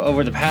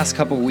over the past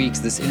couple weeks,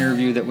 this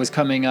interview that was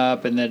coming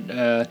up and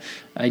that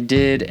I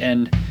did,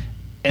 and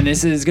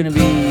this is going to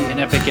be an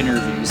epic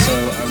interview. So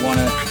I want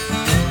to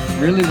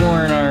really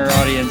warn our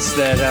audience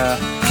that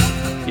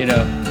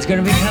it's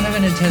going to be kind of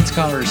an intense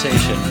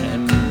conversation,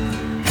 and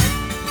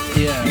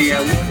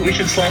yeah, we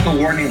should slap a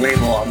warning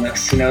label on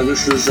this.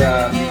 This is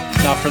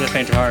not for the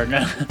faint of heart.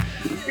 No.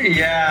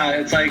 Yeah,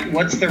 it's like,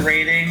 what's the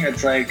rating?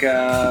 It's like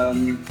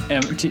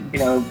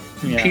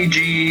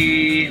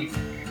PG.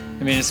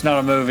 I mean, it's not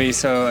a movie,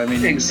 so I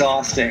mean,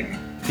 exhausting.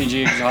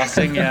 PG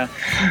exhausting, yeah.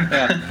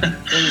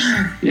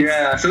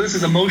 Yeah. So this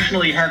is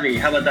emotionally heavy.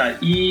 How about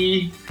that?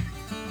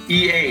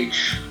 EH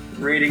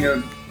rating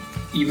of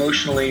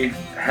emotionally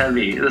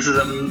heavy. This is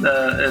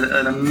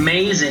an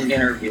amazing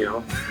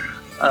interview.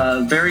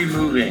 Very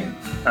moving.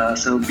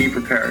 So be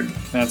prepared.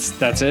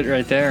 That's it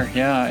right there.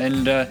 Yeah,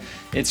 and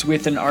it's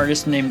with an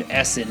artist named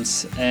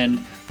Essence, and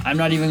I'm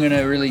not even going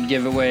to really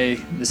give away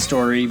the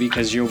story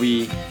because you'll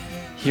be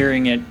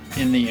hearing it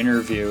in the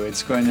interview.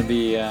 It's going to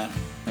be,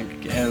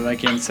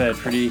 like Ian said,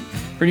 pretty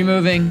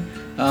moving.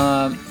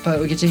 But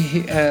we get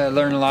to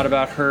learn a lot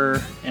about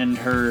her and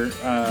her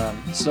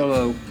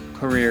solo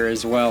career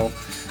as well,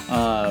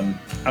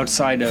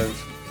 outside of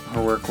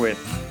her work with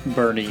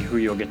Bernie, who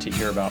you'll get to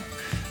hear about.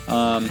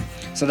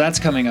 So that's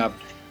coming up.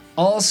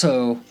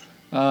 Also,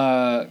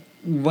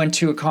 went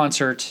to a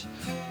concert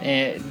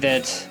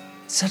that...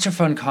 Such a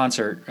fun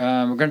concert.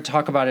 We're going to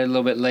talk about it a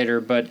little bit later,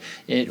 but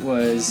it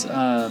was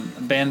a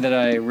band that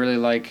I really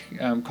like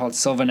called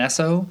Sylvan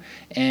Esso,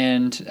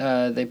 and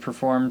they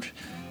performed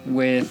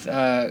with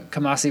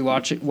Kamasi,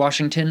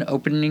 Washington,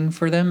 opening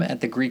for them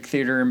at the Greek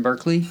Theater in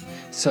Berkeley.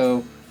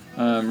 So,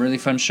 really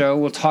fun show.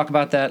 We'll talk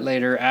about that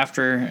later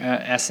after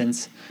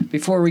Essence.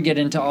 Before we get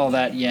into all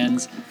that,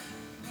 Jens,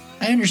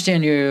 I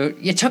understand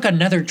you took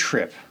another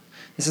trip.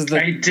 This is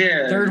the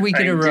third week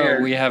in a row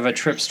we have a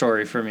trip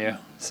story from you.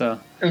 So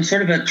it was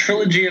sort of a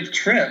trilogy of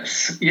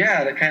trips.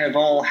 Yeah, that kind of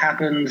all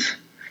happened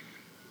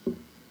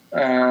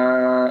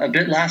a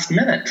bit last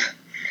minute.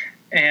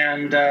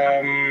 And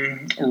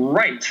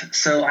right,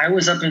 so I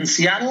was up in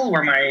Seattle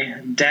where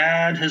my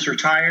dad has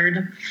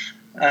retired.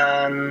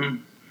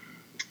 And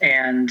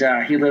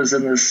he lives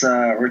in this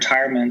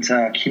retirement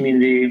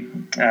community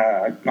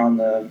on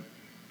the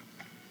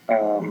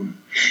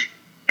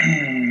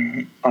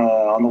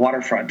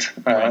waterfront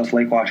of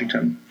Lake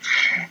Washington.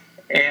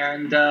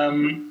 And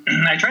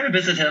I try to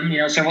visit him,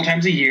 several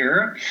times a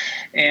year.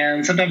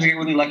 And sometimes I get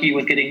really lucky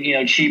with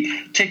getting,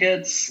 cheap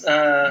tickets,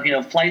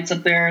 flights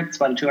up there. It's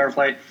about a 2-hour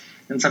flight.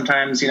 And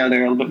sometimes, they're a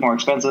little bit more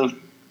expensive.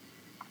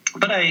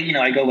 But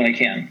I go when I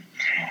can.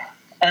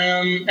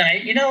 And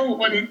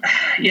when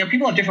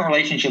people have different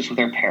relationships with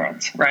their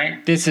parents,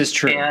 right? This is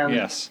true. And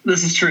yes.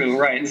 This is true,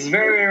 right? This is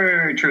very, very,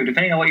 very true.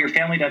 Depending on what your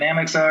family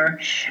dynamics are,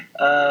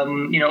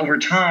 over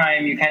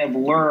time you kind of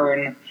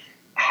learn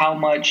how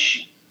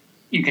much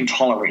you can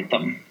tolerate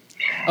them.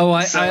 Oh,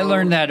 I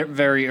learned that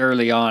very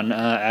early on,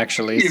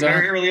 actually.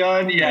 Very early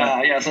on?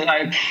 Yeah. So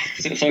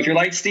if you're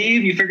like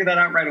Steve, you figure that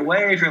out right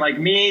away. If you're like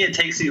me, it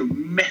takes you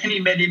many,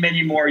 many,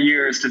 many more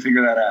years to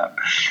figure that out.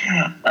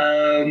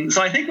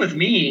 So I think with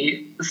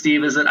me,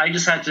 Steve, is that I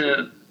just had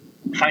to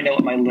find out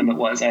what my limit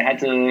was. I had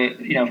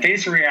to,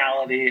 face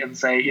reality and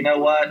say, you know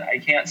what, I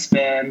can't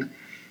spend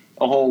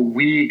a whole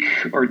week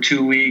or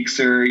 2 weeks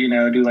or,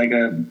 do like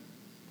a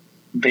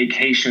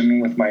vacation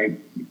with my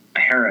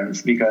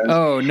parents because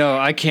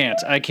I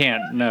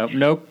can't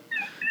nope.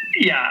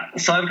 Yeah,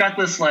 so I've got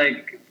this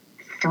like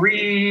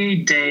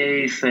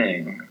 3-day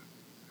thing.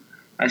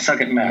 I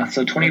suck at math,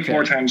 so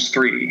 24 times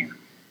 3.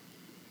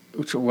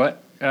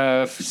 What?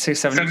 Say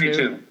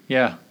 72?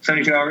 Yeah.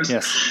 72 hours?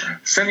 Yes.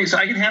 70. So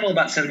I can handle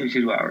about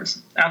 72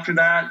 hours. After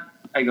that,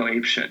 I go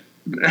ape shit.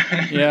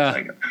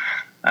 Yeah.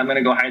 I'm going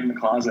to go hide in the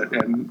closet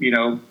and,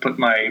 put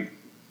my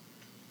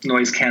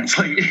noise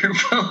canceling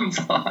earphones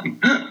on.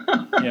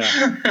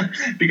 Yeah.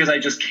 Because I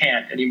just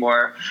can't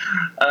anymore.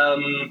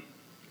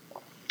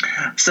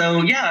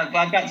 So yeah,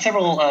 I've got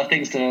several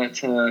things to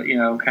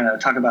kind of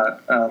talk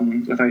about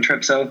with my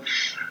trip. So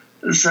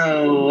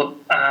for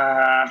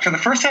the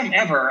first time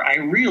ever, I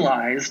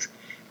realized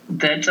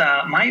that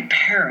my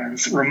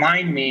parents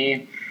remind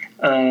me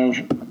of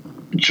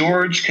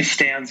George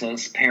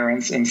Costanza's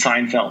parents in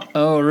Seinfeld.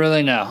 Oh,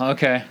 really? Now,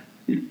 okay.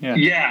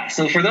 Yeah.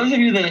 So for those of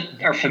you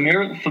that are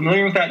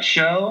familiar with that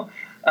show,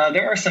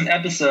 there are some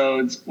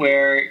episodes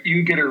where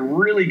you get a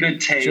really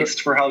good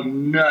taste for how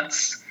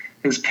nuts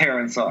his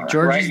parents are.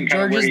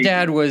 George's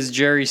dad was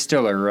Jerry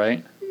Stiller,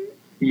 right?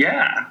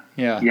 Yeah.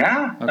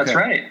 Okay. That's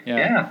right.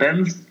 Yeah.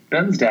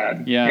 Ben's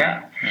dad.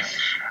 Yeah.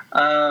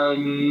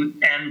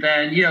 And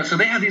then, so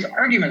they have these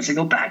arguments. They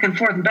go back and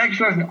forth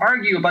and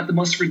argue about the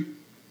most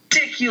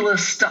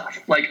ridiculous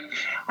stuff. Like,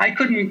 I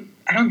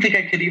don't think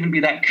I could even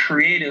be that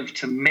creative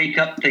to make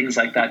up things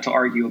like that to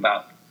argue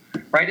about,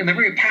 right? And they're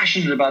very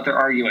passionate about their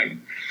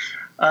arguing.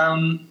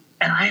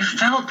 And I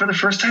felt for the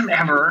first time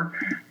ever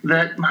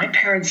that my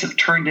parents have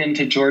turned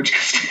into George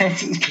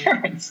Costanza's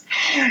parents.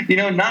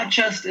 Not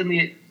just in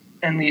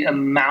the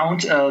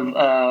amount of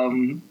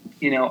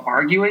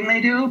arguing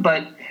they do,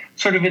 but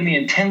sort of in the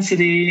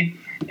intensity,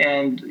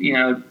 and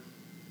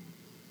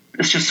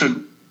it's just so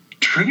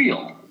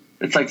trivial.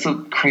 It's like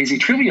so crazy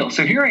trivial.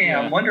 So here I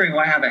am wondering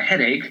why I have a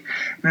headache,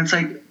 and it's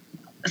like,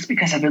 it's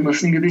because I've been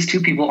listening to these two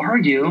people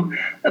argue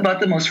about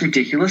the most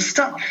ridiculous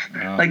stuff.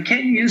 Oh. Like,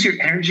 can't you use your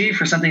energy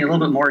for something a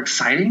little bit more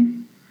exciting?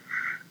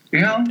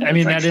 I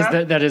mean,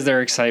 that is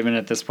their excitement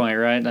at this point,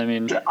 right? I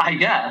mean, I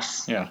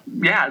guess. Yeah.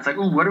 Yeah. It's like,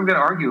 ooh, what are we going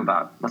to argue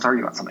about? Let's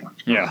argue about something.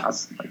 Yeah.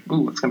 That's like,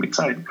 ooh, it's going to be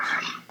exciting.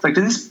 It's like,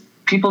 do these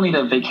people need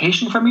a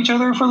vacation from each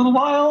other for a little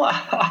while?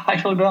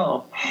 I don't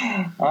know.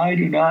 I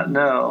do not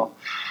know.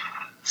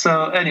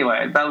 So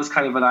anyway, that was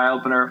kind of an eye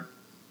opener.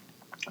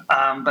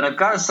 But I've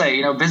got to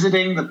say,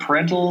 visiting the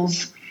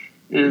parentals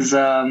is,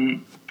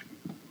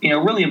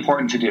 really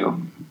important to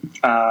do.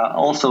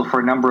 Also for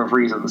a number of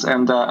reasons.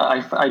 And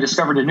I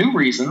discovered a new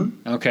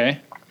reason. Okay.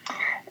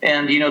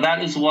 And,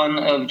 that is one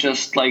of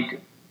just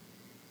like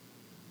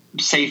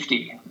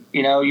safety.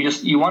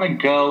 You want to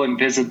go and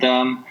visit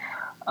them.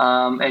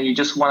 And you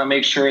just want to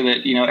make sure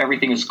that,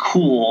 everything is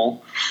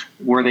cool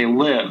where they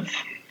live.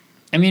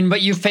 I mean,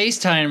 but you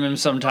FaceTime him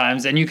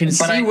sometimes, and you can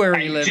see where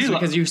he lives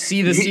because you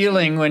see the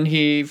ceiling when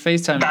he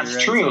FaceTimes you.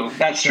 That's true. So,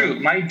 that's true.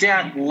 My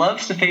dad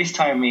loves to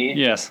FaceTime me.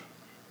 Yes.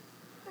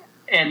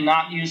 And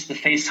not use the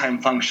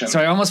FaceTime function.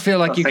 So I almost feel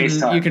like you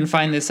can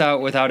find this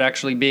out without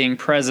actually being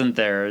present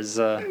there. Is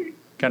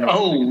kind of.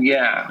 Oh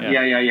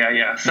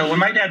yeah. So when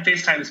my dad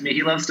FaceTimes me,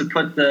 he loves to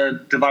put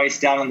the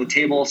device down on the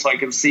table so I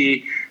can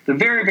see the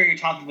very, very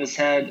top of his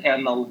head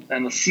and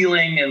the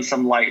ceiling and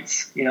some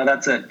lights.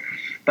 That's it.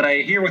 But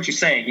I hear what you're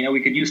saying. We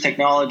could use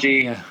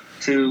technology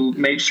to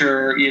make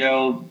sure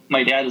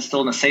my dad is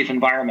still in a safe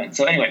environment.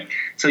 So anyway,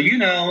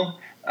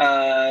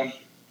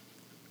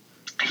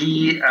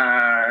 he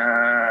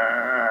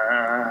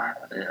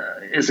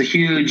is a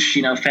huge,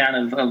 fan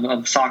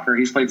of soccer.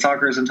 He's played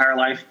soccer his entire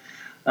life,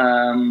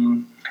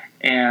 and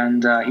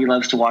he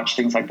loves to watch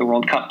things like the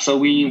World Cup. So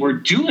we were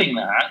doing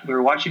that. We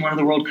were watching one of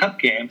the World Cup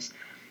games,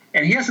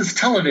 and he has his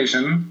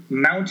television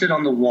mounted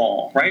on the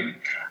wall, right?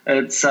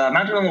 It's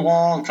mounted on the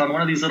wall. It's on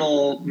one of these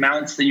little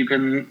mounts that you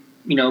can,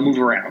 move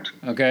around.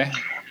 Okay.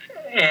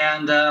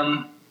 And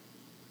I'm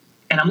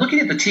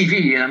looking at the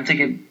TV, and I'm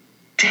thinking,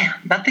 damn,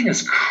 that thing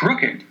is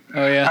crooked.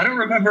 Oh yeah. I don't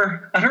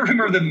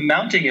remember them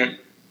mounting it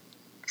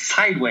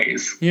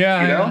sideways.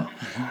 Yeah.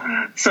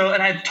 So,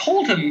 and I've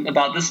told him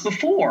about this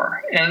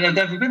before, and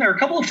I've been there a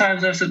couple of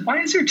times, and I've said,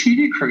 "Why is your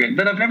TV crooked?"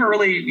 But I've never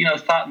really,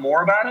 thought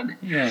more about it.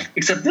 Yeah.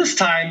 Except this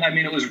time,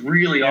 it was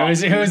really off.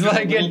 It was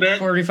like a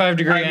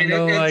 45-degree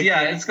angle.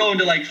 It's going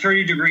to like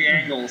 30-degree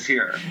angles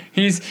here.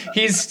 He's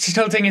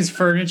tilting his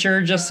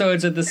furniture just so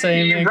it's at the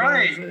same angle.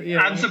 Right.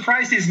 I'm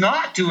surprised he's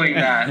not doing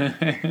that.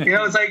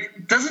 It's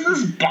like, doesn't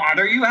this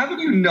bother you? Haven't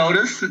you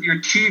noticed that your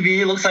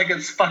TV looks like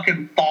it's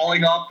fucking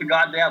falling off the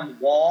goddamn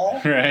wall?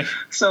 Right.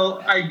 So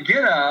I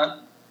get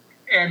up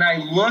and I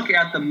look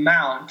at the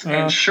mount,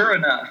 and sure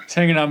enough, it's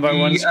hanging on by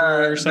one screw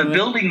or something. The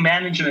building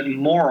management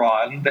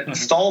moron that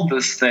installed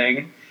this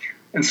thing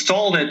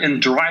installed it in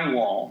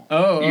drywall.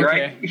 Oh, okay.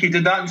 Right? He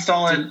did not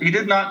install it. He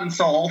did not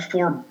install all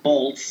 4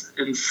 bolts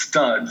and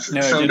studs.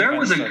 No, so there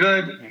was a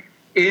good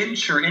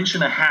inch or inch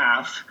and a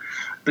half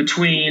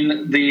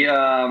between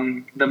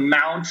the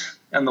mount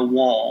and the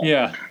wall.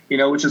 Yeah.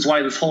 Which is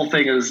why this whole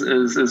thing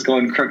is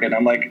going crooked.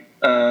 I'm like,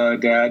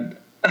 Dad,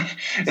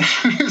 as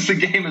soon as the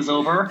game is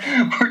over,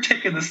 we're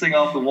taking this thing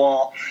off the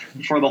wall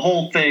before the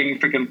whole thing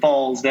freaking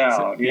falls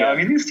down.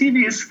 These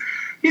TVs,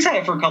 he's had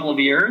it for a couple of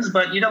years,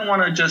 but you don't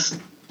want to just,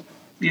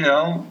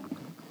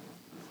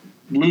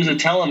 lose a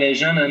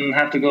television and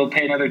have to go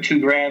pay another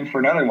 $2,000 for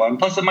another one.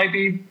 Plus, it might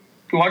be, if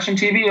you're watching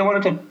TV, you don't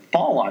want it to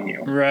fall on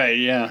you. Right,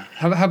 yeah.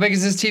 How big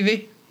is this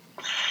TV?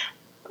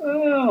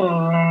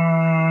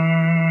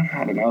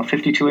 I don't know,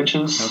 52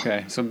 inches.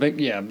 Okay, so big,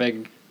 yeah,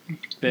 big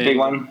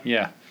one.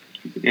 Yeah.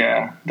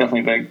 Yeah,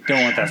 definitely big.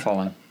 Don't want that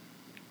falling.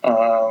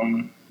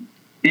 So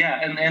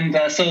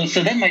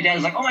then my dad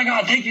was like, "Oh my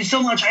God, thank you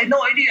so much. I had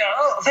no idea.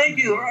 Oh, thank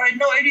you. I had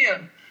no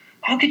idea."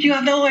 How could you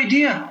have no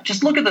idea?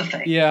 Just look at the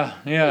thing. Yeah.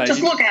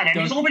 Just look at it.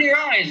 Just open your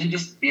eyes and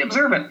just be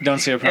observant. Don't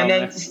see a problem.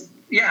 And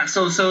then,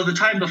 so the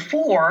time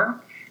before,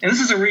 and this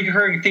is a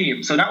recurring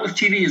theme. So not with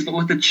TVs, but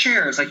with the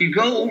chairs. Like you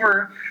go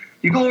over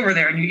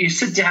there and you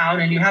sit down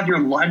and you have your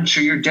lunch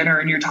or your dinner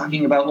and you're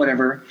talking about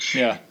whatever.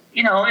 Yeah.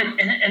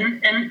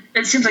 And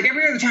it seems like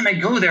every other time I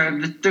go there,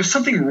 there's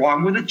something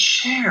wrong with the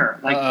chair.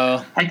 Like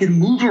I can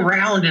move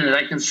around in it,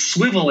 I can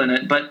swivel in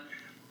it, but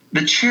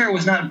the chair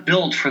was not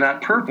built for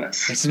that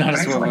purpose. It's not a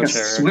swivel chair. It's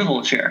like a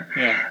swivel chair.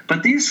 Yeah.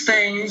 But these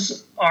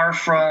things are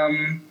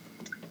from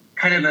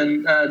kind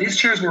of these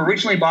chairs were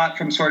originally bought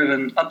from sort of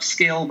an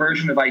upscale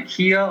version of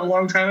IKEA a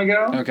long time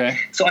ago. Okay.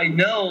 So I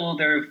know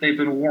they've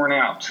been worn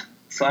out.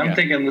 So I'm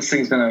thinking this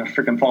thing's going to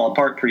freaking fall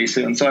apart pretty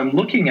soon. So I'm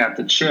looking at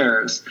the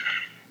chairs.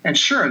 And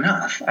sure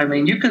enough,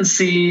 you can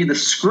see the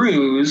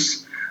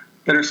screws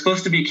that are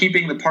supposed to be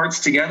keeping the parts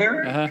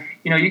together. Uh-huh.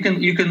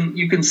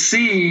 You can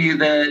see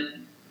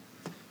that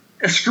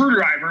a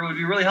screwdriver would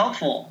be really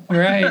helpful.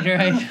 Right. Your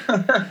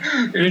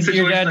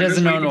dad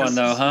doesn't own one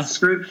though, huh?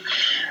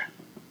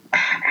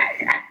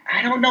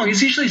 I don't know.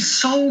 He's usually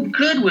so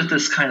good with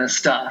this kind of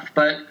stuff,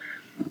 but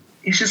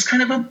he's just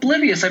kind of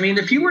oblivious. I mean,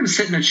 if you were to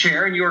sit in a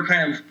chair and you were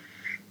kind of,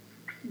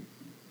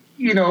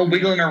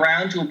 wiggling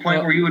around to a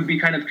point where you would be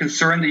kind of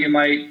concerned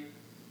that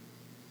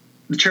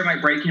the chair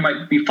might break, you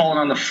might be falling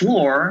on the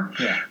floor.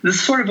 Yeah.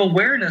 This sort of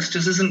awareness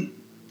just isn't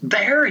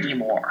there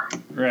anymore.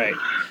 Right.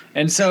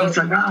 And so it's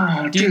like,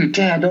 oh, dude,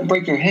 Dad, don't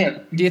break your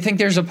hip. Do you think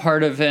there's a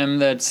part of him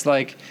that's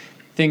like,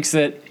 thinks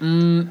that,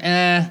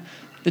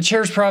 the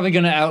chair's probably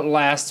going to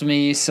outlast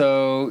me,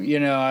 so,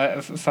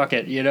 fuck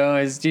it, do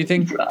you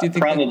think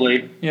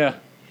probably. Yeah.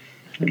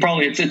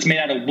 Probably it's made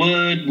out of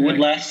wood. Wood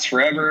lasts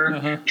forever.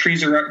 Uh-huh.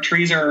 Trees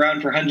are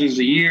around for hundreds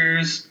of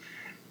years.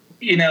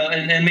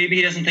 And maybe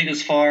he doesn't think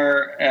as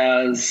far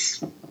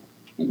as,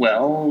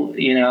 well,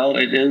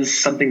 it is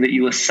something that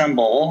you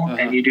assemble, uh-huh.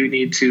 and you do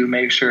need to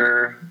make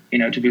sure,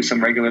 to do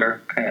some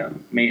regular kind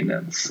of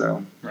maintenance.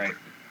 So right.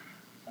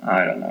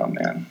 I don't know,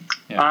 man.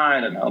 Yeah. I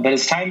don't know. But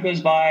as time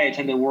goes by, I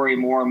tend to worry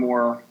more and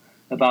more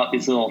about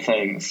these little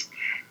things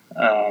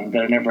that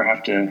I never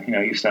have to,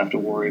 used to have to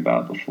worry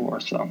about before.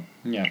 So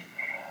yeah.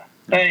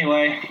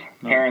 Anyway,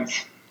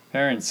 parents.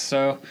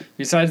 So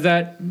besides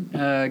that,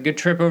 good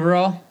trip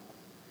overall?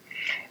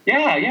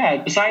 Yeah.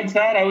 Besides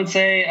that, I would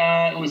say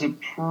it was a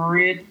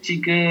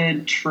pretty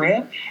good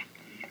trip.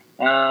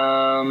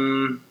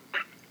 And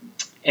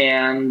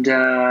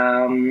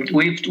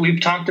we've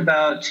talked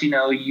about,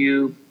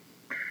 you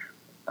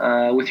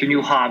with your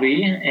new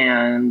hobby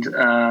and,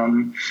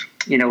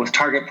 with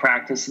target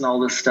practice and all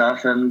this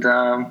stuff. And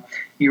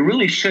you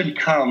really should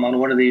come on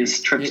one of these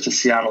trips to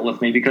Seattle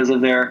with me because of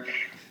their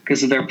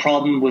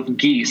problem with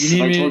geese.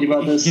 Have I told you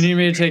about this? You need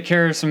me to take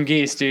care of some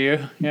geese, do you?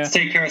 Yeah.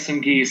 Take care of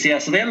some geese, yeah.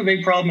 So they have a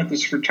big problem at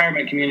this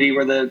retirement community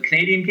where the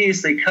Canadian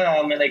geese, they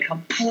come and they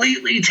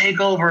completely take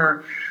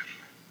over,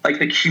 like,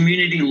 the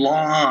community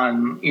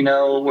lawn,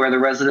 where the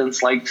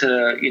residents like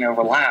to,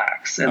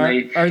 relax. And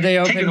are they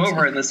open take it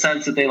over in the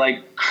sense that they,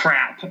 like,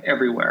 crap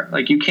everywhere.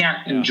 Like, you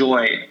can't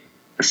enjoy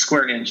a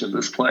square inch of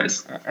this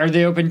place. Are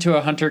they open to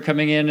a hunter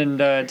coming in and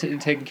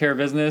taking care of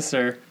business,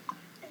 or...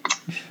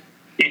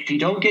 If you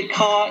don't get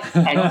caught,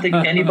 I don't think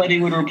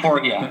anybody would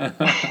report you.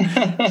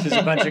 Just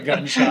a bunch of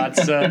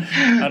gunshots out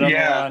on the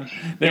lawn.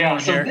 They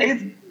won't so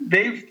hear.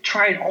 They've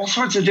tried all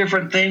sorts of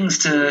different things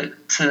to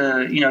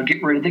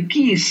get rid of the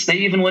geese. They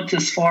even went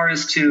as far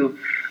as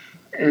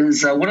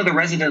one of the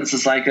residents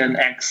is like an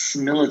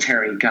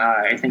ex-military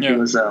guy. I think he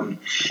was in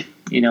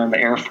the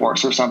Air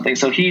Force or something.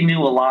 So he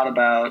knew a lot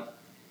about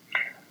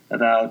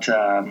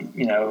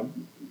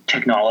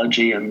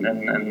technology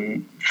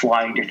and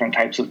flying different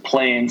types of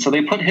planes. So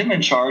they put him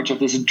in charge of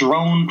this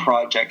drone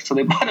project. So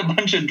they bought a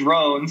bunch of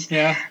drones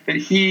that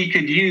he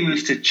could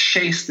use to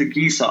chase the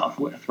geese off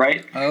with,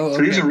 right? Oh, okay.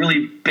 So these are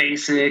really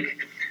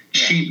basic,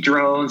 cheap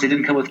drones. They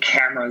didn't come with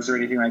cameras or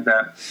anything like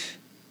that.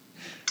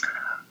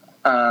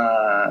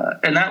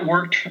 And that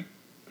worked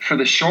for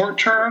the short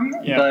term,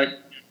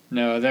 but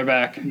no, they're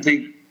back.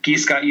 The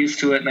geese got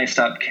used to it and they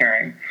stopped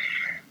caring.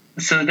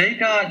 So they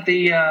got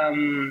the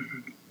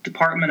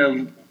Department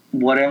of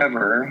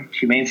whatever,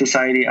 Humane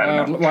Society, I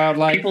don't know.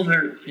 Wildlife. People that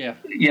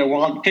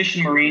are, Fish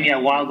and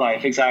Marine,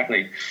 wildlife,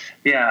 exactly.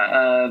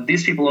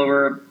 These people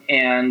over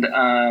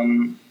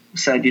and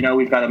said,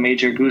 we've got a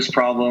major goose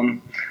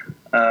problem.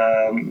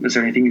 Is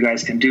there anything you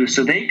guys can do?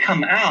 So they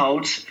come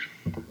out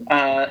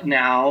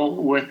now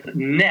with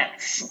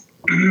nets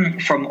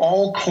from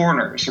all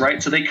corners,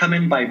 right? So they come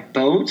in by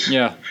boat,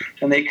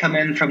 and they come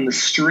in from the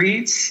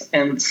streets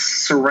and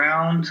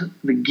surround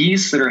the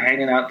geese that are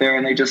hanging out there,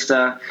 and they just,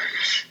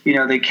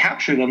 they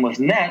capture them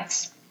with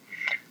nets,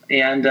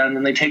 and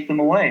then they take them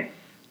away.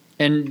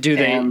 And do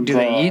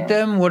they eat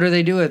them? What do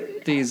they do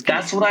with these geese?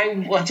 That's what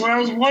I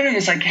was wondering.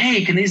 It's like,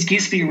 hey, can these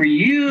geese be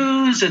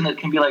reused? And it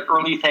can be like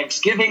early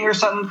Thanksgiving or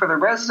something for the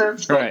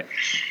residents. But right.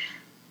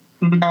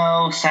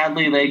 No,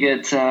 sadly they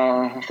get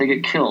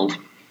killed.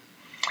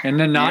 And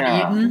then not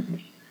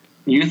eaten?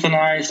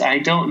 Euthanized. I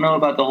don't know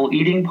about the whole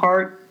eating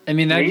part. I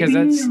mean,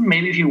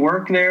 maybe if you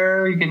work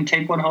there, you can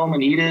take one home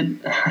and eat it.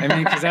 I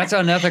mean, because that's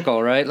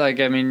unethical, right? Like,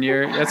 I mean,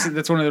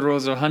 that's one of the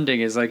rules of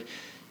hunting is like,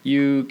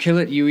 you kill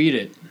it, you eat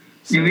it.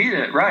 So. You eat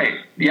it, right?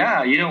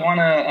 Yeah, you don't want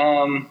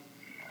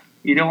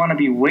to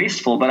be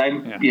wasteful. But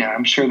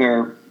I'm sure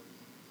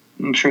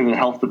the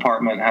health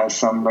department has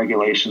some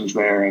regulations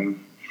there,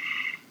 and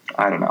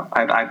I don't know.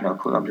 I've no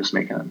clue. I'm just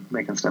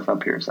making stuff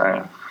up here.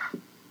 So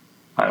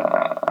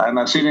I'm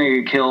assuming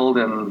they get killed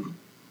and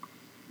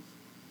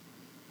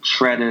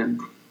shredded,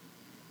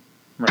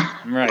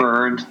 right.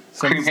 burned,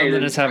 something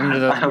has happened to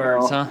those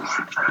birds, huh?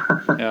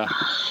 Yeah.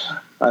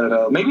 I don't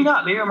know. Maybe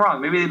not. Maybe I'm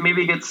wrong.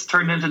 Maybe it gets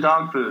turned into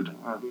dog food.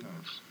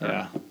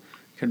 Yeah,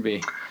 could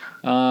be.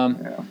 All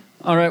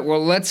right.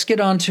 Well, let's get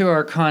on to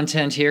our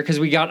content here because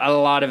we got a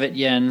lot of it,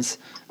 Jens.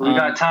 We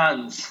got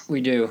tons.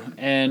 We do,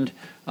 and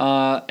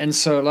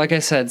so, like I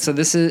said, so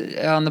this is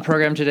on the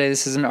program today.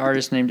 This is an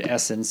artist named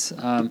Essence.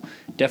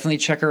 Definitely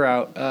check her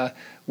out.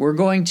 We're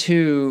going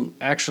to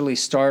actually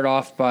start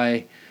off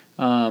by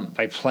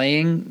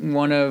playing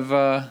one of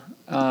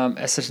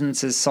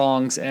Essence's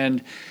songs,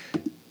 and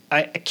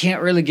I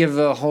can't really give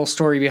the whole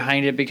story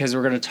behind it because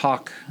we're going to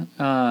talk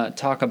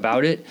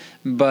about it,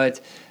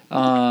 but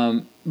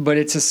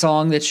it's a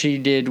song that she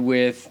did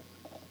with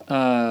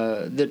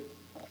that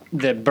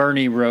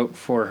Bernie wrote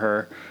for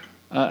her.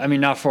 I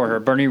mean, not for her.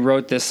 Bernie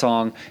wrote this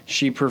song.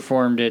 She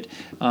performed it,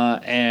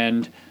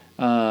 and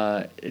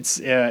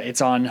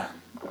it's on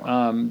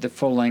the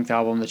full length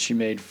album that she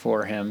made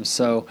for him.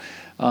 So,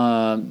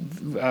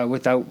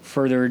 without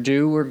further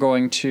ado, we're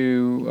going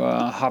to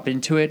hop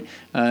into it.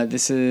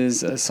 This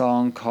is a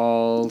song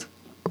called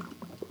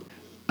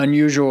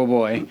 "Unusual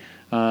Boy."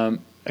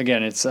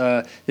 Again,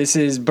 this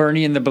is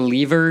Bernie and the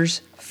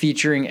Believers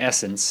featuring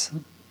Essence.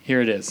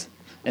 Here it is.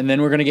 And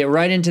then we're going to get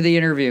right into the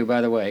interview,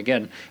 by the way.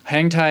 Again,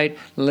 hang tight,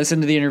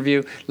 listen to the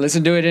interview,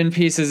 listen to it in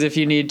pieces if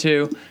you need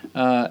to.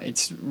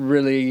 It's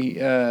really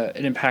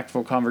an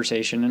impactful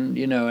conversation. And,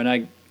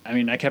 I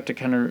kept it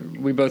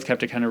we both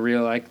kept it kind of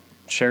real. I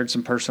shared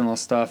some personal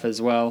stuff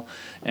as well.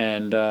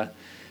 And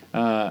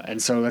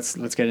so let's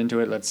get into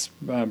it. Let's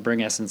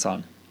bring Essence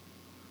on.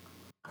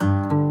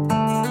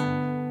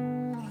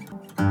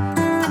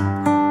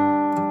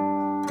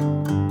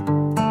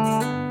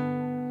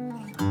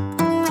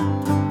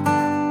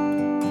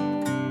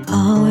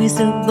 Always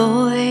a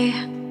boy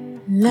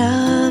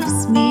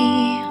loves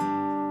me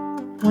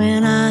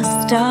when I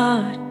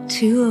start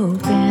to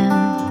open.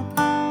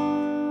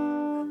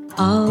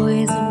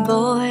 Always a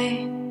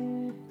boy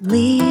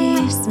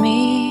leaves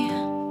me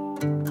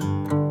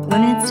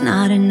when it's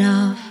not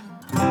enough.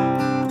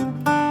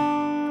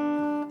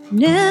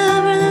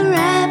 Never the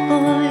right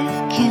boy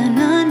can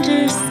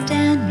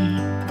understand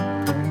me.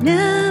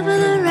 Never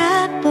the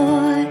right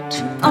boy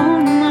to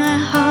own my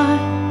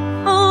heart.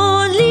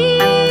 Only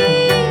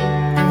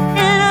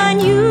an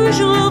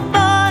unusual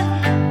boy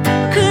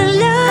could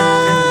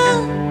love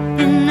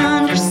and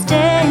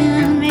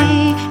understand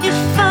me.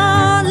 If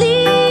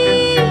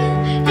only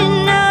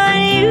an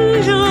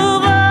unusual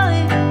boy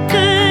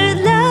could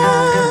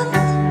love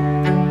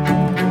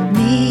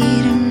me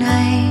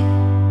tonight.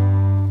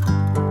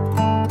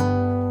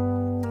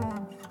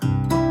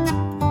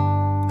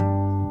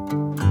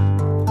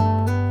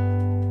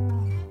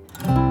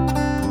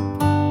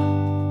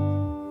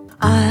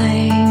 I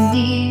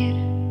need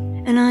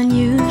an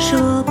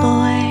unusual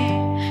boy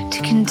to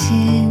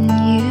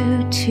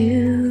continue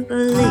to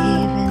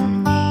believe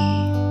in me.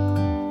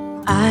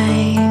 I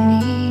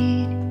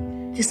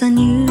need this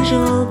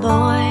unusual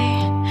boy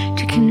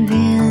to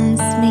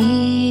convince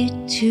me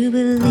to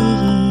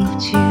believe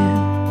too.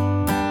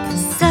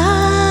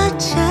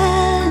 Such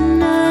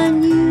an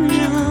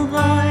unusual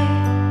boy.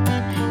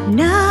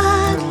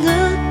 Not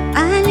look,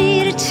 I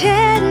need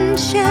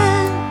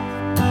attention.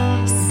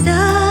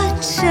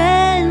 Such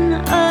an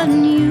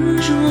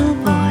unusual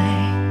boy.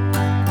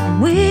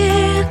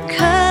 We're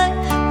cut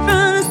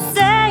from the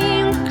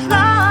same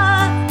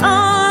cloth.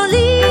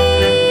 Only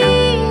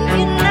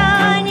an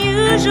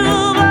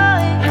unusual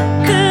boy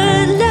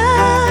could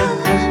love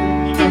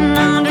and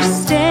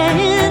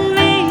understand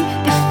me.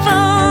 If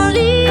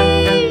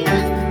only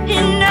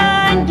an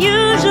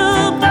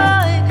unusual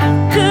boy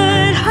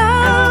could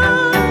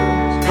hold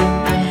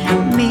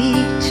me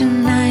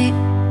tonight.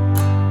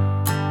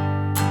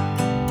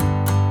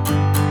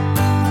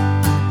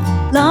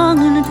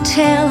 Longing to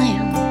tell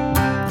him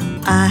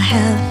I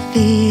have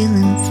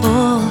feelings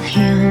for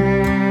him.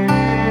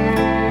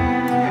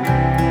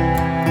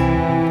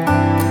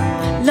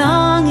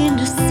 Longing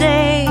to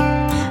say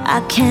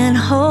I can't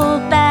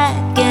hold back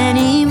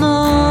anymore.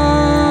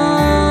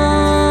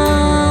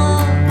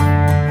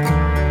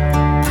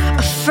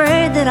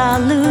 Afraid that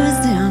I'll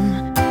lose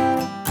him,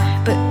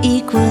 but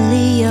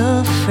equally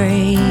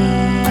afraid.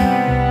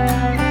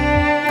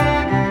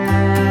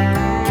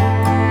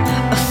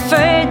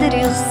 Afraid that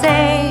he'll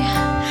say,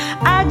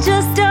 I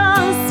just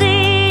don't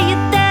see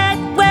it that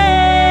way.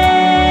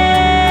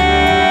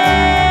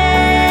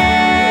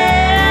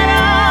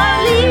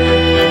 Only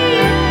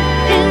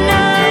an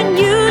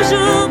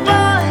unusual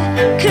boy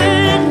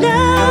could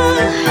love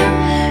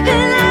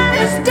and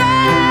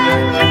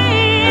understand me.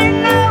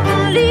 And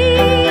only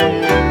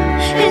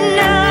an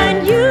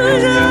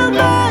unusual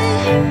boy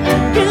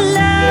could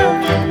love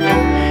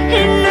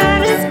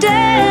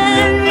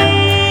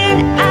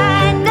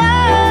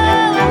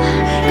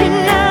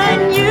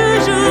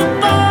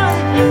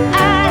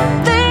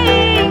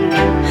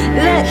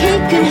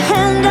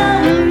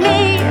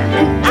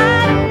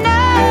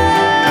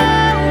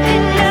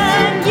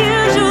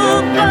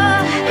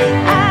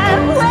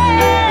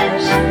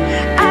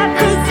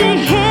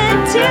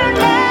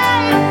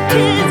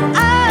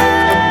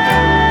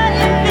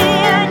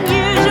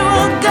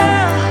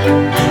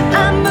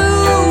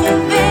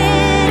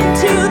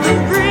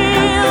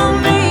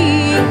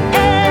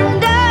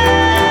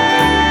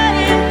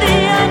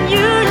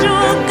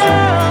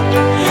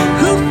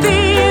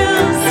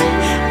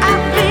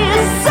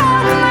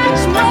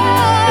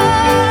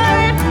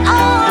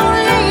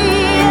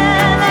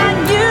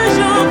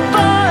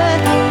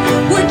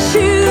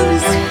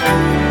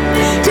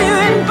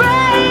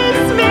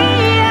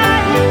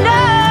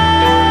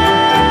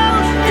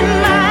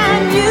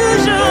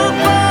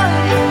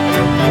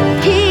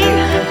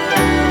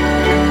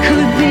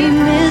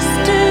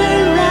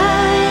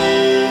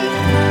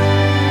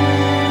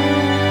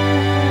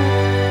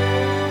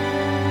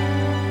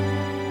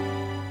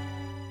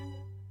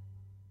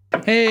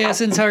Hey,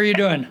 Essence, how are you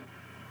doing?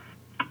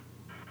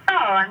 Oh,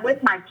 I'm with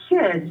my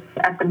kids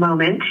at the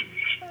moment.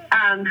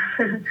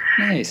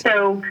 Nice.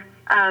 So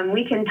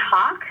we can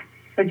talk,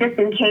 but just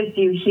in case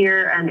you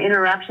hear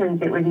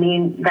interruptions, it would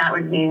mean that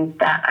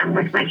I'm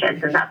with my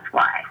kids, and that's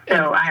why.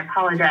 So I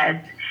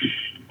apologize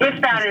if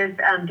that is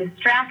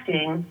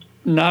distracting.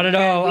 Not at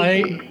all.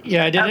 I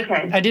did.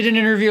 Okay. I did an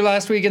interview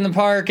last week in the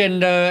park, and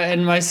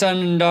my son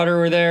and daughter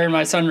were there, and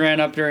my son ran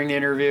up during the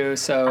interview,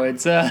 so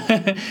it's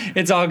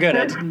it's all good.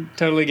 I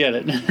totally get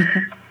it.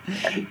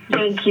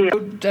 Thank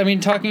you. I mean,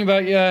 talking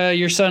about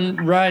your son,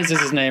 Rise is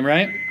his name,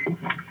 right?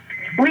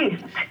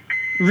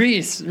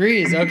 Reese.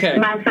 Reese. Okay.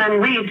 My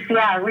son Reese.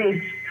 Yeah,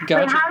 Reese.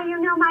 Gotcha. But how do you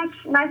know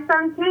my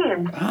son's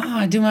name? Oh,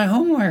 I do my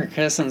homework,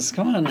 Essence.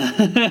 Come on.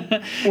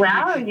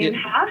 Well, you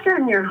have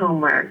done your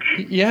homework.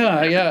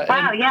 Yeah.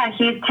 Wow, yeah,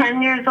 he's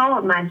 10 years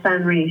old, my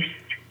son Reese.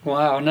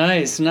 Wow,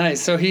 nice.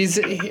 So he's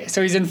in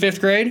 5th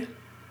grade?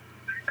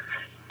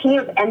 He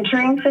is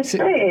entering 5th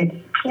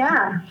grade.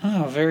 Yeah.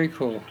 Oh, very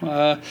cool.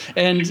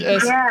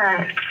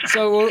 Yeah.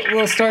 So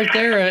we'll start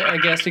there, I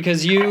guess,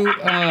 because you.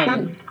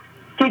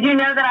 Did you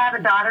know that I have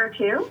a daughter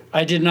too?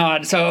 I did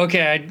not. So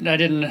okay, I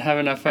didn't have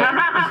enough.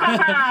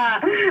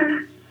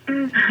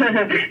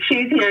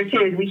 She's here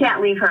too. We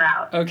can't leave her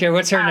out. Okay,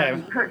 what's her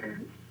name?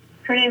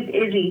 Her name's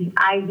Izzy.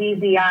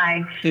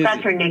 Izzi.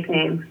 That's her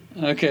nickname.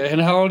 Okay,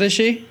 and how old is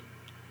she?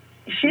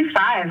 She's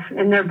 5,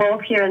 and they're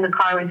both here in the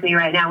car with me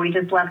right now. We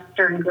just left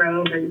Stern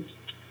Grove, and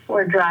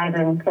we're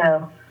driving,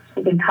 so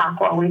we can talk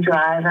while we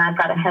drive. And I've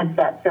got a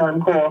headset, so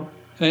I'm cool.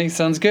 Hey,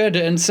 sounds good.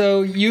 And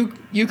so you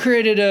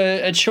created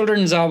a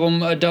children's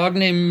album, A Dog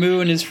Named Moo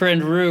and His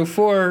Friend Roo,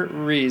 for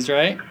Reese,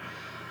 right?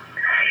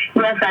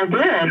 Yes, I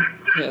did.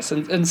 Yes,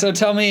 and so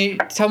tell me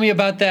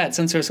about that,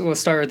 since we'll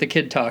start with the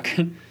kid talk.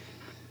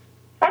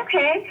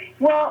 Okay.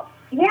 Well,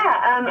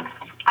 yeah,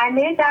 I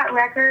made that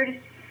record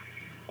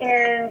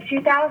in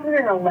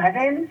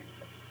 2011,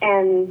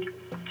 and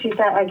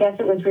I guess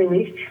it was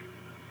released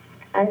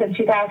end of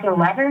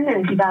 2011,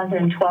 and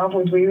 2012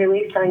 was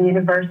re-released on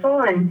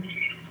Universal, and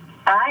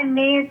I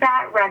made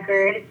that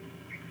record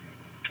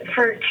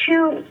for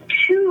two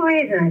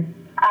reasons.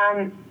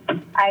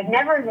 I'd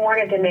never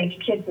wanted to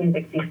make kids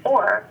music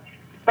before,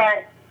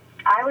 but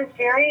I was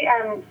very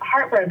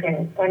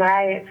heartbroken when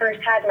I first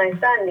had my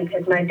son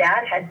because my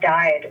dad had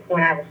died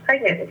when I was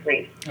pregnant with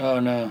Reese. Oh,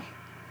 no.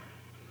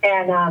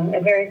 And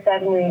very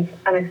suddenly,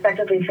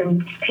 unexpectedly,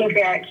 from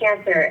pancreatic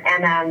cancer.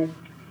 And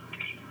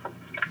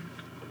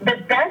the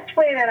best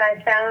way that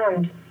I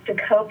found to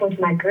cope with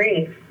my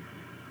grief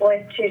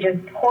was to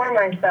just pour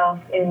myself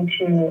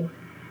into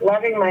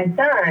loving my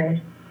son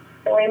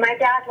the way my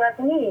dad loved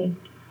me.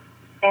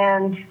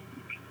 And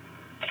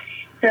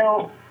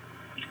so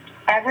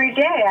every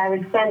day I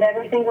would spend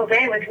every single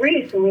day with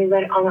Reese, and we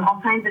went on all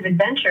kinds of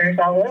adventures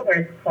all over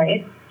the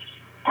place.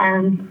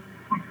 And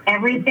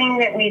everything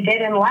that we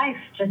did in life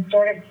just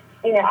sort of,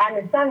 I'm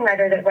a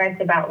songwriter that writes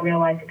about real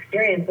life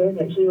experiences,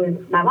 and he was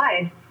my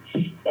life.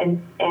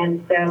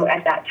 And so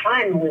at that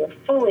time, we were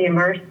fully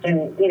immersed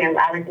in,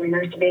 I was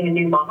immersed in being a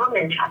new mom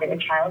and having a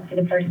child for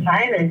the first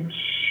time. And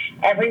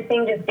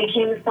everything just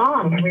became a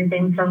song.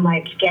 Everything from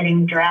like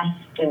getting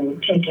dressed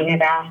and taking a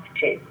bath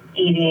to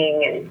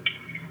eating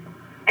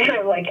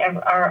and like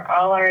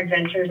all our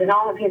adventures and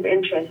all of his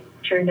interests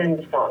turned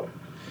into songs.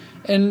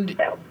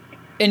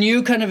 And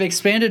you kind of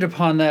expanded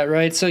upon that,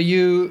 right? So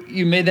you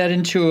made that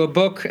into a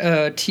book,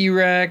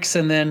 T-Rex,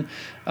 and then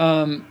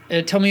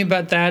tell me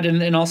about that,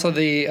 and also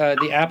the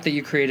app that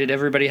you created,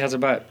 Everybody Has a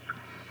Butt.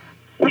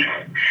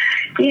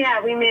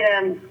 Yeah, we made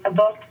a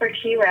book for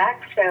T-Rex.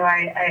 So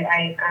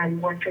I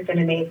worked with an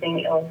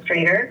amazing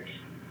illustrator,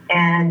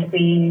 and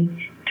we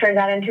turned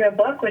that into a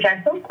book, which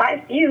I sold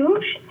quite a few,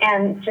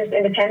 and just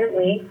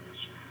independently.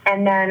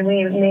 And then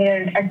we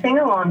made a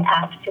sing-along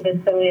app to the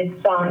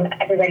silliest song,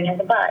 Everybody Has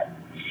a Butt.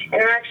 And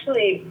we're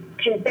actually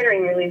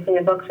considering releasing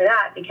a book for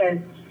that because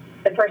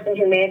the person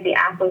who made the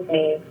app with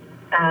me,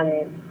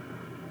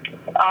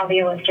 all the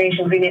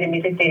illustrations, we made a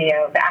music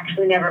video, but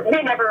actually we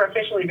never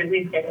officially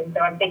released it. And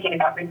so I'm thinking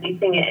about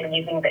releasing it and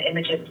using the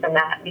images from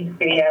that music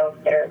video,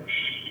 their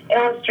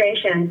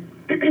illustrations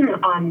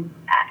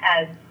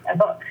as a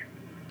book,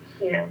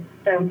 So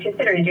I'm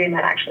considering doing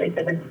that actually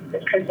for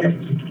this Christmas.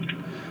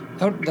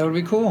 That would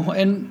be cool.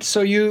 And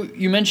so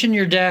you mentioned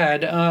your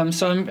dad.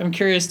 So I'm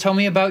curious. Tell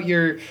me about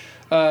your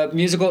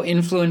musical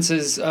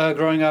influences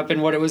growing up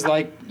and what it was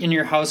like in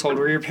your household.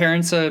 Were your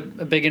parents a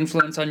big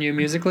influence on you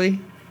musically?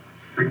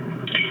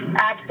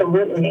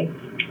 Absolutely,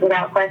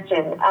 without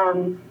question.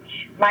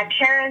 My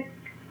parents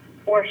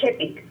were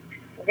hippies,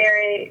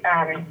 very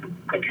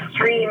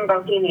extreme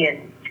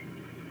bohemians,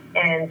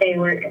 and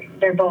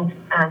they're both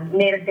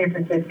native San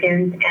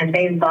Franciscans, and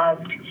they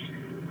loved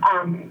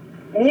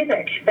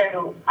music.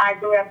 So I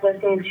grew up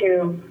listening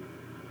to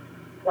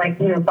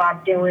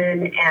Bob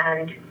Dylan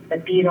and the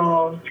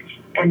Beatles,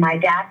 and my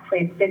dad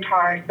played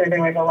guitar, so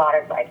there was a lot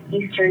of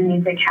Eastern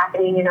music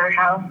happening in our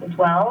house as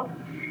well.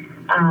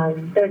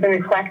 There was an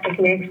eclectic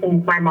mix,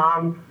 and my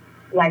mom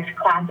liked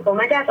classical.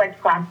 My dad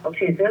liked classical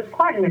too, so it was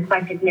quite an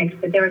eclectic mix.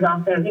 But there was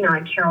also,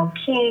 like Carole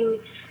King,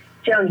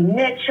 Joni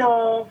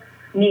Mitchell,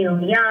 Neil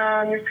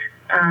Young.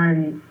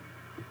 And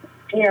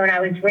I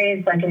was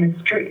raised like in the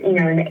street, in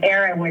the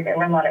era where there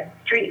were a lot of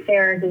street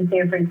fairs in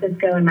San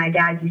Francisco, and my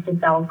dad used to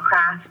sell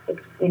crafts,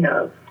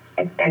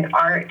 and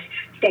art,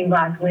 stained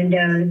glass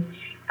windows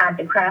at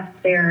the craft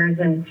fairs,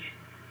 and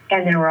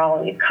there were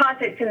all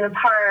concerts in the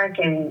park,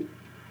 and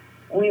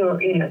we were,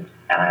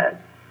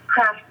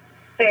 craft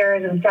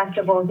fairs and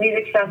festivals,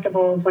 music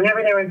festivals.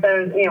 Whenever there was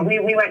those,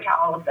 we went to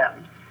all of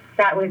them.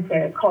 That was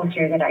the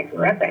culture that I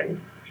grew up in.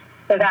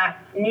 So that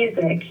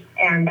music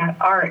and that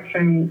art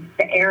from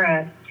the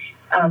era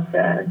of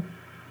the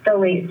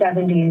late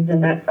 70s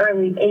and the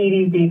early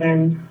 80s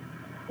even,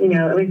 it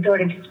was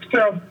sort of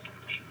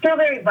still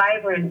very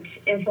vibrant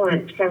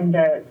influence from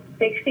the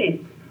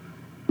 60s,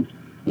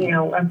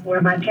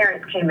 where my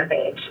parents came of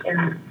age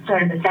in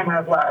sort of the summer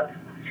of love.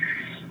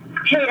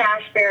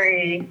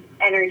 Haight-Ashbury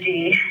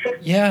energy.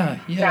 Yeah.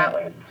 That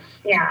was,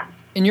 yeah.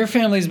 And your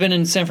family's been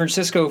in San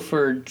Francisco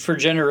for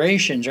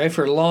generations, right?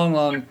 For a long,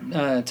 long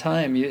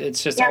time.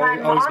 It's just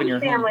always been your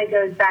home. My mom's family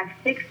goes back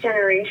 6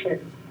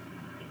 generations.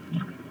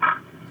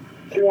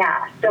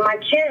 Yeah, so my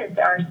kids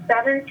are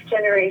 7th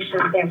generation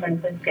San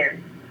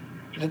Franciscan.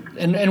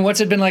 And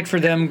what's it been like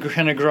for them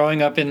kind of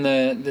growing up in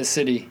the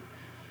city?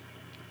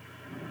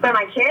 For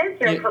my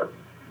kids or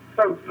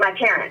for my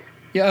parents?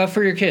 Yeah,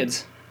 for your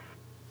kids.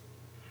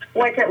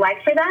 What's it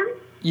like for them?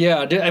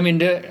 Yeah,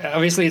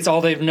 obviously it's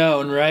all they've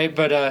known, right?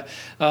 But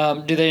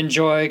do they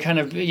enjoy kind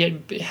of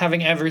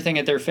having everything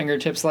at their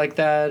fingertips like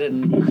that?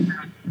 And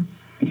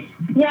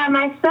yeah,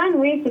 my son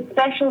Reese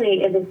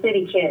especially is a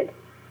city kid.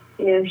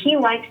 He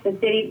likes the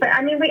city, but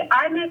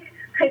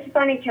it's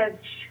funny because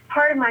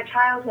part of my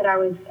childhood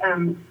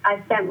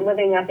I spent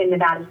living up in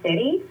Nevada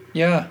City.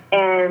 Yeah.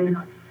 And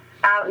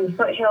out in the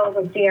foothills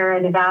of Sierra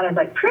Nevada,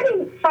 like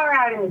pretty far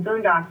out in the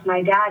boondocks.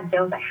 My dad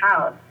built a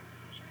house,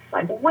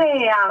 like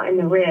way out in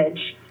the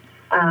ridge,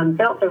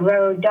 built the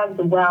road, dug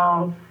the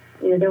well.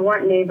 There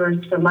weren't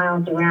neighbors for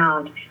miles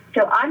around.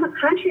 So I'm a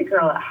country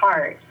girl at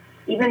heart,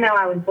 even though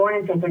I was born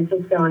in San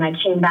Francisco and I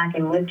came back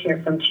and lived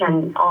here from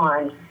 10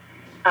 on.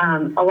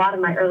 A lot of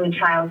my early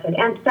childhood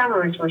and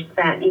summers were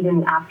spent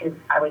even after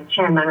I was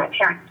 10. My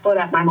parents split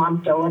up. My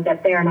mom still lived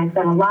up there, and I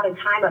spent a lot of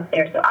time up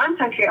there. So I'm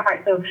country at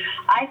heart. So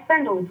I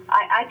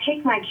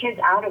take my kids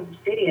out of the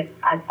city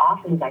as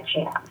often as I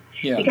can,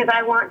 because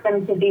I want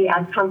them to be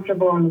as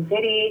comfortable in the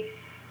city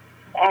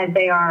as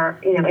they are,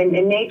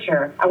 in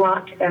nature. I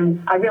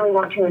really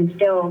want to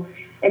instill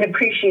an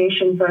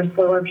appreciation for a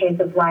slower pace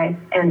of life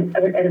and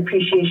an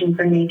appreciation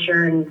for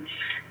nature,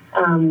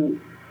 and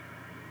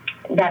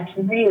that's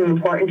really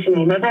important to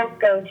me. They both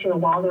go to a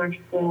Waldorf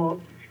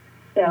school,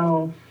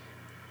 so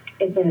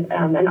it's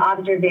an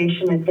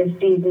observation of the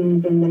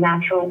seasons in the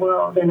natural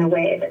world in a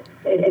way that's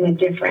in a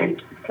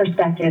different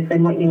perspective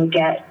than what you would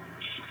get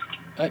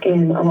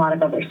in a lot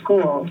of other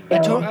schools.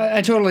 So.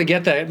 I totally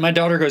get that. My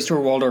daughter goes to a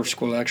Waldorf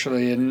school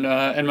actually, and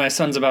my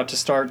son's about to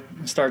start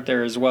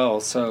there as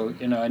well. So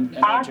I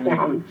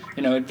awesome.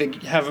 They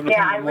have them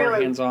more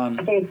hands-on.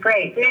 I think it's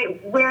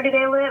great. Where do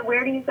they live?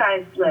 Where do you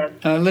guys live?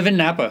 Live in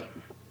Napa.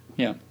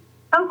 Yeah.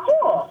 Oh,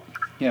 cool.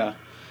 Yeah.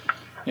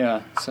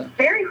 So.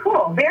 Very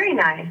cool. Very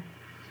nice.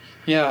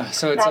 Yeah.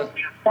 So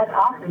that's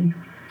awesome.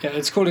 Yeah,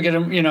 it's cool to get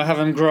them, have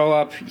them grow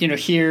up,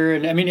 here.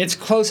 And I mean, it's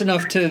close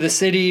enough to the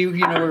city,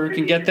 where we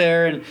can get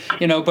there, and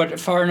but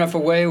far enough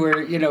away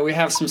where we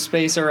have some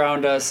space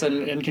around us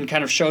and can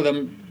kind of show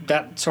them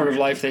that sort of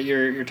life that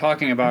you're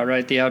talking about,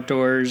 right? The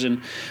outdoors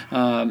and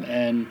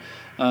kind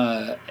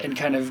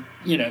of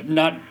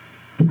not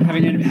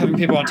having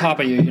people on top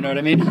of you. You know what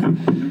I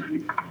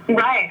mean?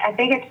 Right. I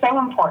think it's so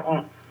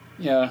important.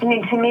 Yeah. I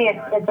mean, to me,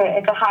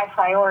 it's a high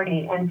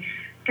priority. And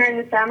during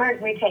the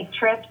summers, we take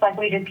trips. Like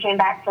we just came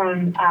back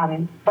from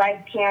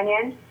Bryce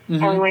Canyon,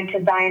 and we went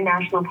to Zion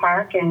National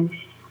Park. And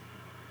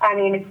I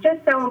mean, it's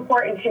just so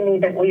important to me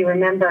that we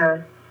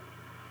remember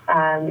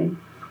the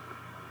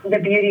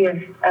beauty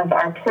of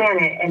our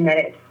planet, and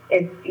that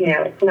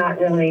it's not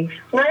really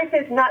life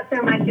is not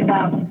so much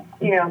about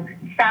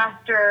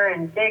faster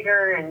and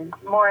bigger and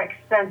more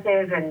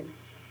expensive and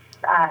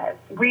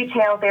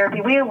retail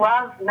therapy. We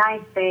love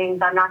nice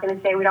things. I'm not going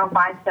to say we don't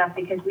buy stuff,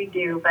 because we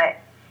do, but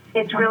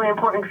it's really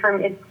important for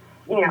me.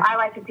 I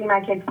like to see my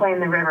kids play in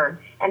the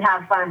river and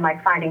have fun,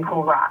 like finding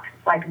cool rocks.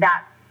 Like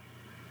that's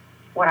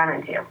what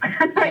I'm into.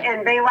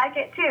 And they like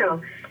it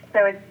too.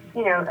 So it's,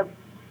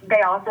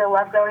 they also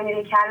love going to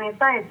the Academy of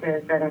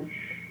Sciences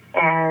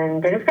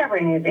and the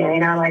Discovery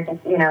Museum,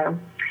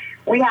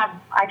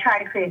 I try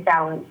to create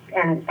balance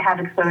and have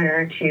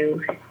exposure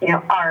to,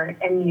 art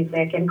and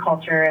music and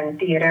culture and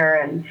theater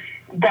and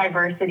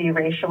diversity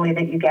racially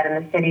that you get in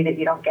the city that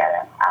you don't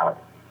get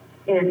out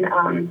in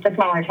the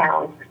smaller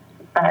towns.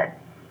 But,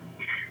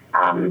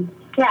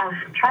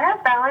 try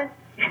out balance.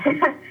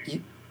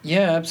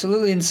 Yeah,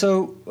 absolutely. And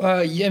so,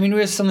 yeah, I mean,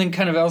 we have something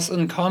kind of else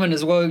in common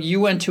as well. You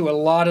went to a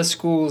lot of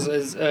schools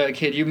as a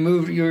kid. You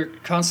were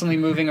constantly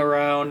moving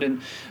around,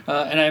 and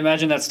I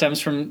imagine that stems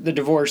from the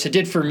divorce. It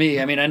did for me.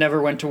 I mean, I never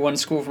went to one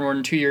school for more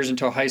than 2 years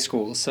until high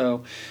school.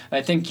 So,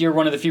 I think you're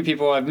one of the few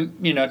people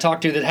I've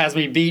talked to that has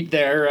me beat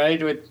there,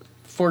 right? With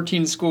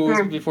 14 schools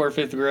before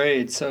fifth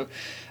grade. So,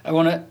 I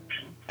want to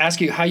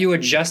ask you how you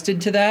adjusted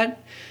to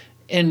that.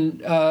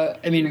 And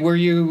I mean, were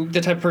you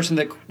the type of person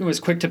that was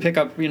quick to pick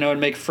up,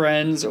 and make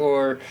friends,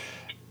 or,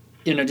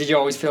 did you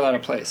always feel out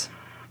of place?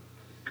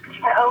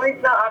 I always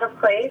felt out of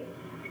place,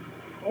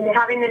 and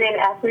having the name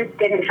Essence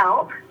didn't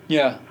help.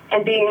 Yeah.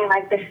 And being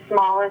like the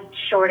smallest,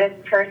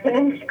 shortest person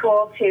in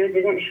school too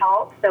didn't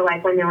help. So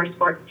like when there were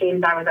sports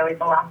teams, I was always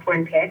the last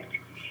one picked.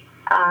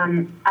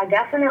 I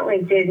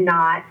definitely did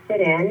not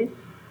fit in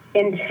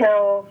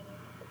until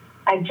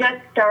I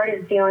just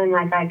started feeling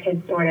like I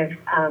could sort of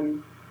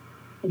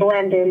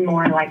blend in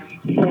more, like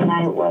when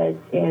I was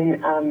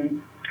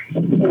in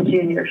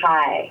junior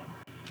high.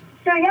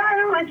 So yeah, I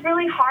know it was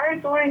really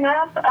hard growing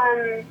up.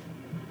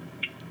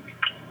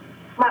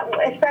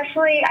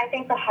 Especially, I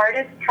think the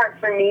hardest part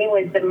for me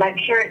was that my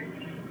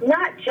parents,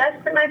 not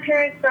just that my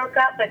parents broke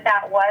up, but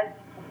that was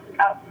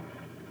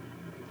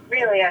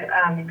really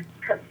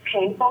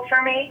painful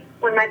for me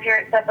when my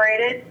parents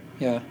separated.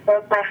 Yeah.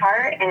 Broke my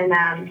heart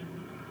and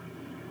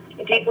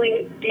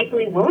deeply,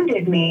 deeply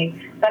wounded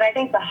me. But I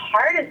think the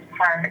hardest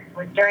part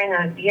was during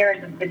those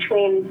years of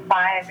between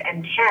 5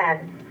 and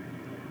 10.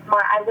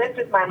 I lived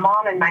with my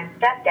mom and my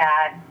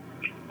stepdad,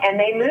 and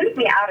they moved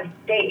me out of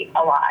state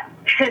a lot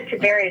to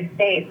various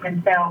states.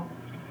 And so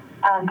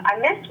I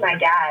missed my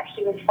dad.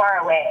 He was far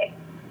away,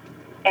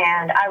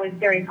 and I was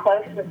very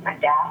close with my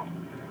dad.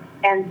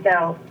 And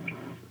so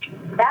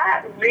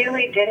that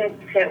really didn't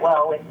sit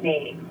well with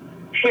me.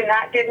 And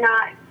that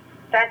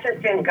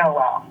just didn't go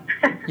well.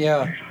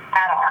 Yeah.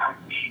 At all.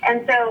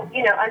 And so,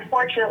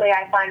 unfortunately,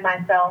 I find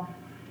myself,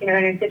 in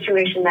a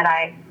situation that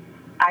I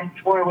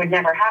swore would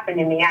never happen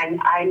to me.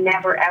 I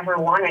never, ever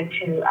wanted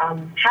to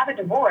have a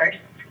divorce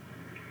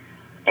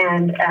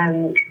and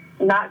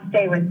not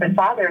stay with the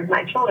father of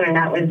my children.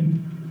 That was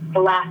the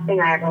last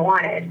thing I ever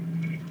wanted.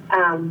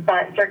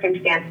 But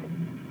circumstances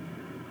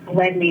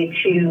led me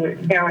to,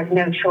 there was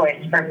no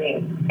choice for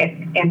me.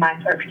 In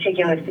my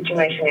particular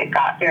situation, it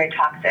got very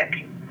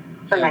toxic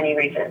for many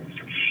reasons.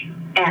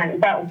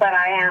 But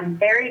I am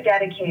very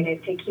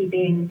dedicated to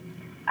keeping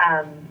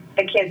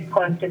the kids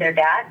close to their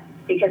dad,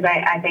 because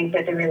I think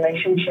that the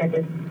relationship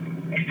is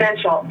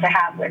essential to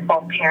have with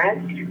both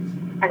parents,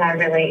 and I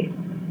really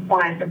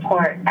want to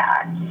support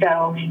that.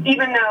 So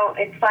even though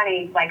it's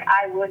funny, like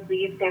I would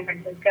leave San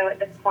Francisco at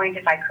this point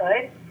if I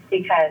could,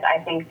 because I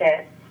think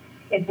that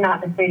it's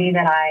not the city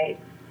that I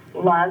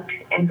loved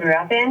and grew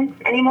up in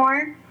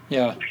anymore.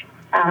 Yeah.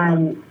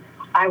 And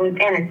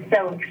it's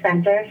so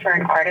expensive for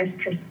an artist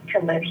to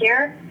live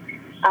here.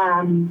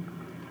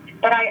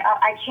 But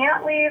I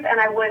can't leave, and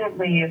I wouldn't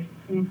leave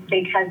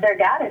because their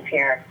dad is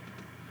here,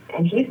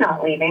 and he's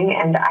not leaving,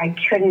 and I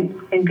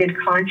couldn't, in good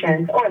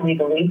conscience or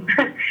legally,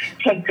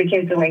 take the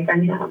kids away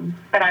from him.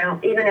 But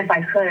even if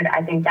I could,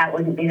 I think that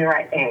wouldn't be the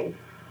right thing.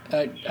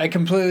 I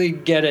completely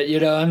get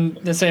it. I'm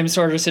the same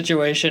sort of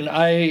situation.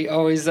 I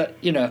always,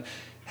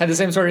 had the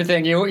same sort of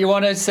thing. You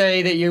want to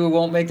say that you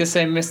won't make the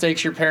same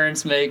mistakes your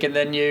parents make, and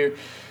then you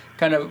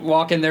kind of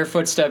walk in their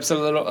footsteps a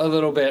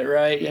little bit,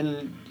 right?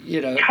 And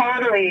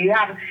totally.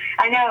 Yeah,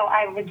 I know.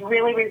 I was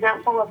really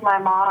resentful of my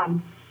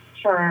mom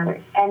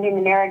for ending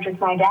the marriage with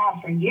my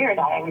dad for years.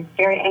 I was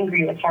very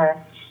angry with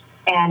her,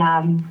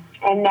 and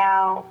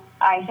now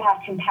I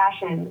have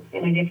compassion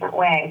in a different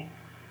way.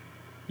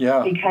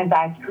 Yeah. Because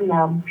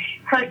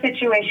her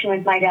situation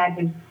with my dad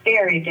was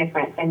very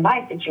different than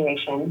my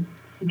situation,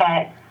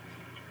 but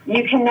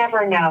you can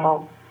never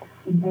know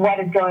what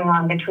is going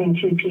on between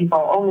two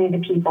people. Only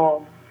the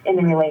people in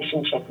the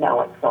relationship know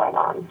what's going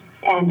on.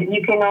 And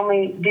you can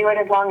only do it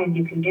as long as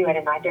you can do it,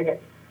 and I did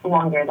it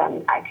longer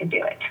than I could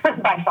do it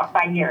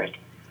by years.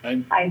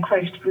 I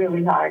pushed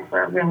really hard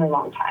for a really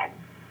long time.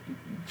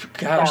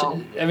 Gosh,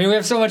 so, I mean, we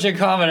have so much in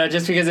common,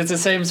 just because it's the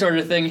same sort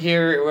of thing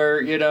here,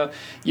 where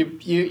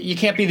you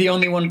can't be the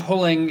only one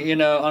pulling,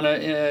 on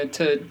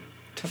to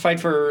fight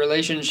for a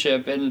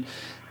relationship, and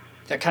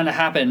that kind of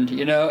happened,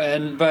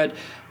 but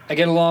I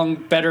get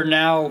along better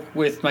now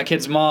with my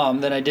kid's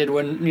mom than I did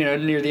when,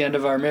 near the end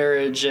of our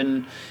marriage,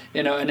 and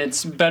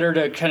it's better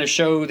to kind of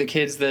show the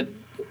kids that,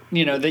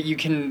 that you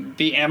can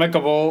be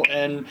amicable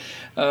and,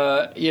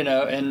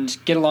 and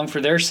get along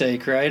for their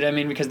sake, right? I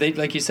mean, because they,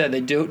 like you said,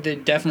 they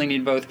definitely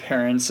need both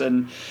parents,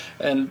 and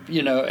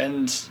you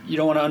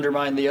don't want to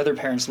undermine the other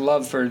parent's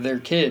love for their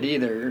kid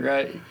either,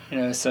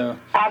 right? So.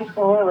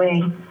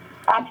 Absolutely.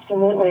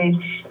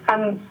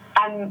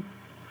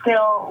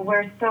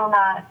 We're still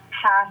not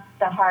past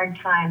the hard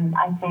time,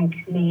 I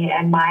think, me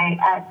and my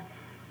ex,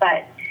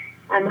 but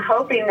I'm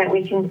hoping that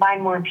we can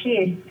find more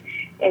peace.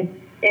 It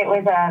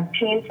was a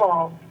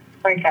painful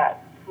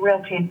breakup, real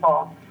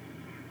painful,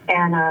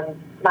 and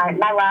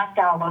my last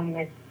album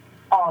is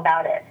all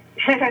about it.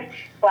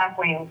 Black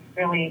Wings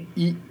really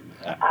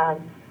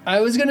I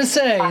was gonna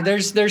say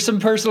there's some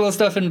personal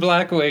stuff in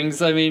Black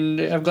Wings. I mean,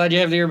 I'm glad you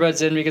have the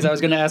earbuds in because I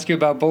was gonna ask you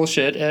about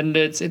bullshit, and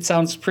it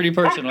sounds pretty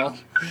personal.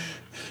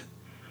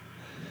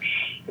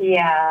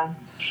 Yeah,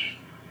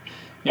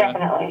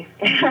 definitely.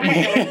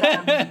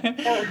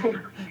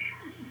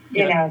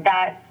 You know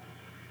that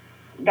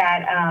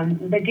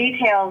the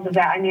details of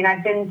that. I mean,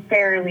 I've been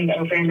fairly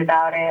open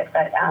about it,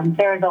 but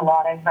there's a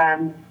lot of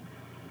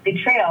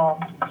betrayal,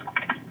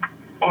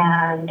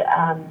 and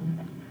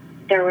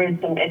there was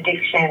some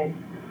addiction,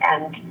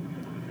 and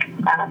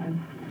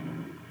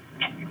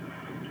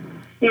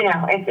you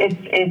know,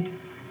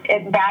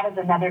 that is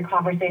another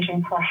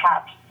conversation,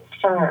 perhaps,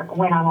 for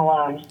when I'm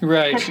alone.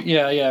 Right.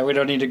 Yeah. We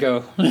don't need to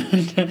go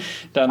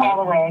down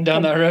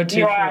that road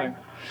too far.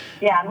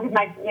 Yeah.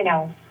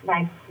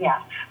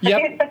 Yeah.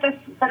 Yep.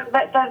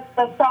 But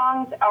the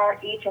songs are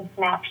each a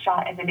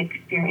snapshot of an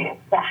experience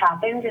that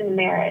happened in the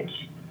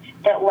marriage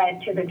that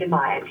led to the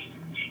demise,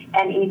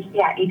 and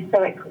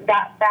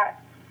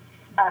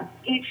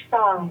each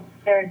song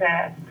there's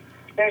a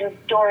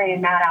story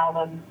in that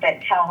album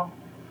that tells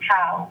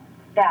how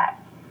that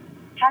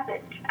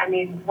happened. I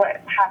mean,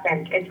 what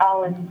happened? It's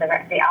all in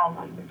the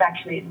album. It's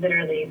actually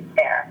literally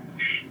there.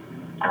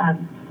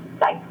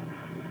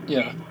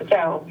 Yeah.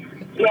 So,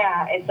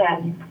 yeah, it's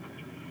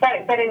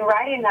but in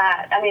writing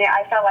that, I mean,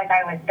 I felt like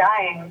I was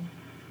dying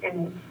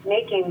in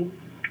making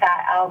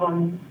that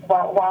album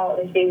while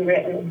it was being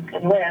written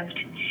and lived.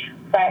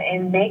 But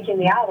in making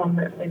the album,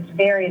 it was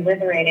very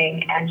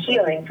liberating and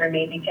healing for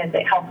me because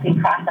it helped me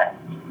process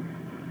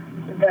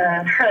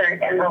the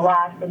hurt and the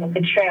loss and the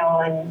betrayal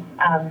and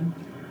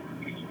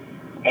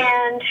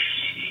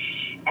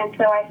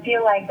so I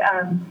feel like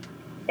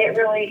it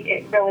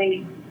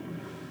really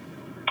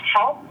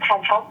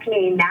has helped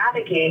me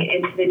navigate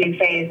into the new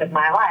phase of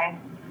my life,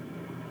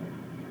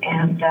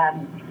 and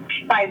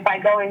by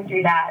going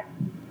through that,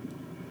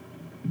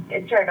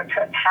 it's sort of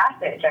a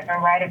passage, like a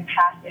rite of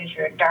passage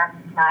or a dark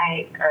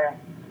night, or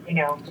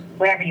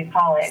whatever you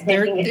call it.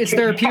 It's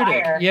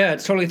therapeutic. Yeah,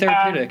 it's totally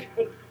therapeutic.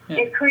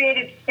 It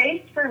created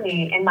space for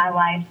me in my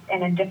life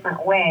in a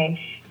different way,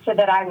 so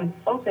that I was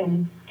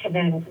open to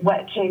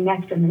what came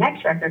next in the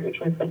next record, which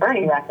was the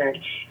Bernie record.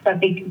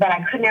 But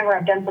I could never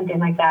have done something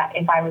like that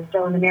if I was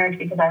still in the marriage,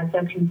 because I was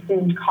so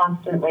consumed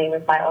constantly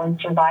with my own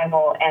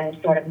survival and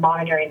sort of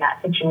monitoring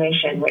that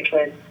situation, which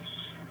was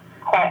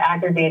quite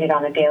aggravated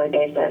on a daily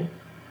basis.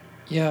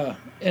 Yeah,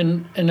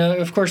 and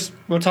of course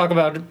we'll talk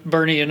about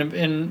Bernie and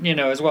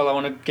as well. I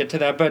want to get to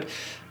that, but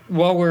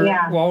while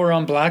we're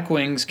on Black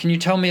Wings, can you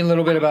tell me a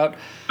little bit about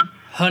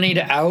Honeyed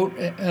Out,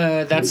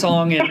 that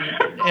song,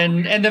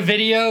 and the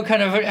video,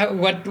 kind of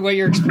what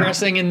you're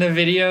expressing in the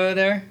video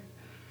there?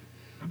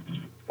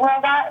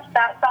 Well,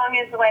 that song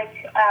is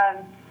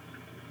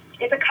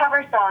it's a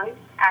cover song,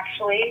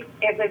 actually.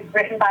 It was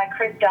written by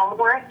Chris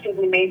Delmhorst, who's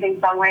an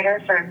amazing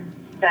songwriter for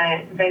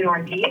the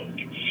Northeast.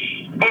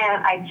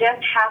 And I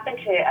just happened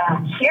to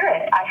hear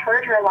it. I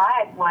heard her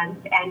live once,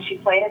 and she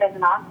played it as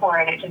an encore,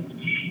 and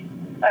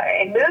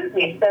it moved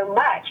me so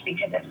much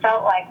because it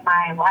felt like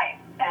my life.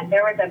 And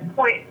there was a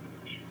point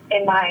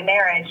in my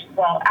marriage,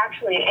 well,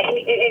 actually,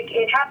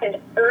 it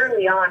happened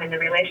early on in the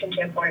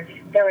relationship where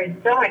there was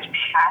so much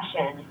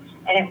passion,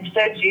 and it was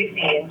so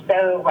juicy and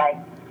so,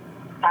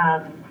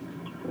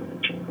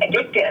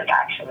 addictive,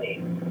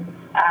 actually.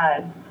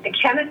 The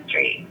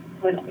chemistry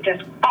was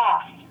just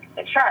off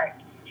the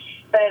charts.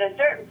 But at a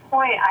certain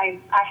point, I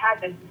had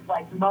this,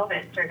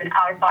 moment, sort of an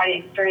out-of-body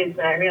experience,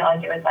 and I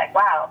realized it was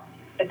wow,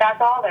 but that's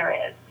all there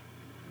is.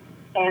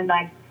 And,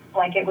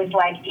 it was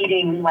like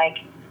eating,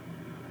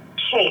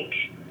 cake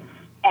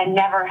and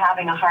never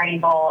having a hearty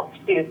bowl of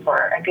soup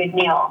or a good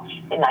meal,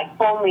 and,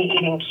 only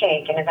eating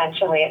cake, and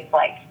eventually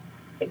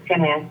it's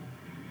going to,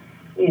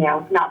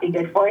 not be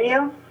good for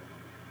you.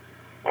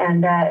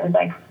 And it was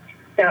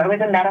so it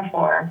was a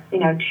metaphor,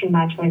 too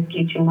much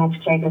whiskey, too much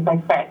cake. It was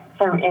but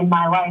in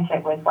my life,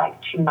 it was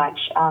too much.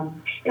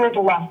 It was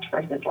lust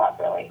versus love,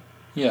 really.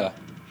 Yeah.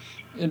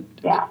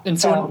 Yeah. And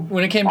so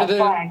when it came to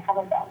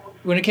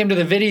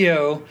the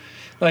video,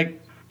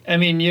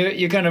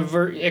 you kind of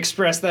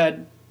expressed that,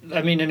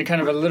 in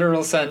kind of a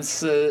literal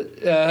sense,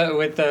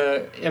 with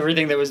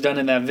everything that was done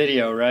in that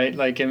video, right?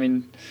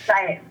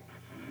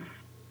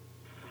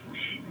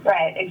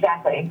 Right,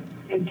 exactly.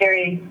 It's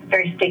very,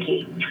 very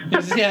sticky.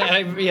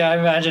 I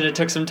imagine it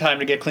took some time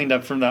to get cleaned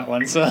up from that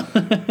one. So.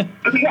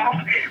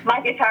 Yeah, my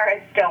guitar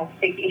is still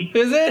sticky.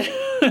 Is it?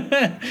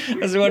 I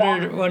was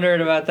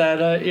wondering about that.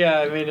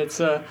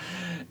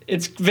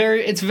 It's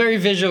very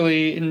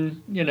visually and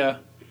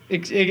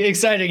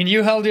exciting, and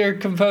you held your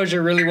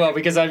composure really well,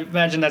 because I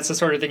imagine that's the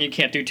sort of thing you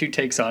can't do 2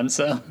 takes on.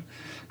 So.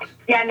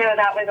 Yeah, no,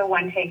 that was a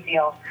 1-take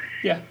deal.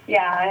 Yeah.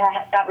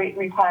 Yeah, that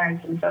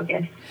required some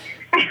focus.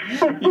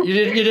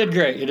 You did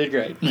great. You did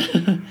great.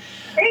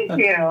 Thank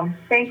you.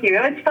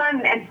 It was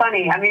fun and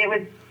funny. It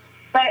was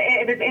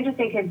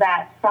interesting because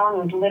that song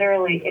was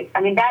literally,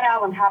 that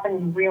album happened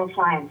in real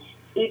time.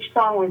 Each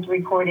song was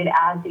recorded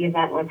as the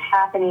event was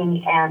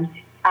happening, and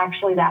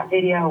actually that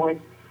video was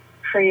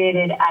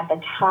created at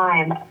the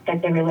time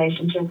that the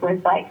relationship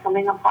was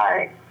coming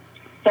apart.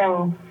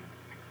 So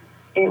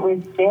it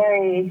was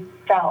very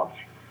felt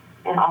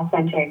and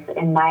authentic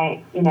in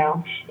my,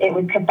 it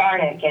was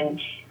cathartic. And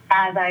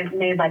as I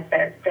made like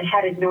the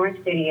Headed North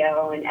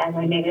video and as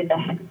I made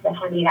the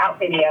Honeyed Out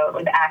video, it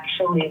was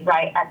actually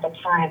right at the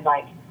time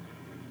like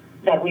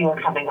that we were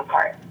coming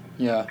apart.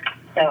 Yeah.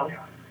 So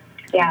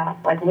yeah,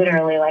 like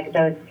literally like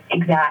those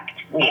exact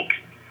weeks.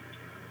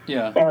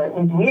 Yeah. So it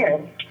was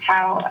weird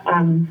how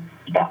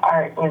the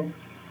art was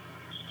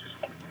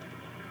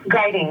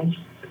guiding.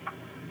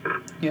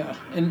 Yeah,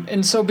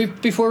 and so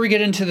before we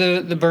get into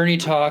the Bernie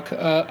talk,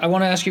 I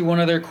want to ask you one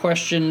other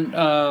question.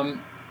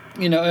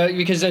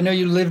 Because I know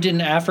you lived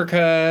in Africa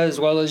as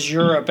well as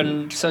Europe,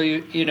 and so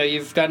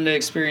you've gotten to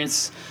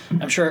experience,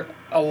 I'm sure,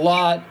 a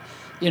lot,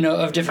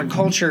 of different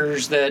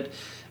cultures. That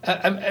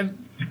I'm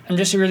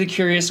just really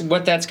curious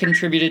what that's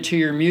contributed to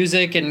your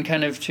music and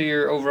kind of to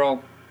your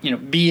overall,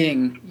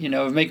 being,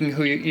 of making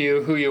who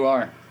you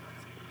are.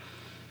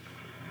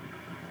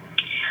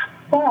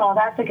 Well,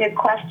 that's a good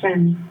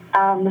question.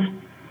 That's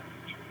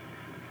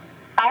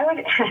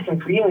a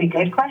really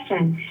good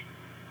question.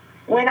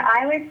 When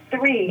I was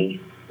 3,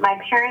 my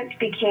parents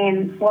they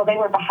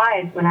were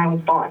Baha'is when I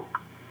was born.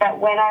 But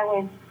when I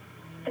was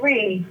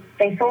 3,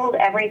 they sold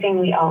everything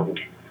we owned.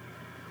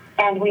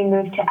 And we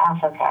moved to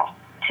Africa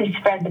to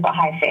spread the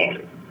Baha'i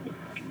faith.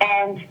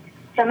 And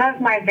some of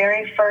my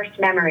very first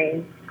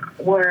memories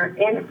are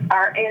in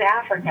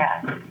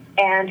Africa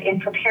and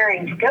in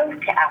preparing to go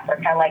to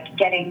Africa, like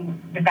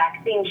getting the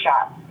vaccine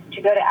shots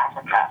to go to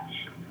Africa.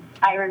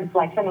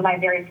 Some of my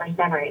very first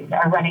memories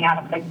are running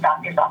out of the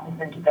doctor's office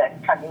into the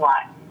parking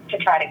lot to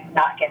try to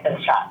not get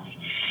those shots.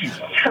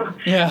 So,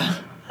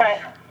 yeah.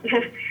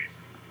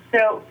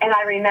 And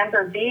I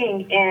remember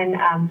being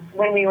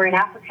when we were in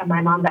Africa,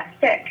 my mom got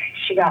sick.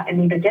 She got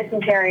amoeba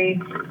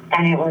dysentery,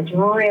 and it was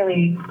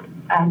really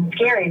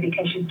scary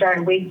because she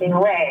started wasting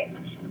away.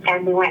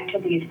 And we went to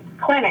these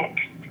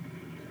clinics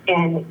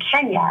in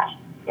Kenya,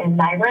 in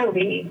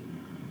Nairobi,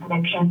 and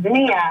in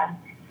Tanzania,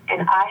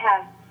 and I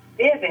have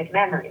vivid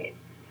memories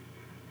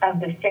of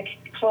the sick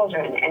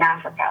children in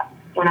Africa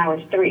when I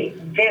was 3.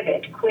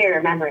 Vivid,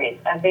 clear memories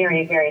of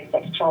very, very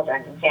sick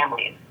children and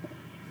families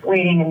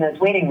waiting in those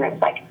waiting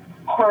rooms, like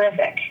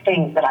horrific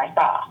things that I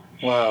saw.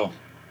 Wow.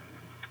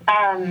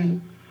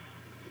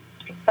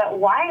 But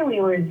why we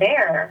were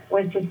there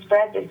was to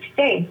spread this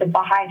faith, the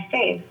Baha'i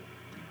faith,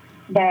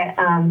 that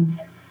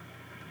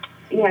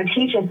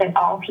teaches that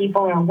all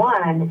people are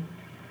one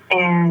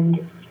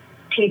and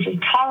teaches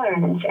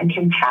tolerance and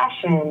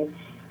compassion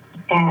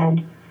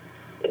and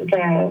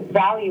the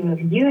value of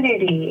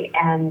unity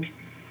and,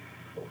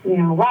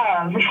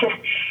 love.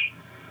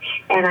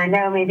 And I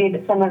know maybe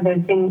that some of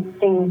those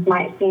things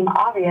might seem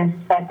obvious,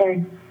 but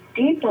they're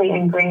deeply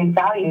ingrained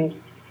values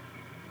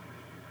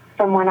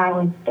from when I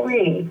was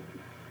 3,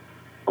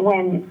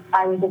 when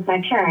I was with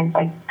my parents,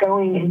 like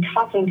going and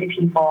talking to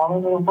people all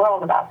over the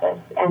world about this.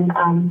 And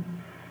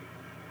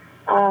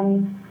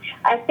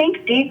I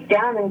think deep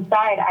down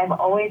inside, I've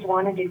always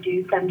wanted to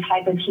do some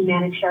type of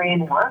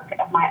humanitarian work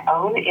of my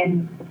own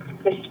in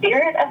the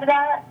spirit of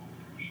that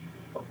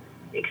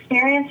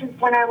experience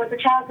when I was a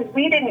child, because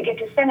we didn't get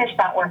to finish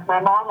that work. My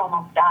mom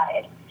almost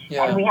died,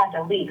 and we had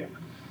to leave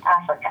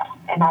Africa,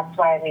 and that's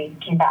why we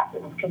came back.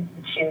 It was because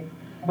she was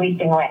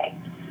wasting away,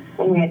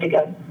 and we had to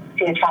go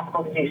see a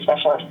tropical disease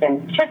specialist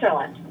in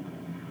Switzerland.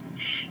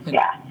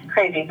 Yeah,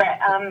 crazy. But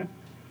I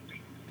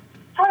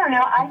don't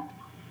know.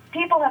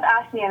 People have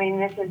asked me,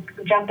 this is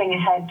jumping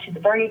ahead to the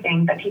Bernie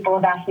thing, but people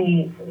have asked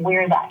me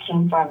where that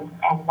came from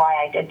and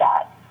why I did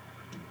that.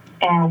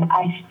 And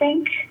I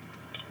think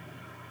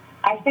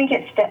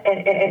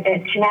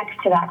it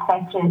connects to that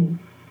question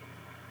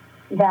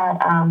that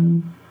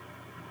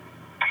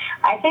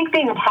I think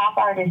being a pop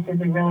artist is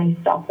a really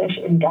selfish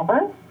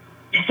endeavor.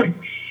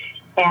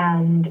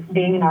 And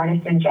being an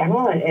artist in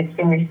general, it's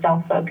very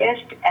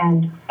self-focused.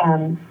 And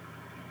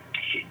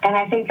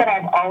I think that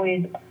I've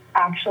always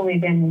actually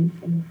been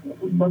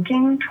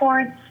looking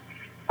towards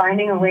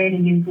finding a way to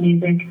use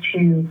music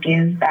to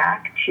give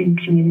back to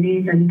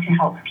communities and to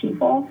help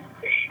people.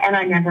 And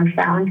I never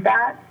found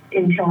that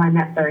until I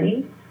met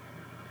Bernie.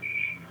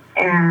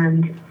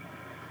 And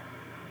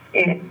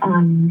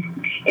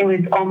it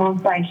was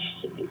almost like,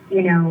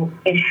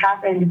 it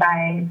happened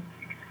I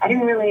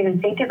didn't really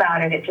even think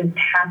about it. It just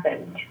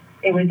happened.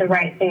 It was the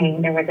right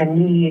thing. There was a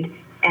need,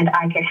 and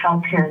I could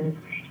help him.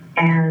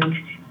 And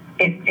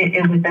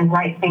it was the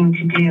right thing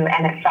to do,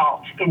 and it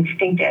felt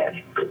instinctive.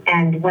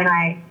 And when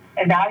I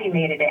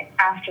evaluated it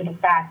after the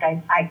fact,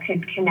 I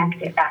could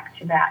connect it back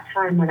to that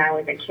time when I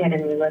was a kid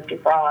and we lived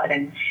abroad.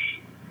 And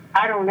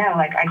I don't know,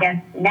 I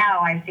guess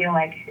now I feel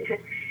like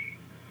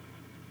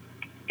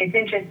it's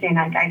interesting.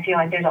 I feel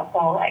like there's a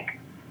whole,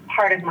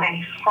 part of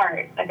my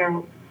heart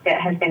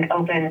that has been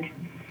opened,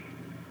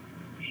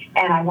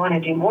 and I want to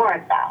do more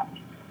of that.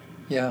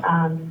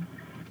 Yeah.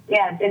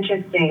 Yeah, it's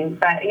interesting.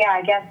 But, yeah,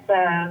 I guess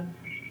the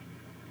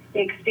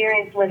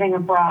experience living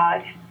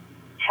abroad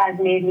has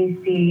made me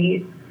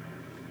see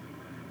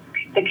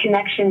the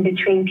connection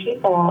between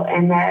people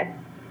and that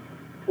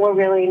we're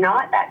really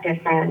not that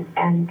different,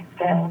 and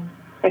the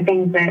the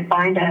things that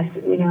bind us.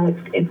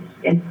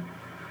 It's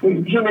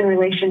human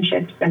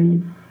relationships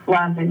and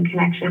love and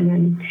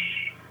connection,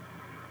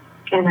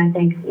 and I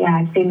think,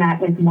 I've seen that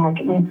with more,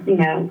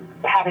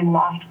 having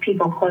lost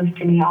people close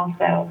to me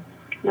also.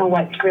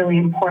 What's really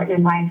important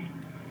in life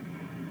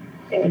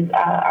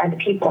are the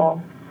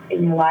people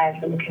in your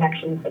lives and the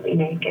connections that we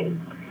make.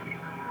 And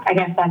I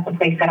guess that's the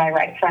place that I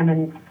write from,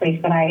 and the place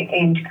that I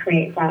aim to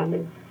create from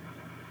is,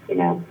 in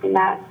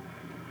that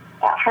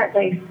heart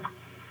place.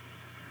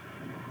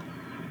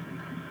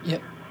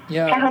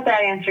 Yeah. I hope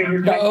that answered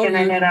your question.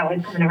 I know that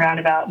was kind of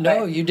roundabout.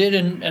 No, you did,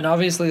 and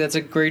obviously that's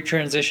a great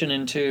transition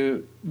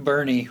into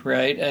Bernie,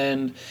 right?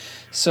 And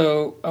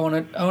so I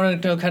want to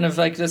know, kind of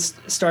like this,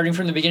 starting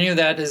from the beginning of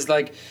that, is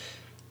like,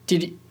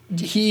 did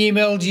he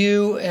emailed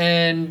you,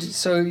 and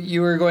so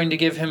you were going to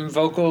give him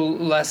vocal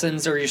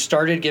lessons, or you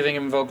started giving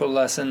him vocal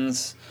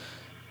lessons?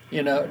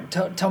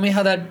 Tell me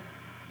how that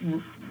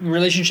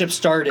relationship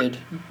started.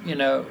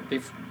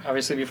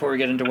 Obviously before we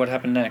get into what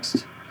happened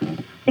next.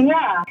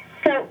 Yeah.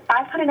 So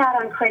I put an ad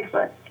on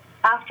Craigslist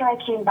after I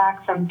came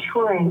back from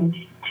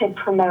touring to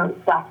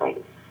promote Black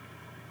Wings.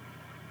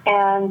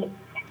 And,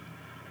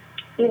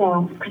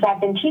 because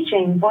I've been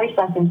teaching voice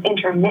lessons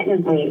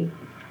intermittently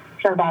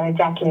for about a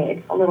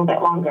decade, a little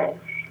bit longer,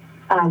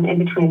 in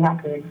between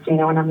records,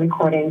 when I'm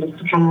recording, just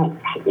to kind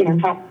of,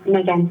 help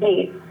make ends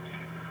meet.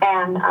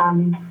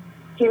 And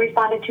he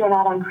responded to an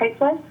ad on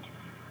Craigslist,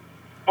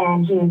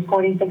 and he was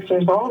 46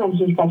 years old, and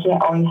he said he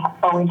had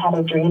always had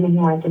a dream and he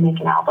wanted to make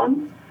an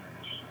album.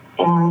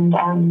 And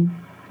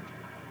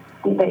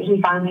that he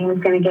finally was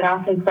going to get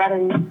off his butt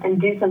and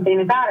do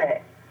something about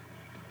it.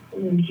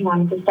 And he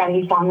wanted to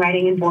study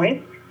songwriting and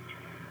voice.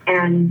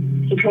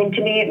 And he came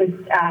to me, it was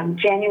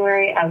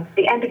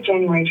the end of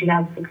January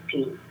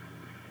 2016.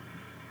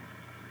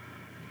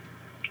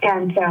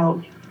 And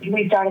so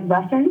we started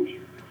lessons.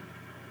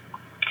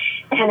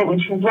 And it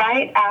was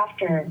right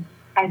after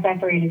I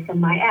separated from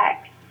my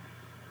ex.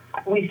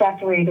 We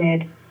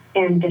separated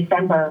in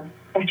December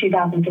of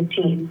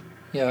 2015.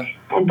 Yeah.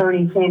 And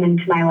Bernie came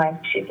into my life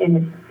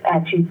in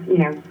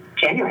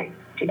January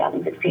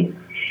 2016.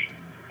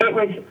 It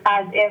was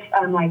as if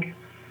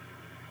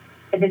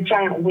this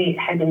giant weight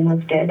had been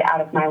lifted out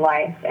of my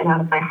life and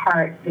out of my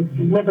heart. This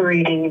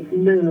liberating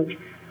move,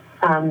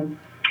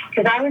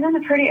 because I was in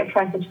a pretty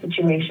oppressive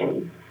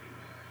situation,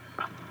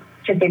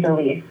 to say the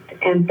least.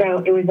 And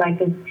so it was like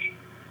this.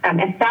 As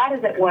sad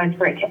as it was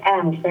for it to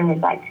end,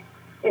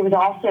 it was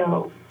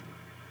also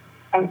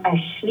a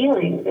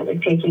healing that was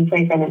taking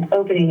place, and an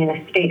opening in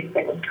a space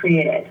that was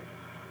created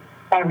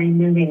by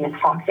removing the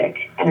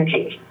toxic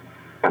energy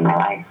from my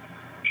life.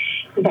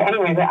 So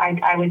anyway,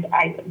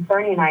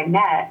 Bernie and I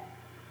met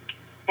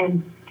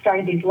and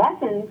started these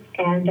lessons,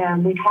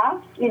 and we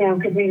talked,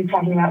 because we were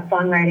talking about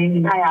songwriting,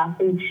 and I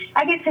asked, and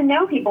I get to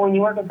know people when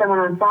you work with someone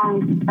on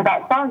songs,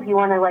 about songs, you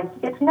want to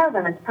get to know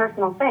them. It's a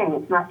personal thing.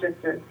 It's not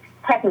just a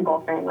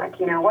technical thing. What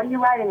are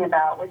you writing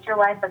about? What's your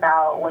life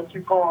about? What's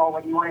your goal?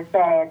 What do you want to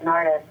say as an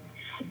artist?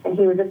 And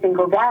he was a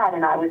single dad,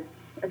 and I was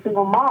a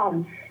single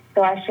mom.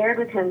 So I shared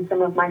with him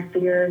some of my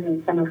fears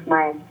and some of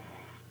my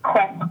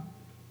questions.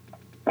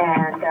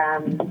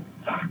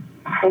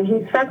 And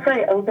he spoke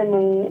very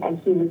openly, and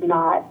he was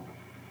not,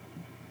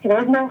 there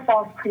was no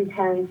false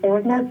pretense. There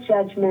was no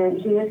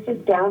judgment. He was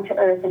just down to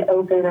earth and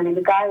open. I mean,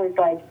 the guy would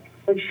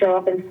show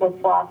up in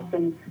flip-flops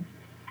and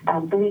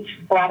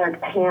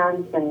bleach-splattered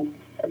pants and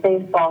a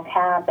baseball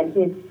cap, and he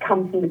had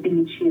come from the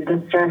beach. He was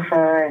a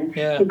surfer, and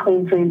he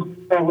cleaned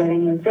food for a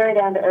living. He was very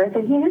down to earth,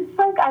 and he was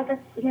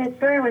it's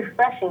very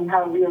refreshing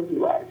how real he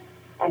was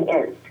and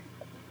is.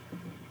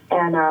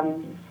 And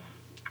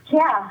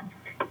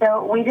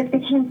so we just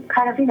became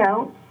kind of,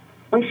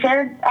 we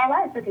shared our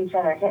lives with each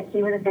other.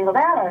 He was a single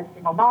dad, I was a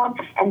single mom,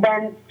 and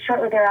then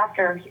shortly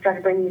thereafter, he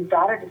started bringing his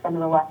daughter to some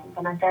of the lessons,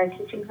 and I started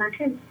teaching her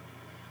too.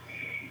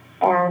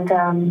 And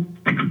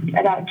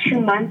about 2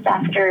 months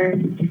after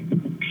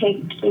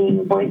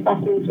taking voice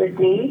lessons with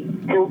me,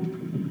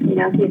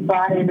 and he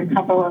brought in a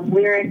couple of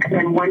lyrics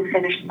and one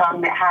finished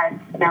song that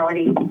had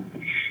melody,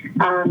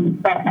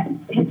 but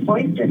his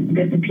voice just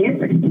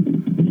disappeared,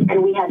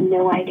 and we had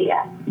no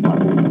idea what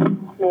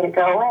made it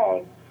go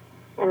away.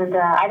 And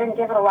I didn't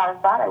give it a lot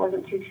of thought. I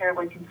wasn't too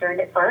terribly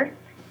concerned at first.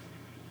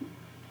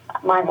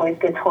 My voice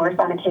gets hoarse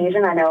on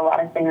occasion. I know a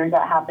lot of singers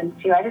that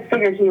happens to. I just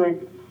figured he was,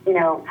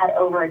 had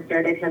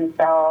overexerted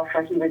himself,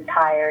 or he was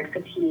tired,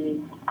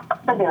 fatigued,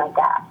 something like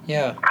that.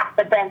 Yeah.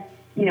 But then,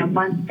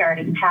 months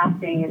started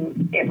passing,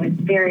 and it was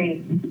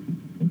very,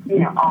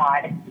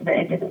 odd that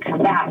it didn't come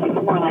back. It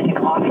was more like an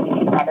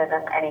oddity rather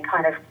than any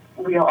kind of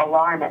real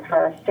alarm at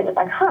first. It was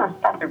like,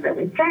 that's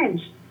really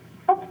strange.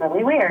 That's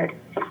really weird.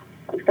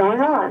 What's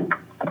going on?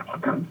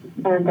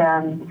 And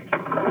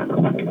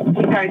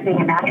he started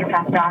seeing a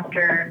naturopath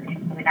doctor,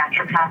 and the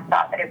naturopath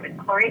thought that it was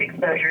chloride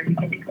exposure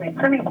because he cleaned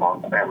swimming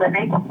pools for a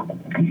living.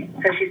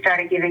 So she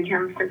started giving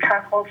him some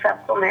charcoal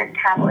supplement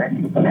tablets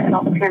that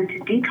helped him to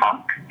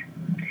detox.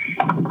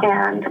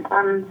 And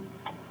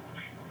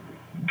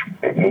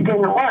it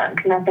didn't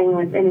work. Nothing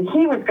was, and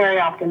he was very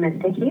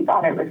optimistic. He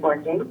thought it was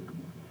working.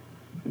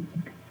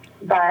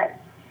 but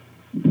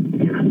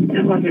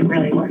it wasn't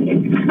really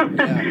working.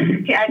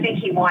 Yeah. I think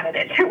he wanted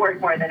it to work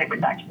more than it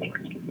was actually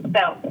working.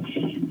 So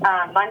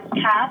months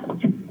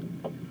passed,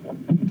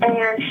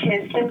 and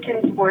his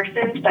symptoms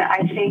worsened, but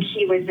I think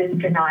he was in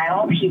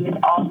denial. He was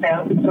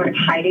also sort of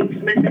hiding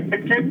some of the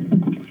symptoms.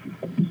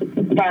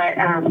 But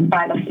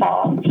by the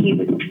fall, he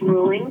was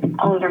drooling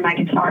all over my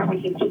guitar.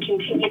 He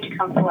continued to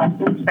come for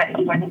lessons, but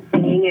he wasn't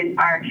singing, and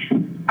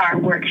our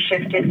work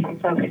shifted from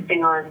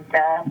focusing on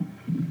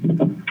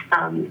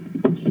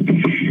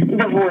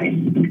the voice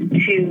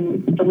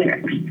to the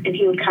lyrics. And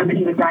he would come and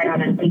he would write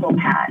on a legal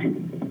pad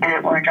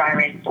or a dry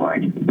erase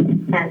board,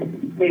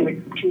 and we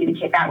would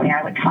communicate that way.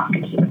 I would talk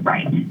and he would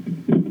write.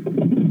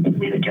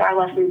 We would do our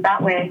lessons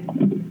that way,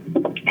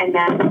 and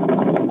then.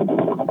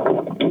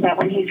 But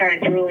when he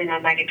started drooling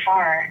on my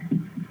guitar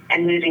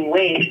and losing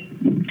weight,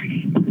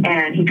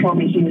 and he told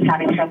me he was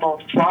having trouble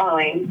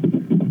swallowing,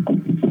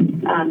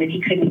 and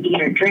he couldn't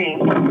eat or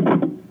drink,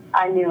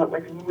 I knew it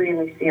was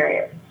really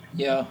serious.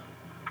 Yeah.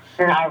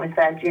 And I was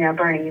said,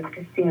 Bernie, you have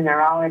to see a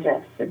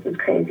neurologist. This is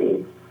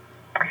crazy.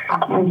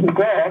 And he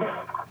did.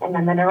 And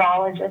then the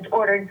neurologist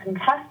ordered some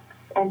tests,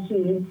 and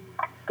he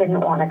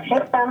didn't want to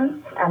take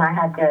them. And I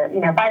had to,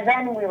 by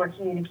then we were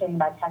communicating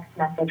by text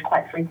message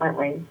quite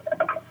frequently.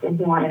 And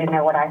he wanted to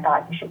know what I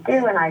thought he should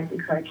do, and I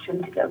encouraged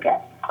him to go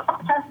get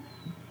tests.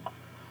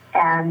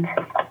 And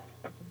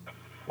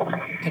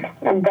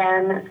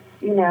then,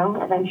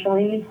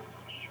 eventually,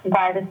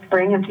 by the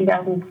spring of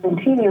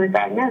 2017, he was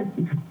diagnosed.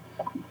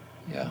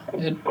 Yeah.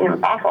 It was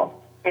awful.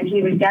 And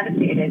he was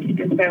devastated,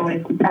 and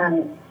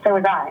so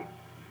was I.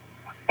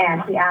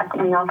 And he asked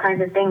me all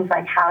kinds of things,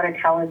 like how to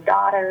tell his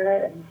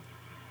daughter. And,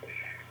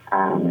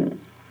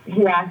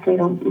 he asked me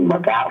to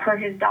look out for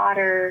his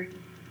daughter.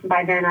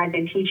 By then, I'd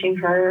been teaching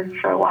her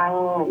for a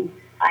while, and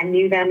I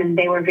knew them, and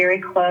they were very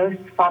close,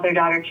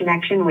 father-daughter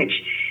connection, which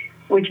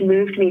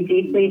moved me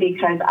deeply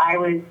because I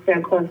was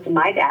so close to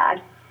my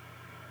dad,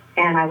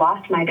 and I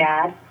lost my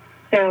dad.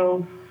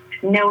 So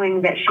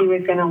knowing that she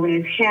was going to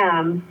lose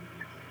him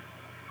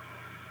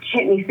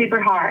hit me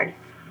super hard,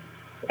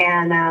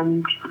 and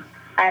I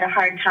had a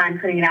hard time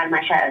putting it out of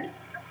my head.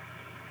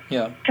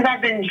 Yeah. Because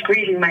I've been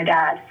grieving my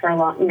dad for a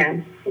long,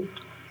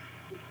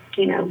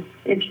 he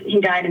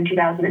died in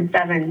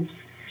 2007.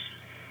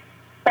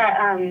 But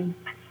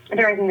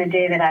there isn't a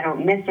day that I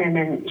don't miss him,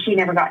 and he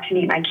never got to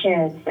meet my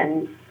kids,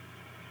 and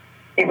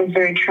it was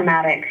very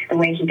traumatic the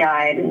way he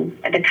died, and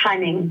the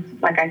timing.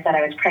 Like I said,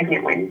 I was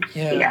pregnant when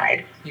he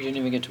died. You didn't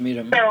even get to meet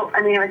him. So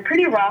it was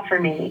pretty raw for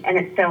me, and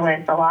it still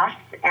is a loss.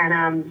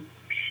 And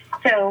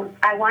so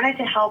I wanted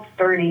to help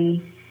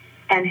Bernie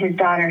and his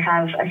daughter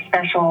have a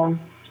special,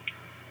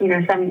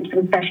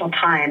 some special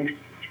time.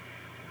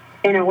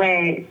 In a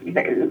way,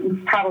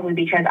 probably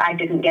because I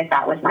didn't get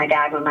that with my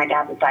dad when my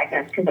dad was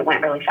diagnosed, because it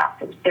went really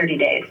fast. It was 30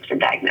 days from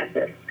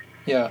diagnosis.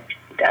 Yeah.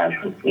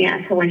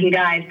 So when he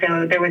died,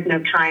 so there was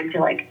no time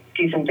to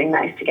do something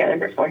nice together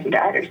before he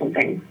died or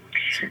something.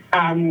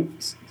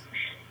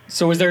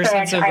 So was there a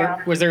sense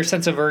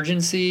of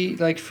urgency,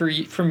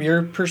 from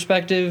your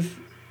perspective,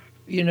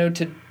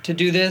 to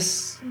do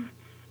this?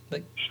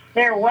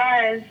 There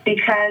was,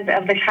 because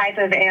of the type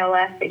of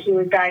ALS that he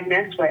was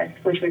diagnosed with,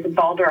 which was a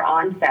Balder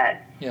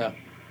onset. Yeah.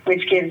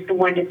 Which gives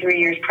 1 to 3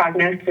 years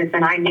prognosis,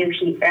 and I knew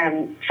he,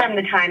 from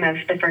the time of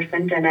the first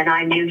symptom, and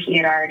I knew he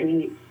had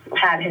already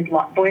had his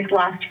voice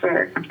lost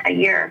for a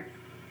year.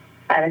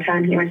 By the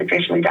time he was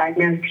officially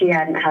diagnosed, he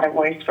hadn't had a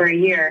voice for a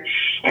year.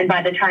 And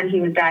by the time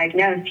he was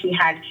diagnosed, he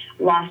had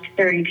lost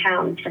 30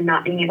 pounds from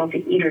not being able to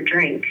eat or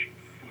drink.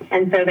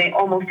 And so they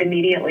almost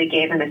immediately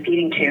gave him a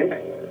feeding tube.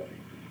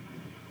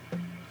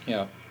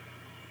 Yeah.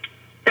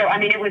 So,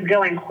 it was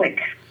going quick.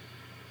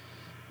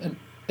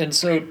 And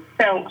so...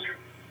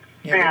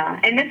 Yeah,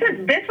 and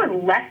this was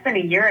less than a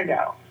year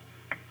ago.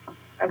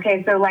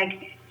 Okay, so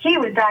he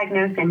was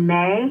diagnosed in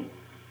May.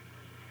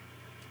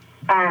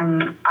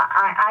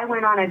 I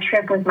went on a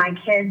trip with my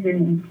kids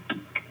in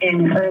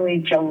early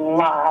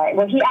July.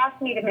 Well, he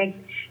asked me to make.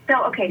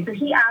 So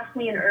he asked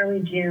me in early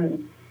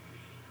June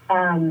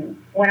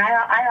when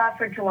I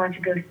offered to launch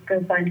a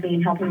GoFundMe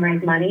and help him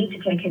raise money to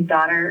take his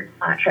daughter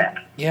on a trip.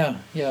 Yeah.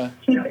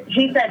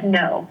 He said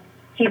no.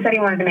 He said he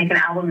wanted to make an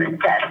album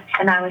instead.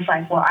 And I was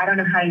like, well, I don't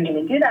know how you're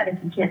going to do that if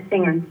you can't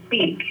sing and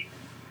speak.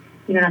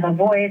 You don't have a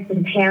voice.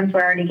 His hands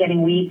were already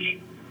getting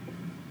weak.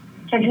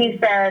 And he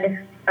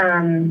said,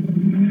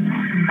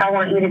 I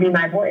want you to be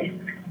my voice.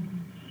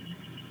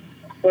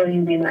 Will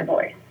you be my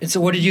voice? And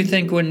so what did you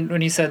think when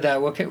he said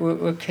that? What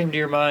came to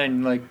your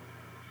mind?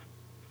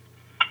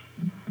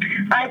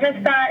 I just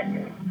thought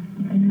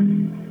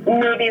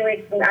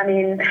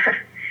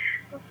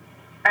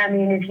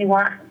maybe if you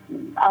want,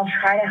 I'll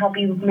try to help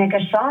you make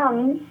a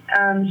song.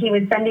 He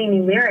was sending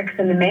me lyrics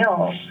in the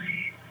mail,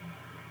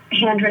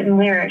 handwritten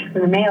lyrics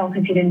in the mail,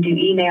 because he didn't do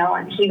email,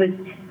 and he was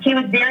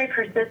very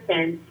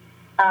persistent.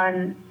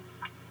 But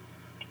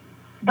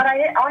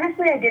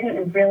I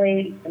didn't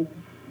really.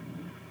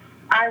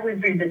 I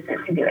was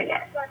resistant to doing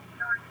it.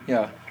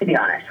 Yeah. To be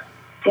honest.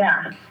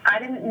 Yeah. I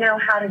didn't know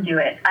how to do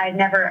it. I'd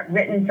never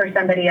written for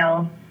somebody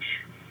else.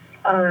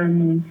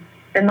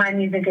 And my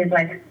music is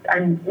like,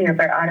 I'm,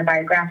 very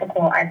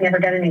autobiographical. I've never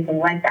done anything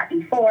like that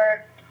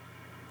before.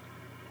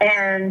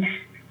 And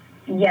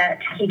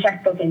yet he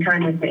kept booking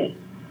time with me.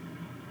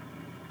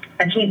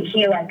 Like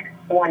he like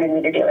wanted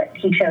me to do it.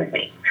 He chose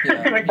me.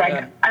 Yeah, It was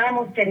like, I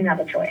almost didn't have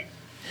a choice.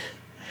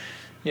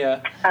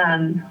 Yeah.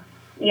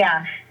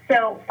 Yeah.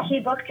 So he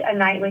booked a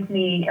night with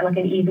me, like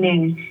an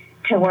evening,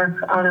 to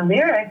work on a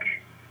lyric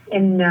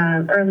in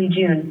early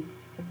June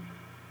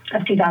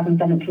of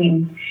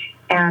 2017.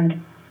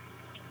 And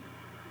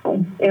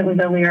it was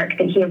a lyric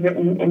that he had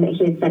written and that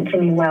he had sent to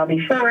me a while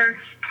before.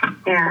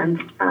 And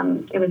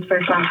it was for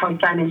a song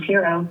called Simon's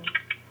Hero.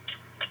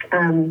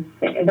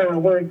 There were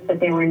words, but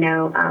there was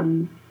no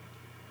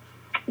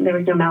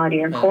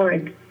melody or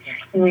chords.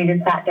 And we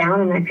just sat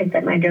down and I picked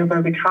up my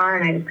dobro guitar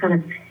and it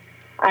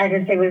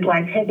was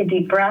like, take a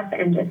deep breath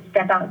and just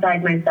step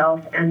outside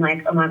myself and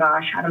like, oh my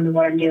gosh, I don't know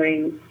what I'm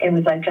doing. It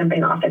was like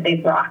jumping off a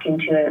big rock or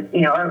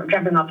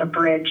jumping off a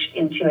bridge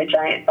into a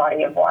giant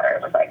body of water.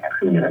 It was like,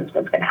 who knows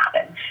what's going to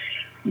happen?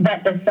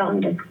 But the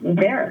song just was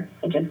there.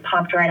 It just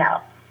popped right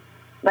out.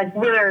 Like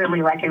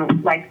literally I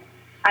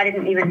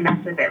didn't even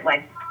mess with it.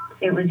 Like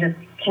it was just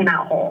came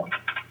out whole.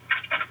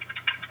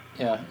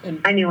 Yeah.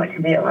 And I knew what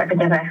to do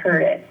because I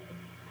heard it.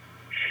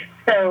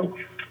 So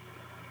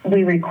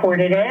we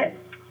recorded it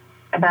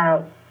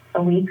about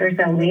a week or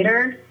so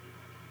later.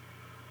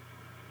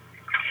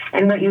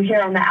 And what you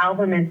hear on the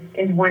album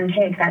is one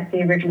take. That's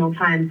the original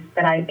time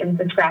that it was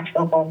a scratch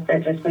vocal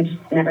that we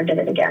just never did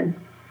it again.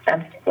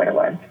 That's what it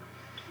was.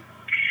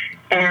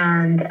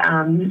 And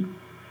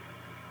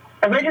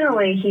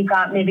originally he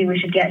thought maybe we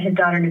should get his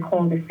daughter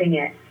Nicole to sing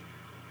it.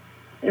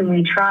 And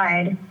we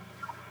tried,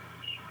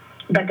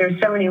 but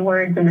there's so many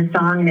words in the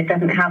song and it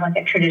doesn't have like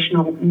a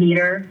traditional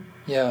meter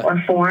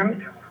or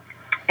form.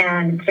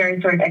 And it's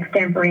very sort of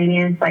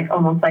extemporaneous, like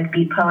almost like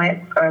beat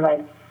poet or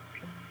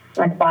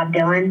like Bob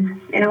Dylan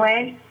in a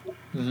way.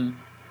 Mm-hmm.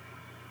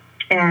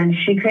 And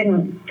she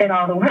couldn't fit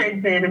all the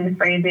words in and the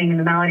phrasing and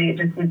the melody. It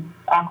just was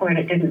awkward.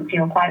 It didn't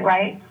feel quite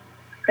right.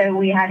 So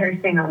we had her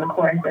sing on the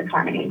chorus as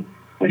harmony,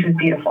 which was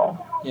beautiful.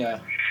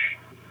 Yeah.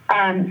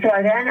 So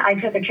then I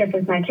took a trip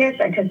with my kids.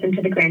 I took them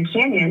to the Grand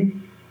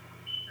Canyon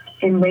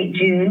in late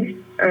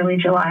June, early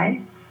July.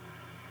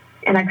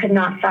 And I could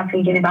not stop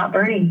thinking about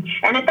Bernie.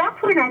 And at that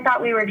point, I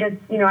thought we were just,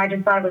 I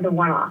just thought it was a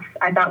one-off.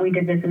 I thought we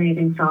did this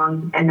amazing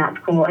song, and that's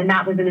cool. And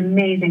that was an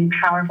amazing,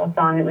 powerful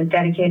song. It was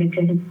dedicated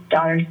to his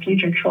daughter's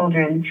future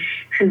children,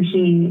 who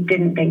he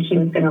didn't think he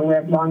was going to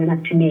live long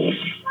enough to meet.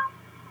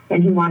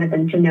 And he wanted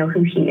them to know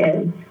who he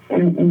is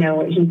and know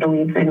what he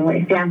believes in and what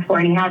he stands for.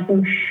 And he has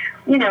some,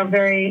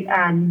 very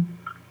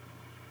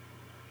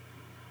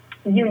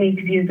unique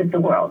views of the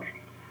world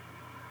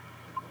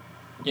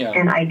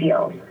and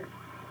ideals.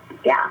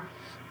 Yeah.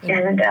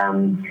 And,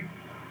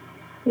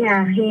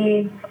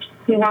 he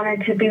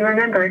wanted to be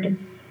remembered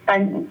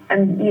and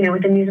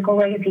with a musical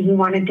legacy. He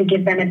wanted to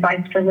give them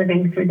advice for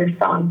living through this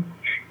song.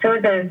 So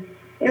it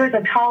was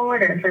a tall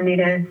order for me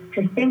to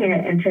sing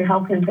it and to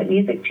help him put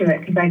music to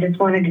it because I just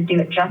wanted to do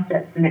it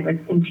justice and it was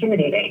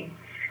intimidating.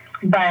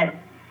 But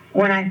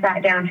when I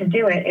sat down to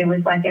do it, it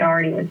was like it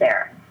already was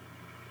there.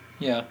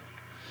 Yeah.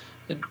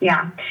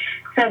 Yeah.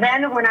 So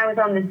then when I was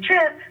on this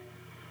trip,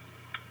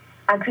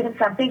 I couldn't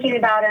stop thinking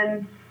about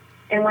him.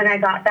 And when I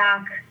got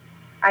back,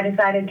 I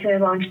decided to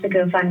launch the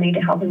GoFundMe to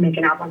help him make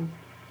an album.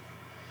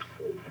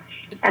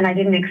 And I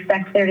didn't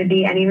expect there to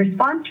be any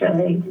response,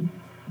 really.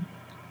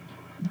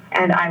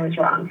 And I was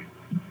wrong.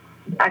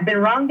 I've been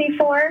wrong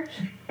before,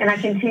 and I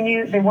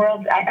continue. The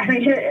world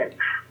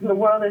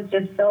is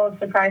just full of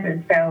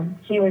surprises. So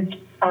he was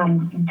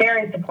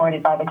very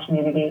supported by the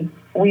community.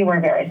 We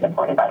were very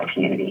supported by the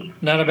community.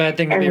 Not a bad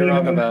thing to be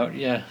wrong about,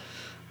 yeah.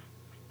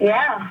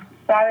 Yeah.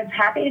 So I was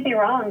happy to be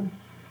wrong.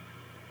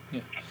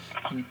 Yeah.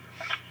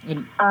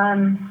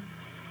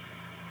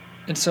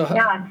 And so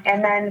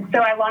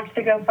I launched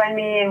the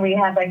GoFundMe, and we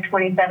had like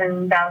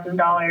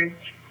 $27,000.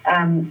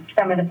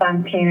 Some of the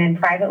funds came in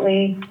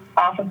privately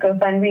off of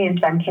GoFundMe, and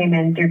some came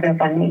in through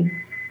GoFundMe.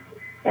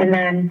 And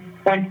then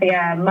once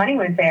the money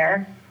was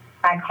there,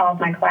 I called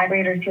my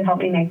collaborators who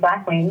helped me make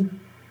Black Wings.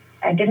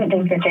 I didn't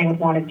think that they would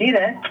want to do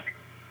this,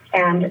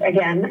 and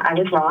again, I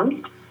was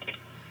wrong.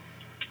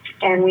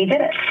 And we did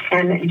it.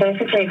 And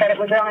basically, but it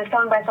was on a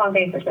song-by-song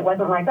basis. It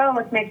wasn't like, oh,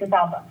 let's make this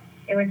album.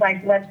 It was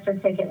like, let's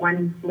just take it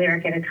one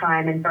lyric at a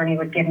time, and Bernie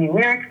would give me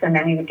lyrics, and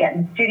then we would get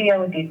in the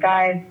studio with these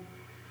guys,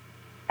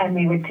 and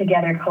we would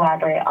together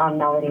collaborate on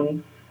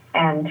melody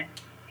and,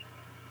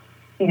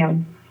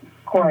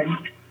 chords.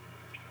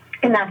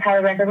 And that's how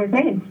the record was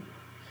made.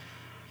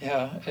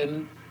 Yeah,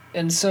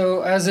 and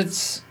so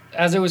as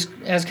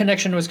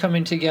Connection was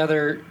coming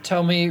together,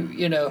 tell me,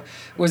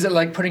 was it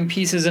like putting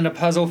pieces in a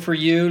puzzle for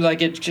you?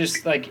 Like it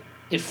just like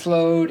it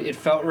flowed, it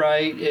felt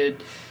right,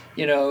 it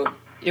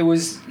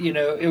was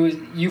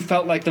you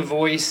felt like the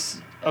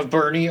voice of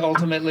Bernie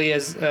ultimately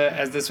as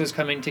this was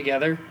coming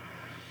together?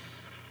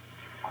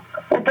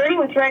 Well, Bernie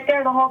was right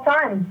there the whole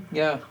time.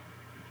 Yeah.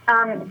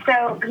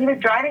 So he was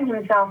driving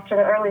himself to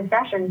the early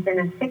sessions in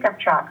his pickup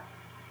truck.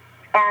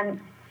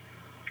 And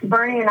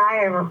Bernie and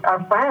I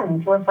are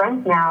friends. We're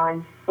friends now,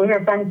 and we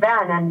were friends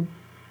then. And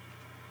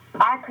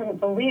I couldn't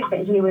believe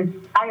that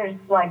I was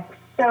like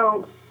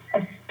so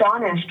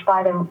astonished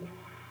by the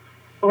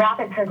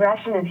rapid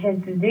progression of his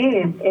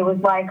disease. It was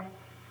like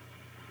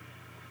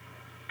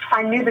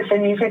I knew that the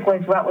music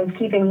was what was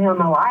keeping him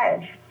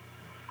alive.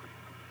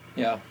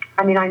 Yeah.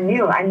 I mean, I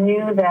knew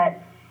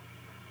that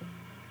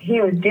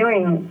he was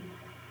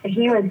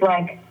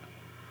like,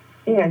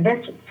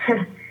 this,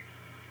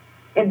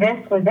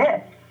 this was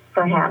it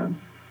for him.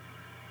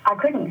 I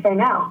couldn't say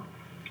no.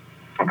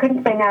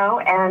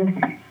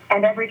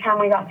 And every time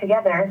we got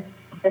together,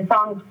 the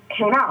songs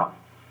came out.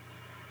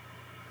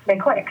 They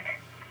clicked.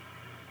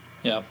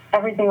 Yeah.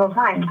 Every single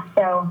time.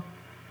 So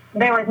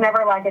there was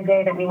never like a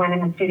day that we went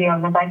in the studio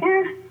and was like,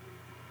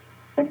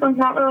 this one's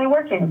not really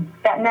working.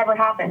 That never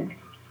happened.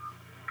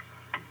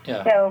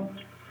 Yeah. So,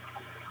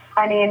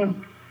 I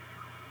mean,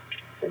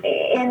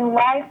 in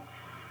life,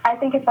 I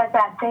think it's like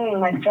that saying,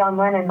 like John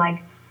Lennon,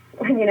 like,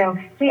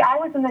 I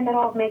was in the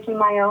middle of making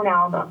my own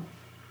album,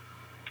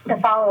 the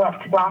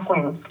follow-up to Black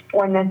Wings,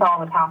 when this all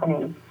was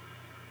happening.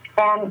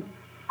 And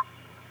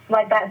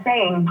like that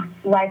saying,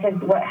 life is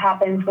what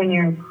happens when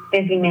you're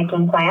busy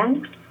making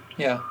plans.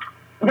 Yeah.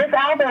 This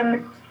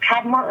album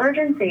had more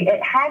urgency.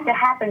 It had to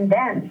happen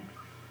then.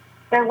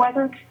 There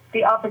wasn't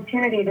the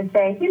opportunity to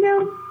say,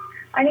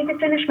 I need to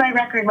finish my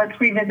record. Let's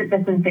revisit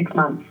this in 6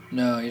 months.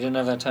 No, you didn't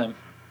have that time.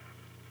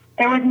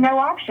 There was no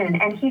option,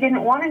 and he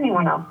didn't want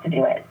anyone else to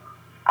do it.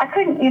 I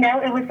couldn't,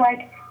 it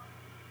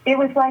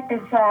was like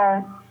this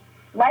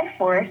life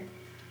force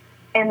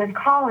and this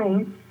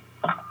calling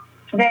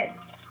that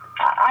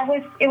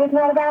it was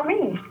not about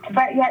me,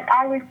 but yet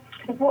I was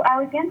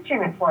the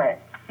instrument for it.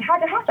 It had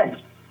to happen.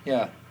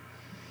 Yeah.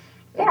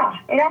 Yeah,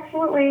 it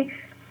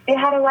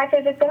had a life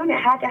of its own.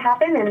 It had to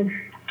happen,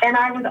 and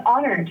I was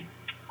honored.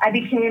 I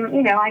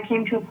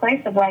came to a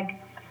place of like,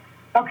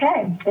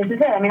 okay, this is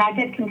it. I mean, I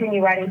did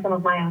continue writing some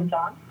of my own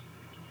songs,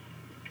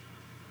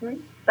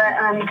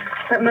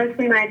 but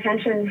mostly my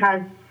attention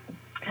has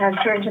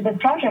turned to this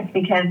project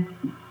because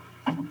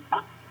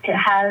it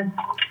has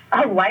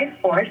a life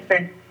force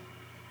that's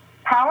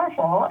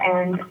powerful.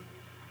 And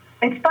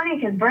it's funny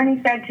because Bernie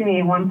said to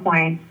me at one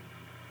point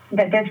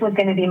that this was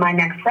going to be my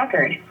next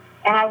record,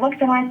 and I looked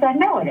at him and I said,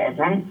 no, it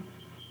isn't.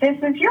 This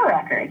is your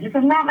record. This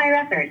is not my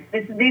record.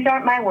 These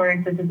aren't my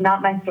words. This is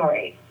not my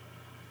story.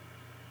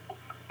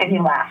 And he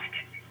laughed.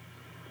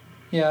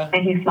 Yeah.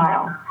 And he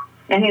smiled.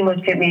 And he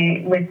looked at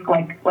me with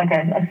like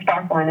a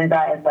sparkle in his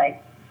eyes,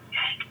 like,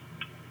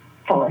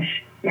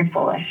 foolish. You're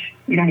foolish.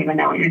 You don't even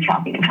know what you're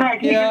talking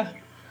about. Yeah.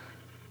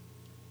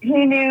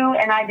 He knew,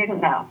 and I didn't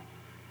know.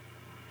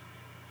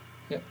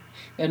 Yeah.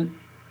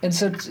 And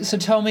so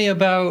tell me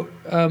about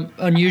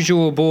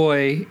Unusual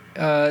Boy,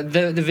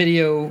 the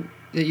video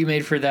that you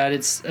made for that.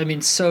 It's, I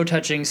mean, so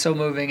touching, so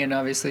moving, and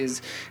obviously has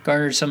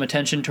garnered some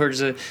attention towards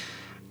the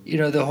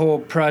whole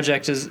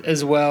project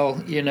as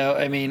well.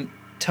 I mean,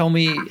 tell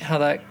me how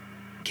that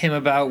came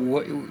about.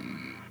 What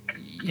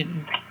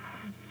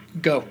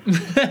go?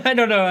 I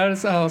don't know how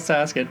else to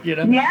ask it.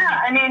 Yeah,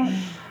 I mean,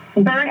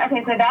 so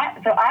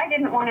I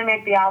didn't want to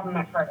make the album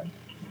at first,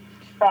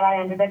 but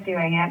I ended up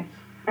doing it.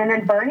 And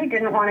then Bernie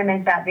didn't want to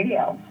make that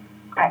video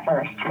at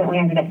first, but we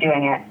ended up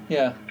doing it.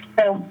 Yeah.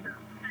 So,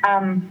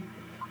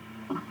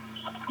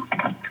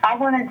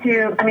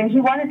 he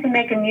wanted to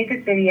make a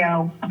music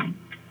video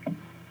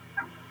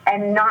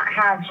and not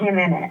have him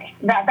in it.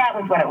 That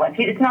was what it was.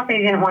 It's not that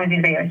he didn't want to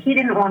do the video. He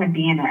didn't want to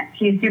be in it.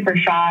 He's super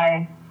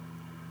shy.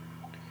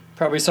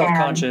 Probably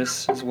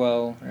self-conscious as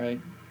well,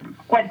 right?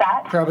 What's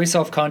that? Probably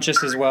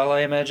self-conscious as well,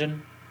 I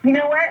imagine. You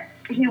know what?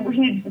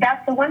 He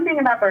that's the one thing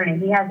about Bernie.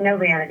 He has no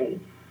vanity.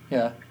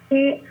 Yeah.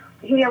 He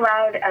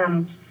allowed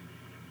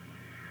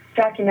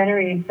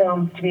documentary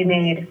films to be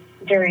made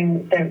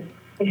during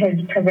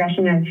his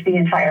progression of the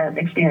entire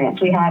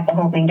experience. We have the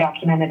whole thing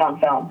documented on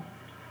film.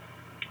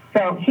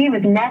 So he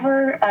was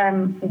never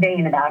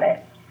vain about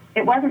it.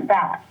 It wasn't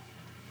that.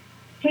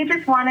 He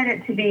just wanted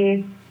it to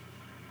be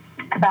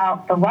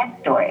about the love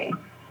story.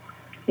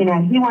 He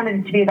wanted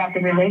it to be about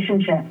the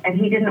relationship, and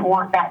he didn't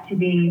want that to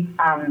be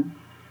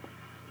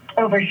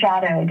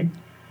overshadowed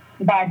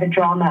by the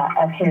drama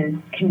of his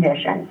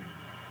condition.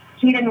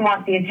 He didn't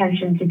want the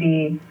attention to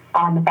be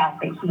on the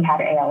fact that he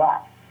had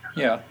ALS.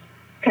 Yeah.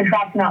 Because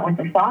that's not what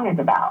the song is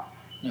about.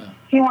 Yeah.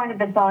 He wanted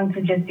the song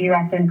to just be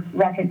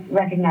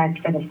recognized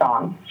for the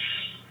song.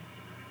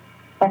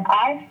 But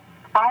I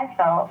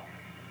felt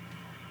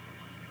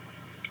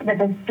that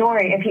the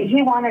story, if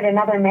he wanted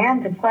another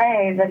man to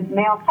play the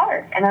male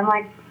part, and I'm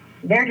like,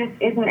 there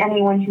just isn't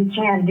anyone who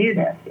can do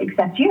this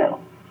except you.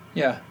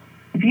 Yeah.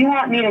 If you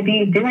want me to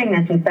be doing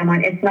this with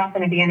someone, it's not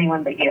going to be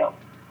anyone but you.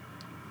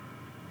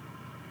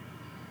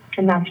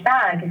 And that's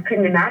bad. I just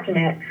couldn't imagine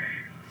it.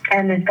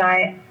 And this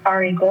guy,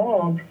 Ari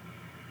Gold,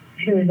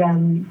 who's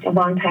a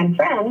longtime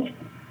friend.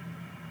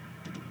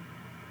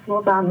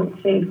 Hold on,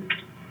 let's see.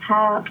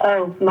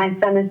 My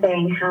son is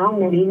saying, how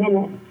many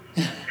minutes?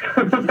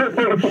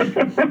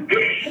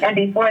 And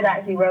before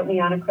that, he wrote me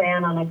on a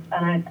crayon on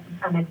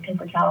a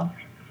paper towel.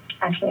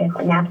 actually it's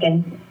a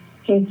napkin.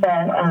 He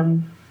said,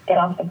 get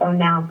off the phone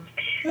now.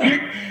 He's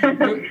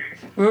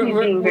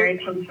being very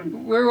patient.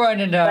 We're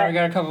winding down. We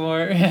got a couple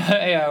more.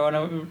 I want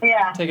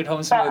to take it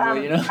home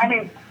smoothly, I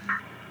mean,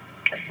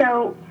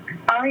 so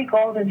Ari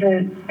Gold is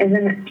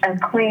an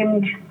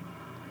acclaimed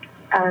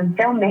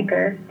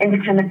filmmaker,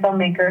 independent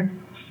filmmaker,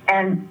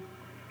 and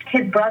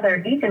his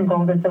brother Ethan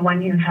Gold is the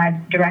one who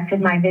had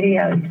directed my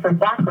videos for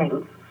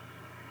Blackwings.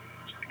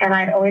 And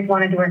I'd always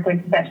wanted to work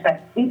with such,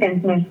 but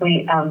Ethan's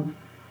mostly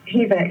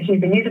he's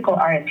a musical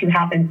artist who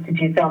happens to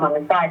do film on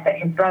the side, but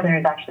his brother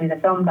is actually the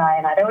film guy,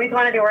 and I'd always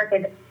wanted to work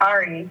with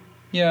Ari.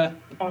 Yeah.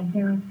 And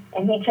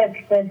he took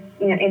this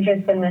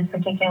interest in this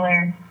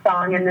particular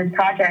song and this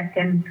project,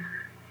 and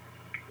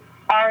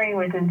Ari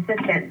was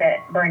insistent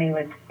that Bernie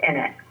was in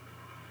it.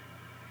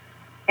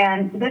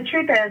 And the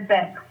truth is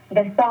that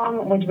the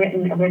song was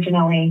written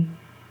originally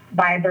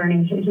by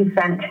Bernie. He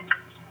sent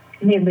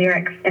me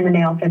lyrics in the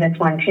mail for this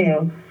one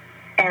too,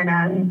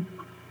 and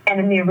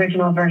in the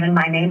original version,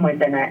 my name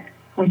was in it,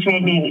 which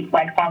made me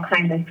like all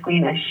kinds of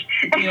squeamish.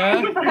 Yeah,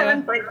 I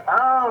was like,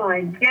 oh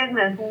my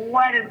goodness,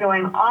 what is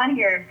going on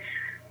here?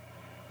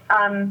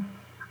 So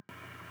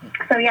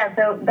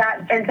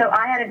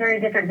I had a very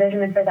different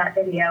vision for that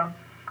video.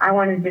 I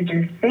wanted to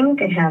just sing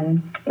to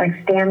him, like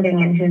standing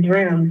in his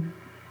room.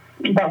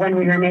 But when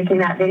we were making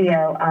that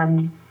video,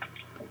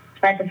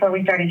 right before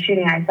we started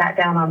shooting, I sat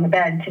down on the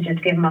bed to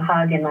just give him a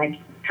hug and like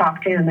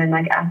talk to him and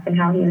like ask him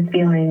how he was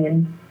feeling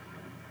and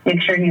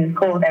make sure he was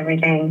cool with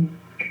everything.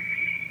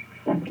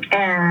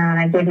 And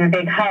I gave him a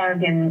big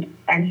hug, and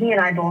he and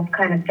I both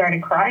kind of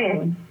started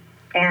crying.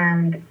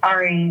 And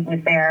Ari was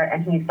there,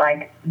 and he's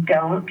like,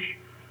 "Don't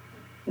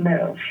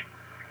move.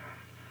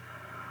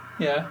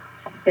 Yeah.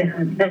 This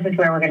is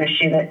where we're going to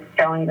shoot it.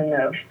 Don't even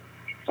move."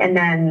 And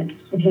then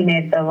he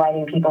made the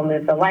lighting people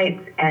move the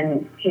lights,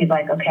 and he's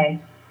like, "Okay,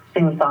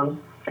 sing the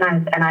song."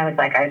 And I was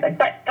like,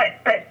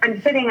 but I'm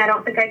sitting. I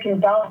don't think I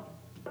can tell.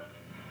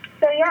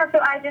 So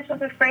I just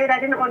was afraid. I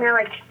didn't want to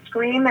like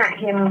scream at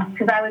him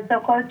because I was so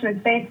close to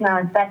his face. Now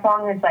that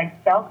song is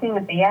like belting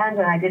at the end,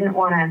 and I didn't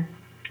want to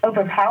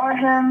overpower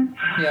him.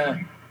 Yeah.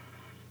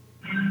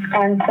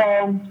 And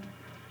so,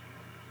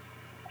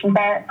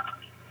 but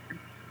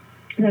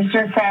there's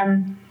just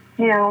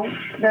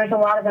there's a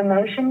lot of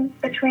emotion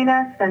between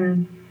us,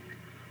 and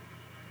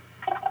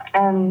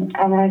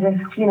I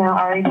just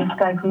Ari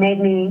just like made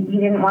me. He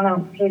didn't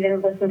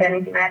listen to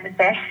anything I had to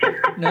say.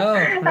 No.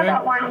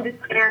 About wanting to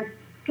stand.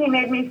 He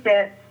made me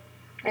sit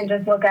and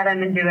just look at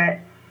him and do it,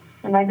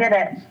 and I did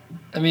it.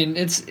 I mean,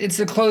 it's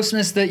the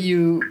closeness that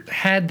you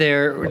had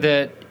there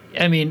that,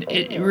 I mean,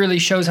 it really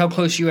shows how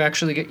close you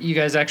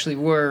guys actually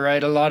were,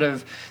 right?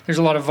 There's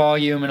a lot of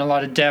volume and a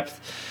lot of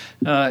depth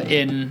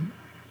in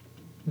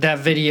that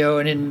video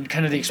and in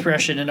kind of the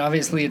expression, and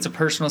obviously it's a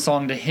personal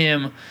song to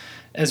him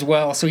as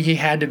well, so he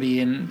had to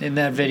be in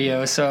that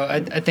video. So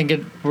I think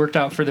it worked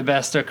out for the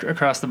best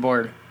across the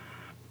board.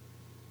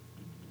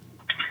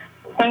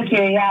 Thank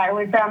you. Yeah, it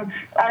was.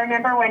 I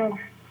remember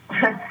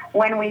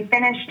when we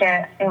finished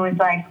it, it was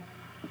like,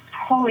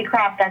 holy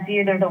crap! That's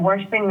either the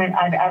worst thing that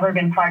I've ever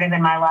been part of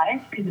in my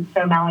life because it's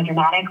so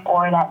melodramatic,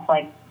 or that's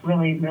like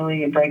really,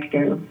 really a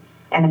breakthrough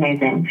and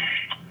amazing.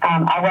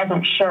 I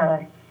wasn't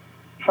sure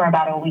for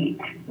about a week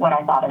what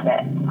I thought of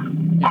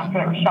it. After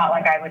it was shot,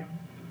 like I was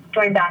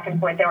going back and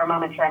forth. There were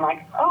moments where I'm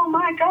like, oh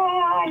my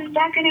God, is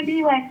that going to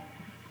be like,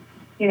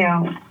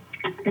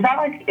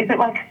 is it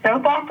like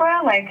soap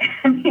opera? Like,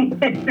 I mean,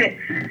 is it,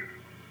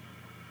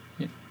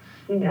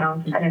 I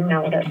didn't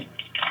know what it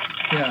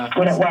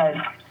was,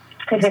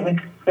 because it was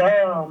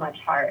so much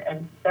heart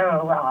and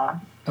so raw.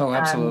 Oh,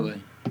 absolutely.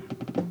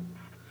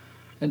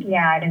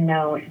 I didn't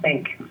know what to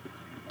think.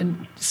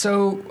 And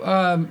so,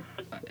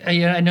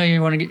 I know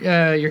you want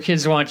to. Your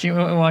kids want you,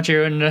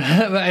 and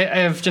I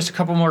have just a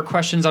couple more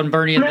questions on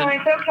Bernie. No,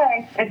 it's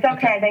okay. It's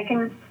okay.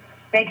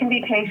 They can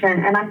be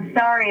patient, and I'm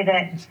sorry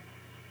that.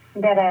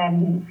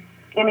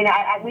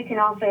 We can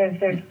also, if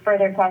there's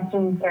further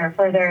questions or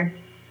further,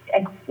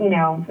 if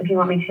you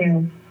want me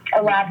to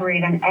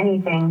elaborate on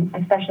anything,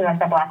 especially like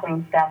the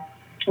Blackwing stuff,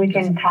 we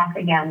can talk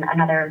again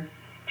another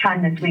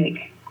time this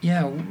week.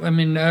 Yeah, I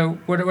mean,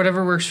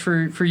 whatever works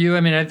for you. I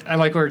mean, I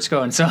like where it's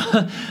going. So,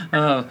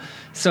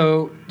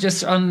 so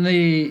just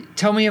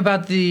tell me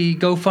about the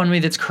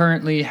GoFundMe that's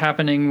currently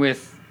happening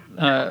with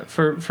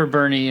for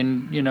Bernie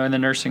and in the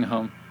nursing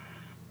home.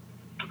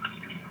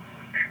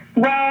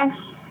 Well,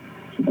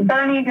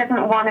 Bernie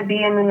doesn't want to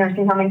be in the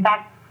nursing home. In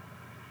fact,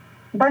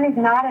 Bernie's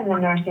not in the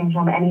nursing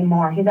home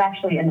anymore. He's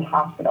actually in the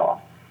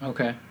hospital.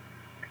 Okay.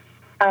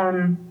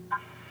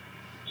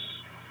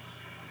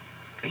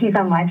 He's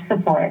on life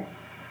support.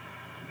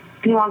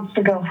 He wants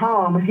to go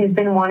home. He's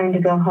been wanting to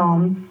go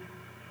home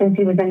since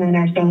he was in the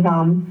nursing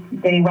home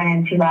that he went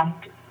into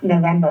last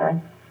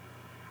November.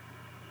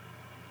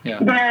 Yeah.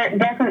 There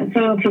doesn't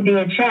seem to be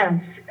a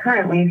chance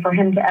currently for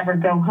him to ever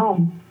go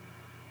home,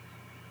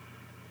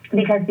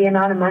 because the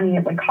amount of money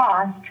it would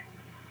cost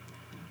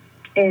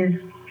is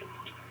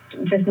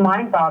just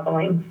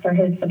mind-boggling for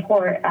his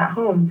support at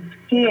home.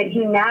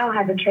 He now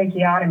has a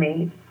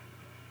tracheotomy,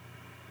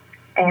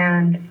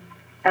 and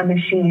a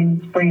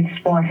machine breathes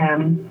for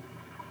him.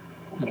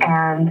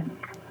 And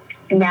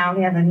now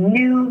he has a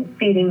new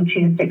feeding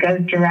tube that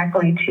goes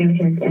directly to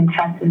his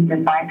intestines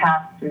and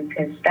bypasses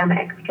his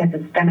stomach because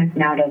his stomach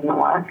now doesn't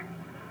work.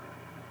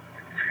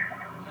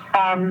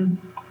 And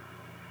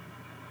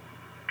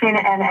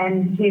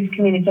he's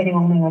communicating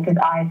only with his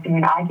eyes through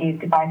an eye gaze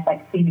device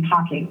like Stephen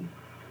Hawking.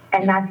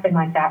 And that's been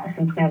like that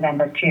since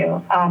November,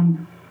 too.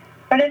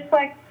 But it's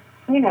like,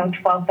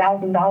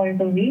 $12,000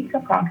 a week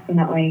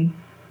approximately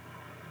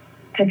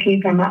to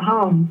keep him at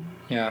home.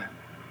 Yeah.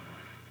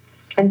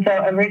 And so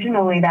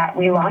originally that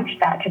we launched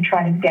that to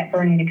try to get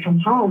Bernie to come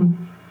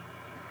home,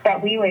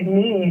 that we would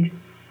need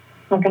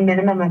like a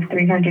minimum of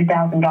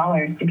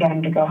 $300,000 to get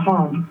him to go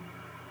home.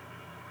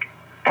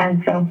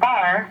 And so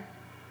far,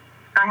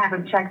 I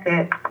haven't checked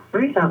it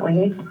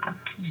recently.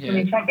 Yeah.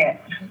 Let me check it.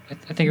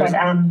 I think it was.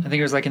 I think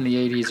it was like in the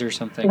 80s or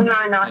something. We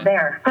are not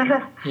there.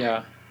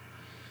 Yeah.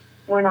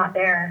 We're not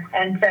there,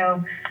 and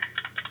so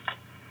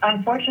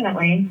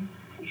unfortunately,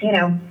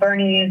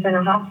 Bernie is in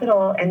a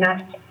hospital, and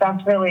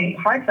that's really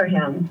hard for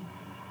him.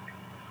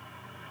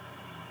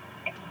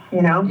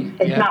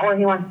 It's not where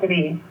he wants to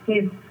be.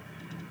 He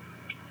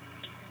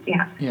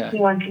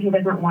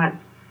doesn't want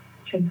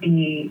to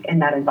be in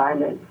that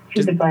environment.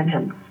 Who could blame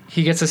him?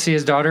 He gets to see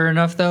his daughter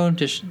enough, though?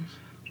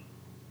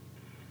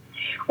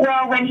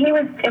 Well, when he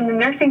was in the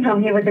nursing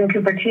home, he was in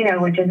Cupertino,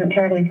 which isn't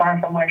terribly far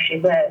from where she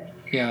lives.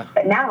 Yeah.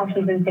 But now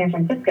she's in San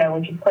Francisco,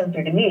 which is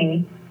closer to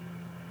me.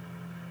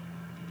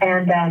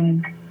 And,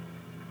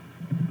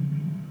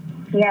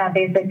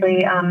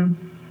 basically,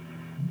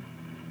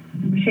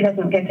 she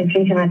doesn't get to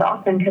see him as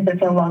often because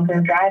it's a longer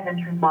drive and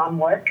her mom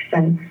works.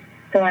 And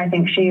so I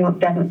think she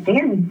doesn't see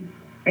him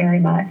very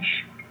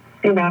much.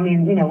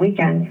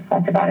 Weekends,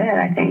 that's about it,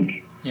 I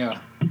think. Yeah.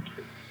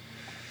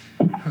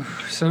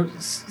 So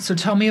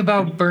tell me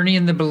about Bernie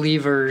and the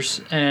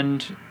Believers,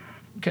 and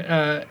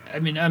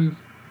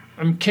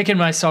I'm kicking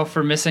myself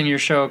for missing your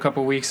show a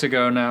couple weeks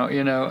ago now,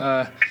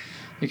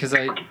 because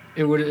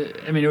it would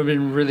have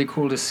been really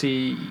cool to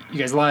see you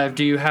guys live.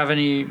 Do you have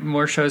any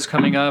more shows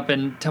coming up,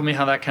 and tell me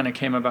how that kind of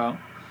came about?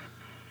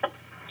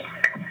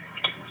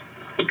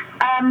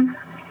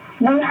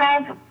 We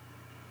have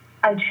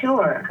a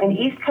tour, an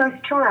East Coast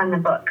tour on the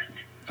books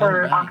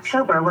for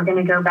October. We're going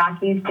to go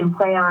back east and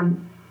play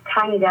on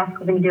Tiny Desk.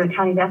 We're going to do a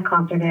Tiny Desk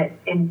concert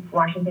in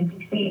Washington,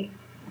 D.C.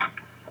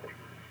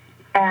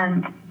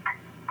 And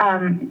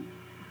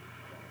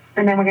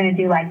then we're going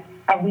to do like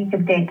a week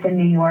of dates in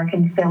New York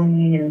and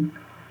Philly and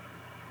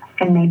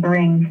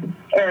neighboring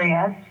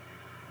areas,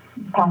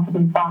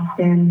 possibly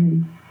Boston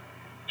and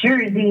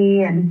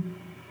Jersey, and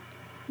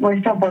we're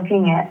still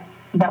booking it,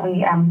 but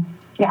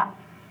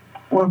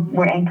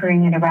we're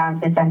anchoring it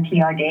around this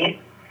NPR date.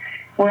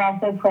 We're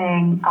also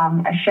playing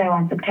a show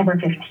on September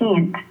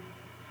 15th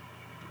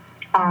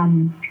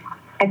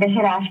at the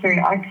Haight-Ashbury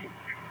Arts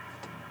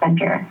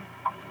Center.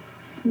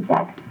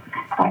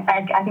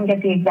 I can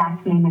get the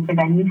exact name of the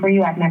venue for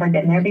you. I've never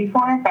been there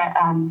before, but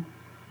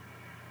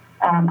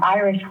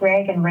Irish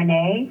Greg and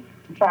Renee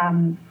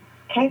from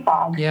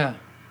K-Fog,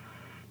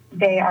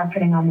 they are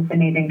putting on this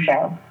amazing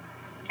show,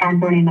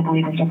 and Bernie and the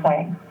Believers are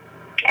playing.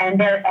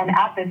 And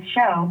at this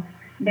show,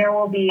 there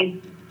will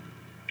be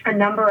a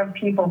number of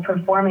people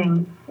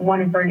performing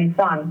one of Bernie's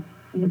songs,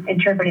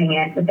 interpreting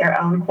it with their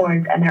own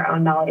chords and their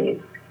own melodies.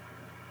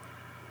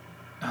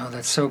 Oh,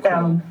 that's so cool.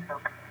 So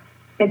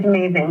it's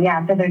amazing,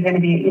 yeah. So there's going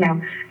to be,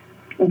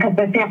 because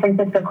the San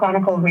Francisco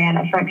Chronicle ran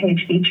a front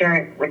page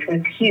feature, which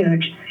was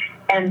huge,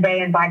 and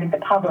they invited the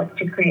public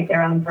to create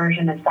their own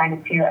version of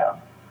Silent Hero.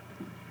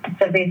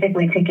 So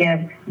basically to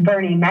give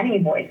Bernie many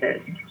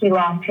voices. He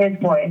lost his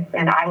voice,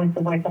 and I was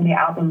the voice on the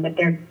album, but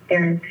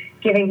they're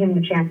giving him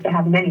the chance to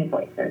have many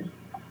voices,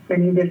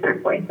 many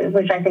different voices,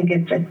 which I think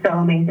is just so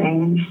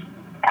amazing and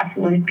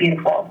absolutely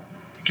beautiful.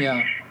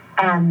 Yeah.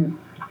 And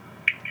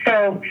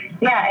so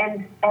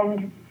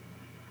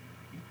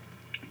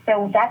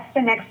that's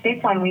the next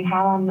big one we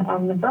have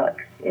on the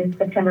books is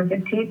September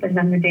 15th, and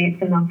then the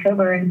dates in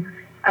October. And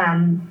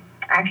I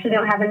actually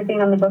don't have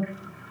anything on the books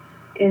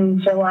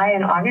in July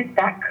and August.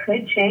 That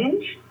could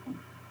change.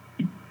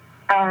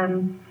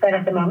 But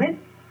at the moment,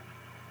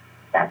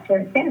 that's where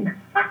it stands.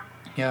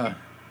 Yeah.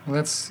 Well,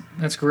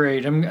 that's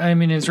great. I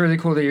mean, it's really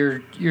cool that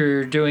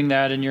you're doing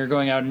that, and you're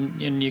going out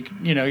and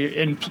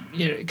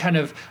you're kind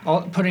of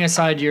putting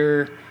aside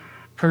your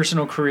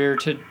personal career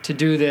to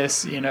do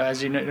this.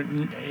 As you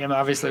know,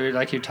 obviously,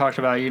 like you talked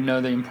about,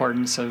 the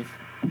importance of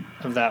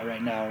that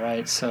right now,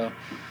 right? So,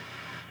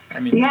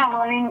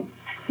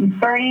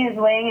 Bernie is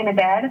laying in a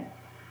bed,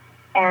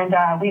 and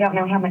we don't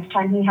know how much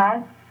time he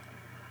has,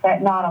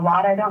 but not a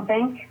lot, I don't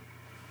think.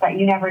 But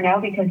you never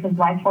know, because his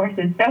life force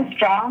is so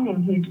strong,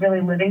 and he's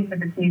really living for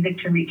this music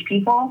to reach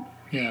people.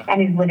 Yeah.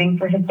 And he's living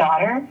for his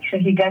daughter, so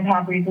he does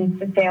have reasons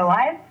to stay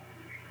alive.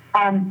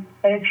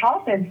 But his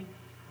health is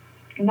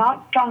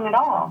not strong at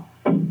all.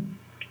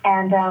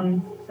 And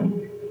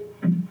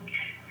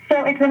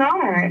so it's an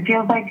honor. It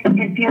feels like a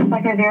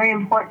very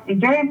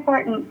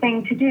important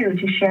thing to do,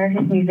 to share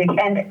his music.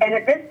 And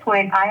at this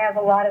point, I have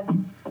a lot of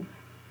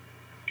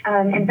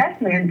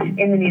investment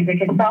in the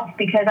music itself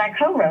because I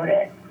co-wrote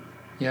it.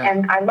 Yeah.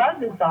 And I love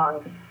the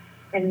songs.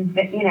 And,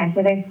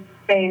 so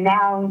they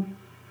now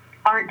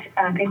aren't,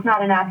 it's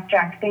not an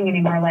abstract thing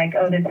anymore, like,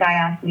 oh, this guy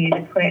asked me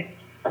to put,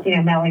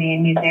 melody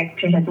and music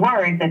to his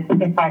words.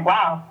 It's like,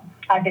 wow,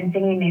 I've been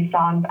singing these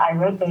songs. I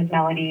wrote those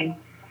melodies.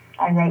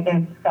 I wrote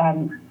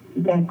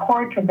those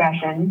chord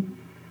progressions,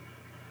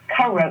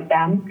 co-wrote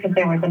them because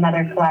there was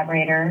another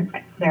collaborator.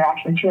 There are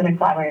actually two other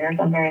collaborators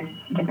on various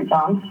different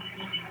songs.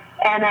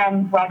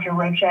 And Roger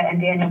Rocha and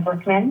Daniel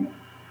Berkman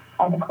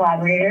are the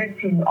collaborators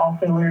who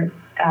also were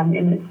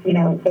in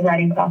the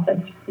writing process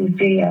in the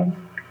studio.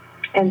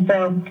 And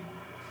so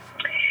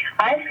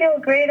I feel a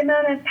great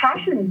amount of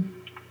passion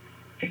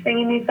for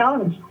singing these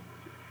songs.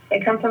 They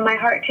come from my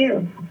heart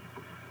too.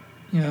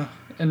 Yeah,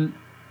 and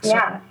so,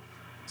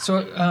 So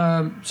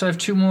I have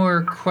two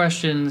more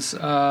questions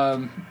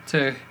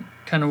to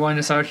kind of wind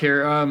us out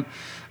here.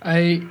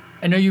 I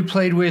know you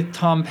played with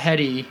Tom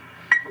Petty.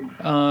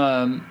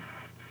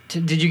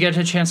 Did you get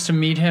a chance to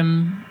meet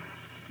him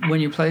when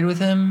you played with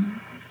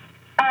him?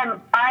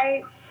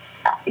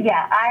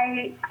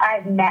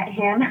 I've met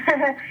him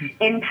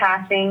in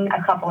passing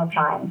a couple of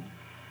times.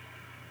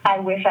 I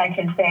wish I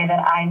could say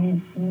that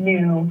I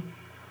knew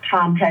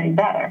Tom Petty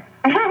better.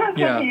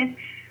 Yeah. He's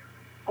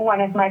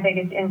one of my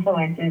biggest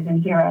influences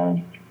and heroes.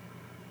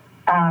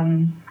 But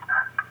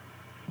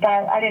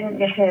I didn't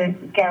get to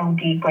go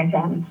deep with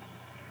him.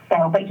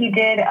 So, but he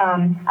did.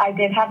 I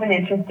did have an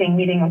interesting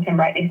meeting with him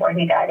right before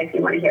he died. If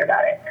you want to hear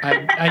about it,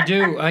 I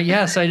do.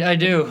 Yes, I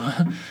do.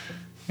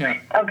 Yeah.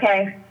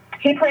 Okay.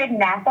 He played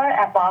Napa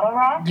at Bottle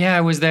Rock. Yeah,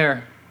 I was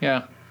there.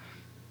 Yeah.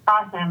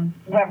 Awesome.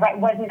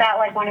 Wasn't that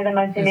like one of the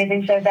most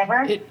amazing shows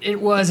ever?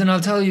 It was, and I'll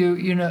tell you.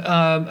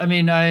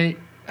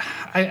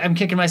 I'm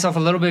kicking myself a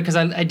little bit because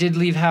I did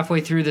leave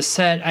halfway through the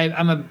set.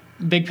 I'm a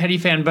big Petty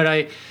fan,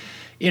 but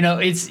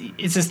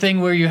it's this thing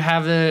where you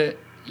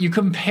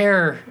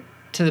compare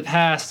to the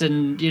past,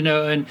 and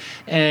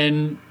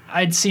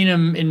I'd seen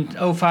him in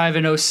 2005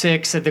 and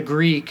 2006 at the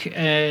Greek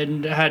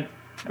and had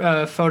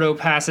photo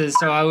passes,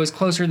 so I was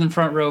closer than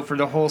front row for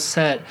the whole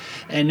set,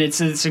 and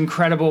it's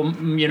incredible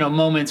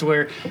moments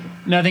where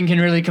nothing can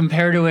really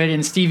compare to it.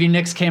 And Stevie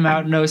Nicks came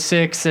out in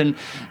 2006 and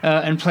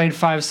played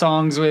 5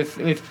 songs with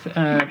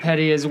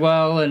Petty as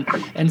well,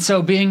 and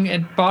so being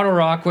at Bottle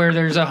Rock where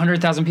there's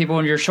 100,000 people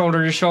and you're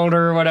shoulder to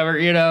shoulder or whatever,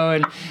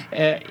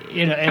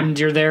 and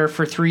you're there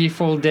for 3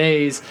 full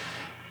days,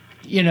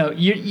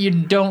 you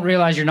don't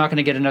realize you're not going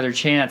to get another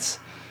chance.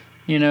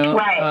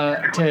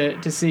 Right.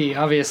 To see,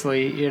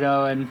 obviously,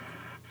 and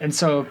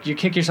so you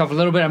kick yourself a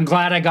little bit. I'm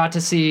glad I got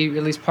to see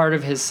at least part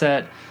of his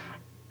set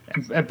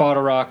at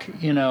Bottle Rock,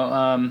 but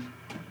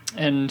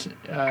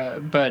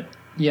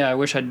yeah, I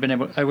wish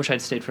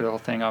I'd stayed for the whole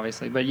thing,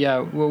 obviously. But yeah,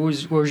 what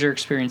was your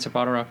experience at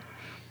Bottle Rock?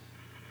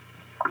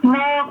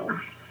 Well,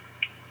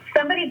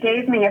 somebody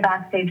gave me a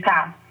backstage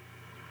pass.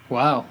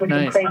 Wow, which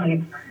nice. is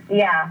crazy.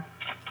 Yeah,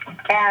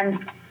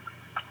 and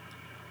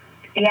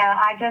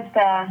I just.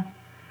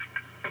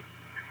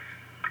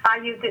 I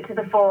used it to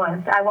the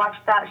fullest. I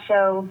watched that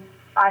show.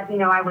 I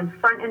was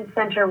front and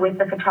center with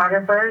the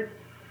photographers.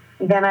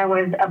 Then I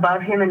was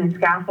above him in the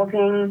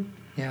scaffolding.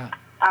 Yeah.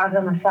 I was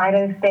on the side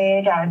of the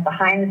stage. I was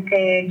behind the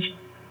stage.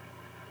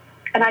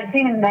 And I'd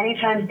seen him many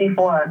times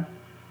before.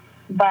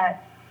 But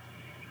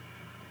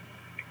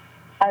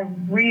I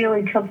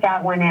really took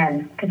that one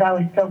in because I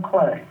was so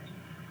close.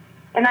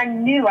 And I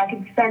knew, I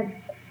could sense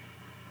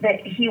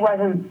that he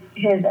wasn't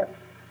his,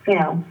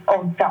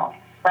 old self.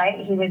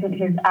 Right? He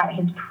wasn't at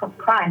his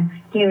prime.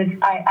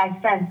 I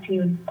sensed he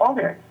was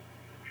older,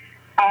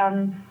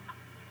 and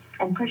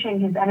pushing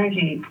his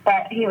energy,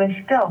 but he was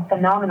still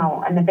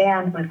phenomenal, and the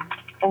band was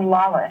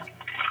flawless.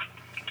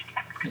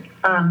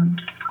 And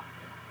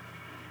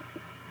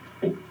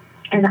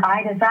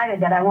I decided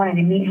that I wanted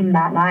to meet him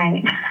that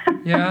night.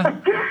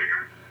 Yeah.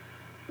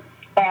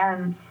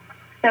 And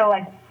so,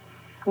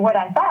 what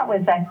I thought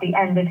was at the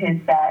end of his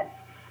set,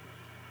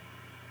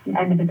 the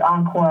end of his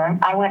encore,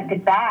 I went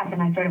back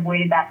and I sort of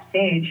waited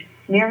backstage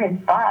near his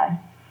bus,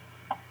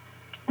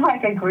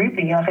 like a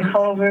groupie, like a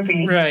total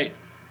groupie. Right.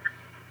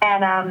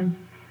 And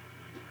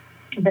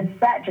the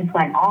set just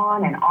went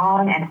on and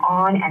on and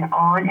on and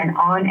on and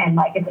on, and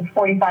it was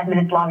 45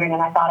 minutes longer than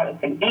I thought it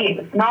was going to be. It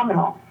was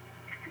phenomenal.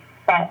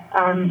 But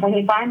when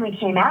he finally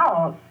came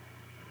out,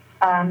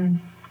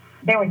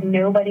 there was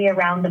nobody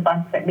around the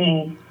bus but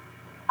me.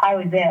 I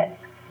was it.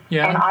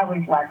 Yeah. And I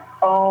was like,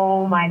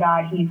 oh my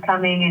God, he's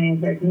coming,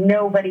 and there's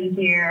nobody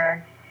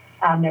here.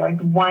 There was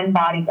one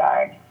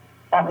bodyguard.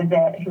 That was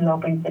it, who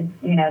opened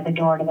the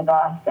door to the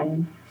bus.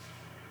 And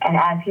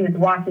as he was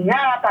walking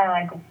up,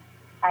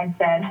 I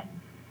said,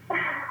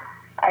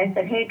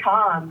 hey,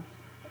 Tom,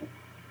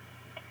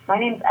 my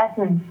name's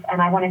Essence,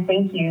 and I want to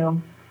thank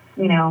you,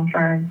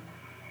 for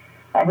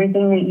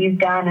everything that you've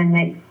done and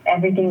that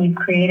everything you've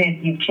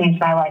created. You've changed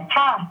my life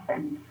path,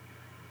 and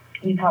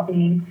you've helped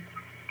me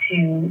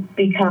to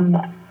become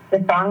the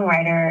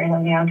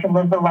songwriter, to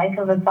live the life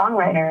of a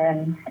songwriter,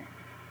 and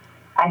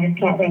I just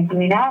can't thank you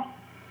enough.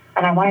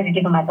 And I wanted to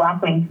give him my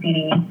Blackwing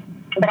CD,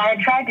 But I had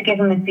tried to give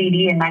him a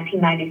CD in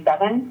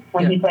 1997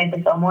 when he played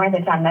the Fillmore,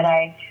 the time that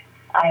I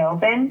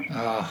opened.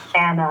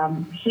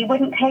 And he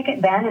wouldn't take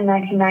it then in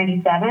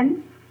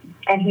 1997,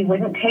 and he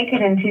wouldn't take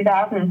it in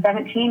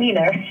 2017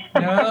 either.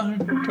 No,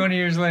 20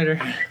 years later.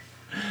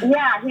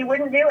 Yeah, he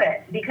wouldn't do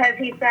it because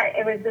he said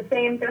it was the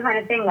same kind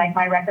of thing, like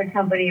my record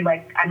company,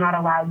 like, I'm not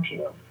allowed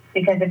to,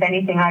 because if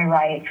anything I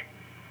write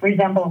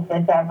resembles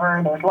this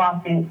ever, there's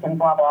lawsuits and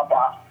blah, blah,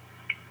 blah,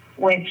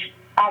 which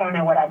I don't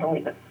know what I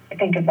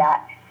think of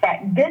that.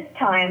 But this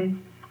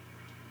time,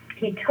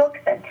 he took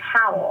the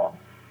towel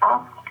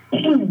off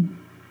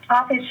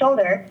his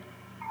shoulder,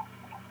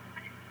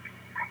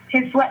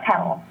 his sweat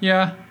towel.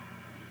 Yeah.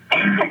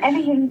 And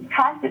he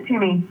passed it to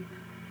me.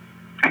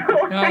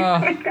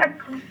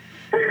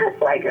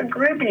 Like a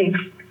groupie.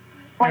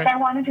 Like I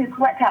wanted his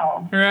sweat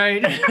towel.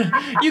 Right.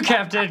 You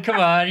kept it. Come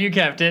on, you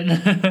kept it.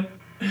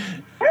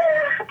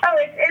 Oh,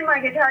 it's in my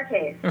guitar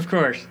case. Of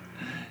course.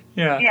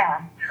 Yeah.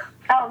 Yeah.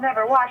 I'll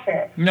never wash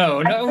it.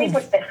 No. I sleep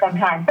with it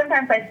sometimes.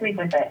 Sometimes I sleep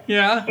with it.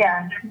 Yeah?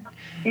 Yeah.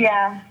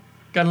 Yeah.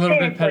 Got a little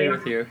bit petty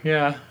with you.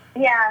 Yeah.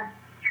 Yeah.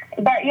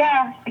 But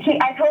yeah,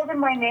 I told him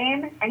my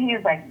name, and he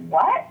was like,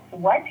 "What?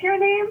 What's your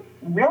name?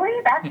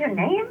 Really? That's your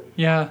name?"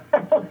 Yeah.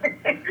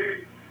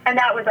 And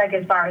that was like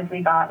as far as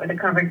we got with the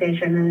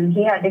conversation, and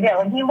he had to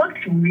go. And he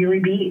looked really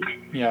beat.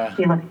 Yeah.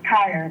 He looked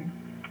tired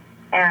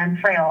and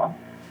frail.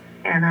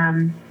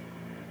 And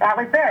that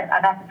was it. I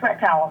got the sweat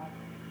towel.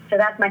 So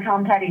that's my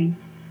Tom Petty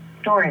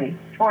story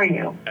for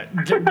you.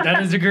 That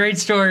is a great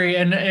story,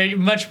 and a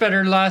much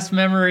better last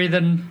memory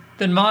than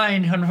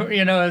mine,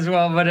 as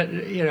well. But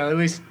at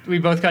least we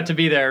both got to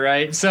be there,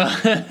 right? So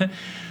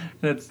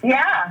that's.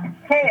 Yeah.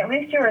 Hey, at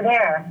least you were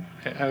there.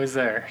 I was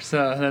there,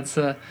 so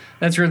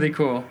that's really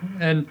cool.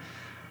 And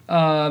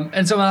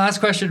so my last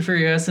question for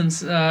you,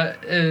 Essence,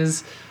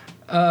 is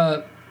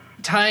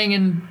tying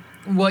in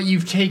what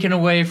you've taken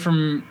away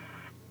from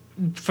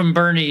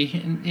Bernie,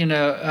 in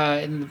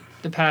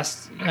the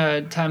past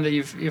time that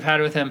you've had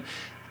with him.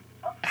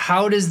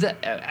 How does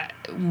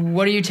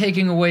what are you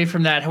taking away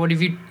from that? What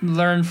have you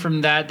learned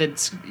from that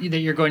that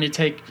you're going to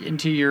take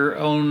into your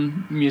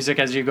own music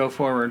as you go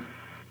forward?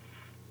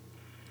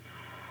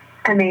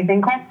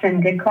 Amazing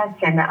question. Good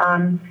question.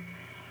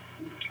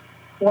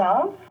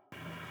 Well,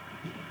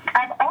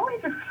 I've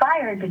always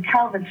aspired to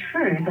tell the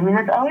truth. I mean,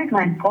 that's always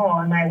my goal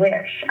and my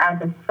wish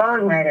as a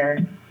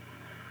songwriter.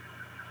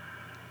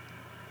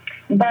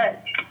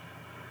 But,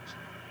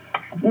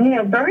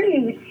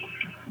 Bernie,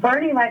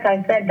 like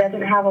I said,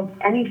 doesn't have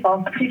any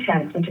false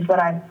pretense, which is what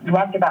I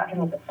loved about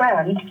him as a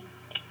friend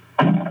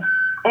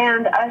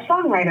and a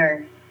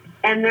songwriter.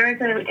 And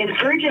there's an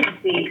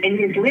urgency in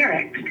his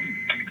lyrics,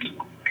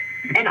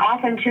 an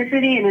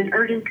authenticity and an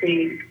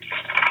urgency,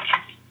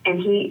 and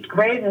he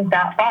raises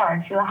that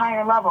bar to a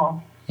higher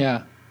level.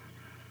 Yeah.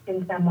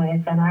 In some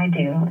ways than I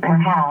do or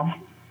have.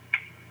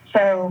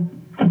 So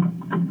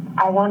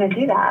I want to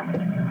do that,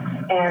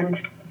 and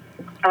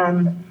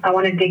I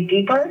want to dig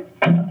deeper,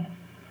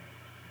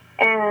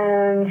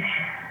 and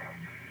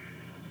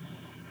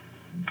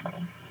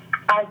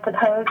I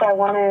suppose I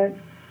want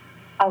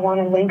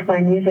to link my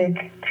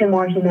music to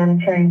more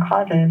humanitarian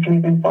causes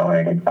moving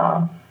forward as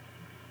well.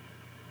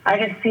 I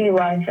just see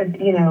life as,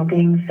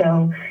 being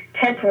so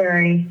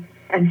temporary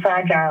and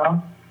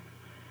fragile.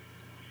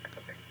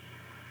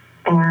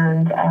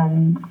 And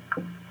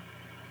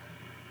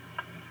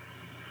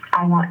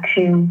I want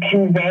to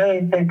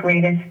convey the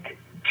greatest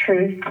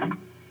truth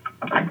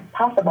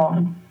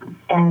possible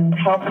and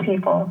help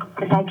people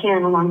if I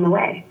can along the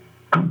way.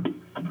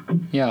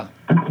 Yeah.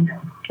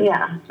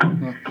 Yeah.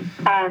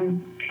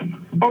 And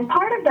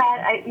part of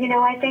that, I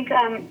think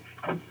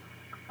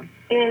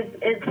is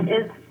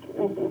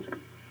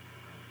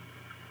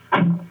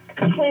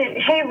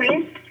Hey,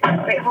 Reese.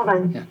 Wait, hold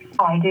on. Yeah.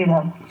 Oh, I do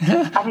know.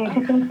 I mean,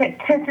 to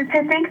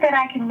think that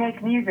I can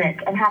make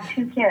music and have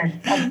 2 kids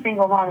as a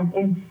single mom is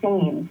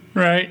insane.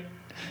 Right.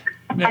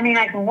 I mean,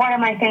 like, what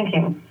am I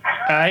thinking?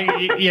 I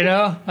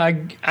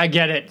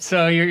get it.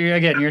 So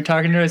you're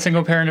talking to a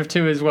single parent of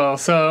 2 as well.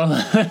 So,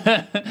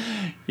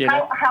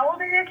 How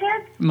old are your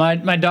kids?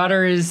 My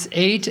daughter is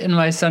 8 and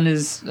my son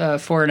is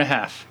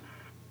 4.5.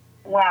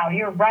 Wow,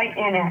 you're right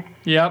in it.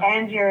 Yep.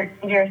 And you're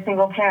a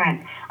single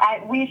parent.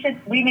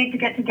 We need to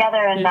get together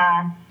and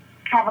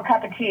have a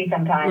cup of tea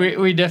sometime.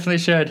 We definitely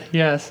should.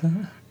 Yes.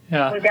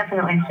 Yeah. We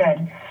definitely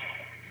should.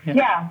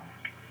 Yeah.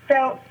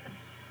 So,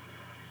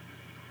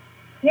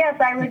 yes,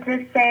 I would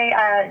just say,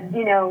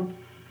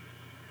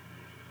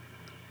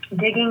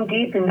 digging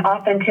deep in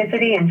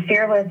authenticity and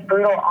fearless,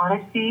 brutal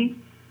honesty,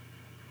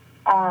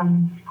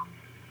 and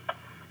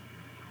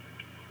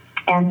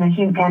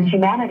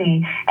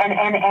humanity, and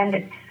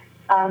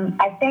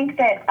I think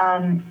that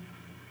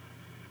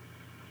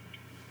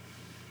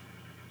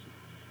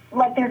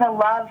there's a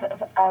love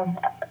of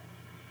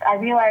I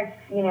realize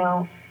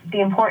the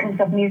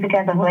importance of music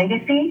as a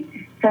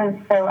legacy.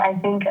 So I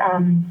think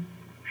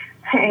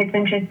it's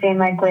interesting,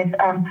 like with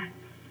how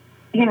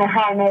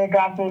I made a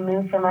God Named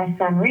Move for my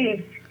son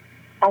Reese.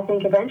 I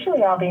think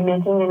eventually I'll be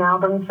making an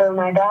album for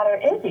my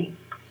daughter Izzy.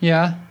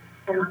 Yeah.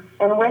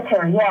 and with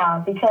her,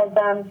 yeah, because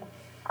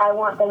I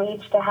want them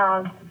each to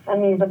have a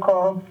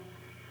musical,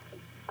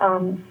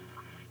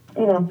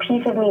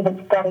 piece of me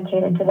that's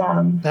dedicated to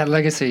them. That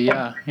legacy,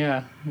 yeah.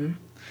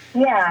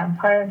 Yeah,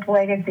 part of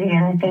legacy,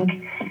 and I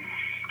think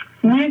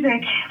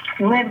music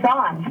lives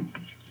on.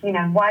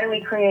 Why do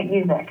we create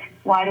music?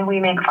 Why do we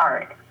make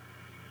art?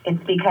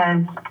 It's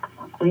because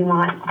we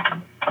want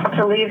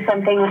to leave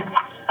something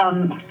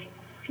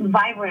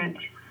vibrant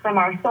from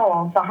our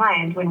soul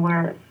behind when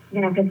we're,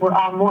 because we're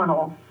all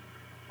mortal.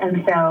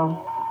 And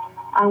so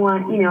I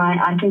want,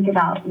 I think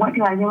about what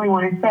do I really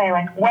want to say?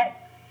 Like, what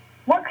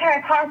could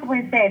I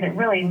possibly say that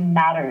really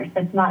matters,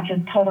 that's not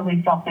just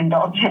totally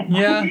self-indulgent?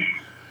 Yeah.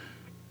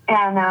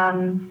 And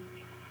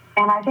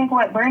I think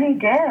what Bernie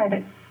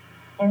did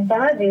in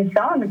some of these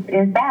songs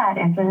is that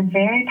it's a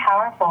very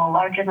powerful,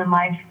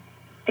 larger-than-life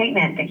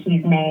statement that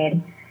he's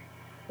made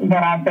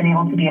that I've been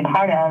able to be a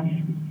part of.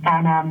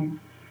 And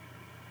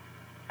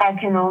I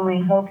can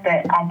only hope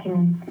that I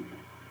can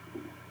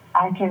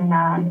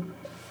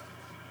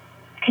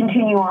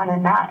continue on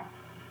in that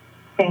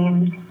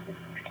same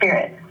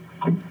spirit.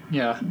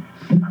 Yeah.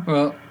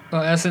 Well,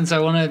 Essence, I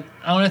want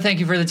to thank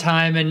you for the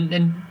time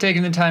and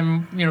taking the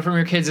time, from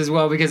your kids as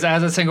well, because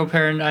as a single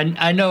parent,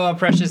 I know how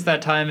precious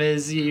that time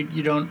is.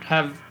 You don't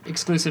have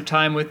exclusive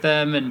time with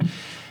them,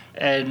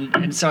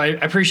 and so I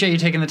appreciate you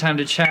taking the time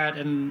to chat.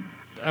 And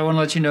I want to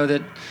let you know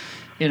that,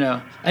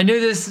 I knew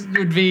this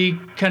would be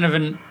kind of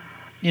an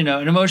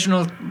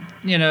emotional,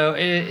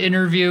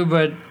 interview,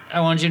 but I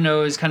want you to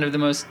know it was kind of the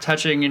most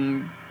touching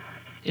and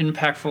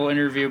impactful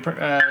interview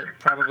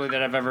probably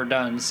that I've ever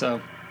done.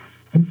 So.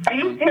 Are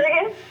you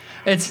serious?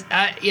 It's,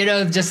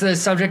 just the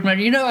subject matter.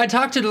 I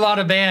talked to a lot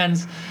of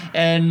bands,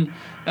 and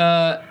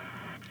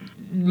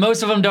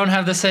most of them don't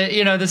have the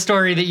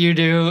story that you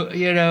do,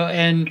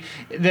 and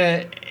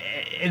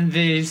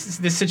the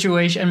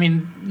situation. I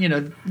mean,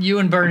 you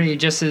and Bernie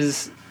just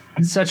is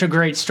such a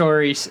great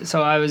story.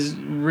 So I was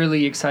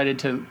really excited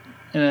to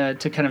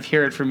kind of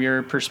hear it from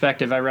your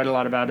perspective. I read a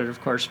lot about it, of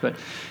course, but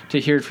to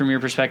hear it from your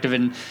perspective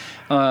and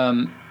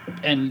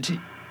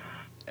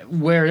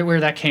where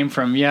that came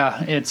from.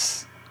 Yeah,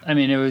 it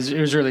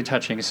was really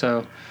touching.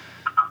 So,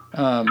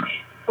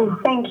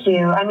 thank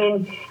you. I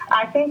mean,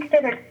 I think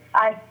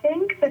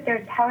that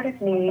there's part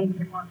of me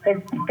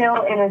that's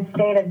still in a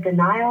state of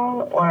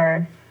denial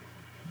or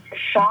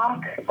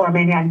shock, or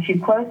maybe I'm too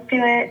close to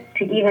it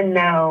to even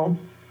know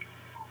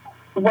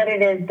what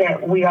it is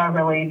that we are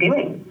really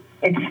doing.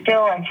 It's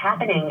still like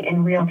happening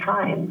in real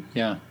time.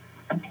 Yeah.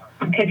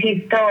 Because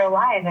he's still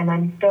alive, and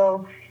I'm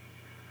still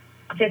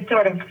just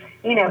sort of,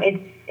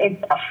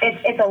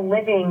 it's a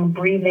living,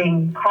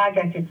 breathing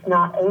project. It's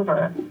not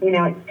over.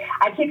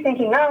 I keep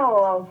thinking,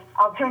 I'll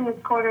turn this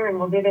corner and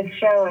we'll do this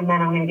show, and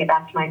then I'm going to get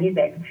back to my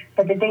music.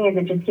 But the thing is,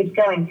 it just keeps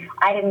going.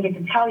 I didn't get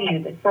to tell you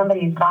that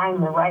somebody is buying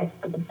the rights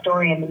for the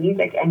story and the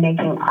music and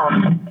making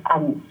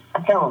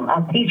a film,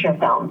 a feature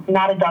film,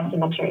 not a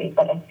documentary,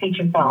 but a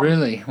feature film.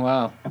 Really?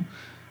 Wow.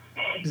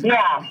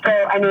 Yeah.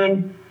 So,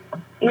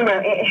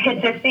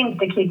 it just seems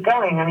to keep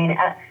going.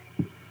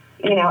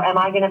 Am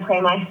I going to play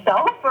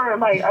myself, or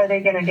are they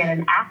going to get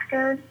an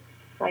actor?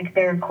 Like,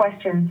 there are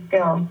questions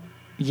still.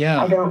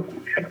 Yeah. I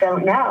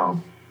don't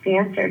know the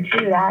answer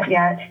to that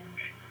yet.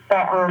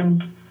 But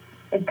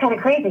it's kind of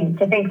crazy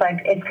to think,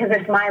 like, it's because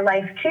it's my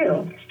life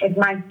too. It's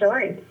my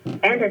story,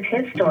 and it's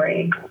his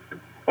story,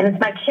 and it's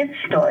my kid's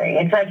story.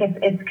 It's like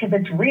it's because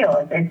it's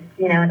real. It's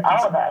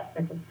all of us.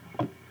 It's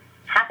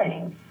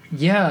happening.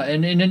 Yeah,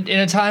 and in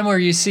a time where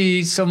you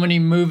see so many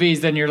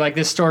movies, then you're like,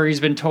 this story's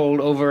been told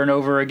over and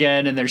over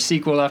again, and there's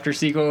sequel after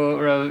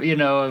sequel of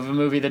a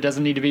movie that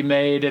doesn't need to be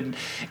made, and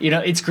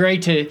it's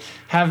great to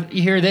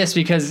hear this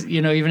because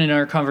even in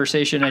our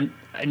conversation,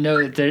 I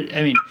know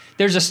that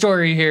there's a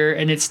story here,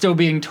 and it's still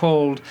being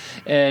told,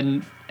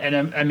 and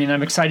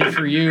I'm excited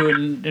for you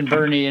and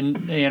Bernie,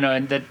 and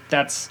and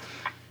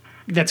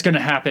that's going to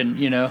happen,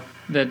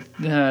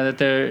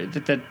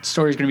 that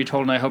story's going to be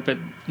told, and I hope they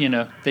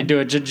do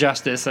it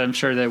justice. I'm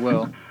sure they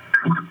will.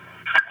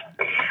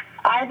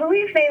 I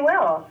believe they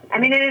will.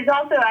 It is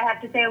also, I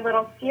have to say, a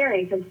little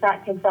scary to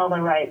sell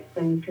the rights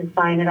and to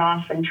sign it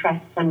off and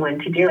trust someone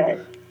to do it.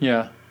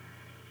 Yeah.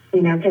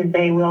 Because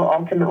they will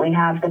ultimately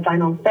have the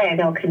final say.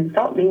 They'll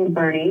consult me and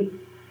Bernie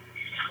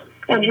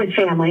and his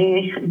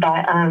family,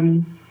 but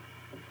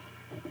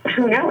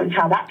who knows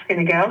how that's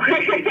going to go.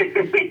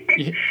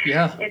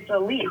 Yeah. It's a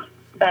leap,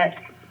 but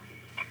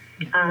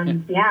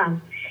yeah.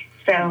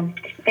 So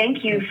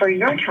thank you for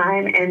your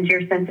time and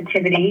your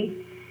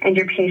sensitivity and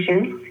your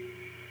patience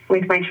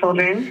with my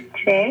children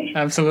today.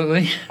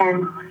 Absolutely.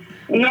 And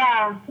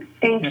yeah,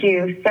 thank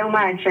you so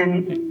much.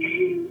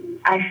 And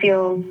I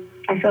feel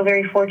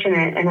very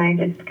fortunate, and I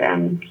just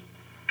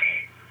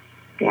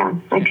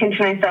I pinch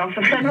myself.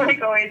 I'm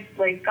like always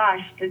like,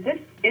 gosh, is this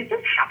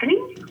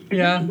happening? Is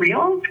this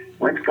real?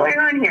 What's going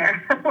on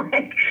here?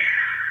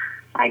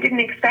 I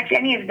didn't expect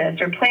any of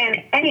this or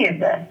plan any of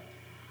this.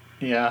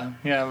 Yeah,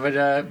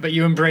 but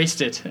you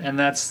embraced it, and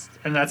that's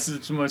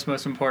what's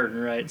most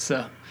important, right?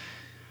 So.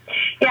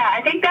 Yeah,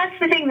 I think that's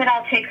the thing that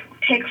I'll take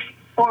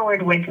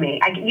forward with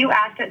me. You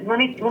asked it. Let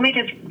me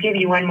just give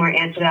you one more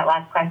answer to that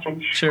last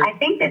question. Sure. I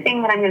think the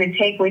thing that I'm going to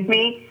take with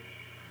me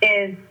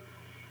is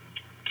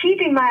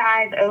keeping my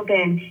eyes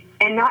open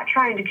and not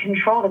trying to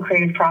control the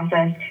creative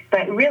process,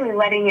 but really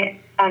letting it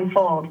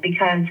unfold,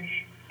 because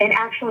and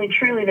actually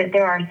truly that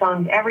there are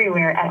songs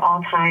everywhere at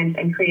all times,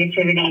 and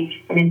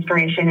creativity and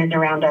inspiration is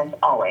around us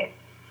always.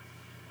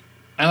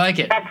 I like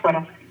it. That's what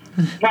I've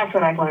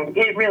learned.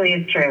 It really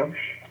is true.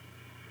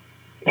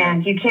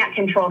 And you can't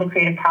control the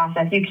creative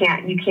process. You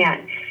can't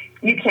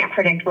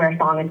predict where a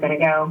song is going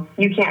to go.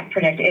 You can't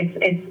predict.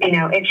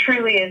 It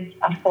truly is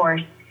a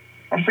force,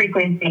 a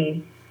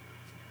frequency.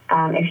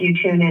 If you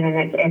tune in,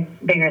 and it's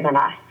bigger than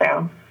us.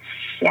 So,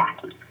 yeah.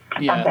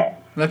 That's it.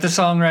 Let the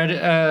song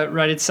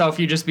write itself.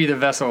 You just be the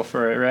vessel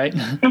for it, right?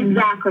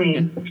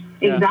 Exactly.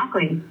 Yeah.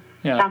 Exactly.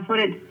 Yeah. That's what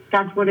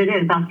it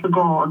is. That's the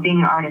goal of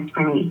being an artist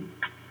for me.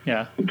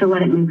 Yeah. To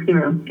let it move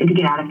through and to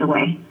get out of the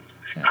way.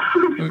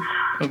 Yeah.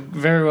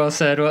 Very well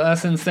said. Well,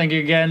 Essence, thank you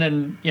again,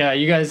 and yeah,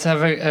 you guys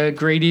have a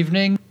great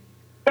evening.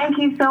 Thank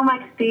you so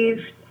much,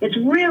 Steve. It's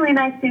really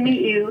nice to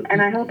meet you, and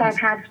I hope our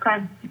paths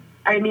cross.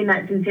 I mean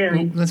that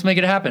sincerely. Well, let's make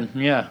it happen.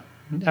 Yeah,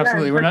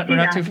 absolutely. Sure,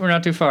 We're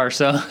not too far,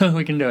 so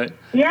we can do it.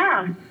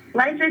 Yeah,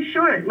 life is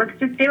short. Let's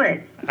just do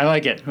it. I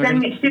like it.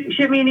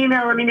 Shoot me an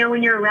email. Let me know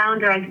when you're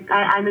around, or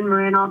I'm in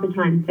Marin all the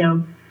time.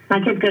 So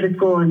my kids go to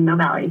school in Mill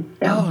Valley.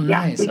 So,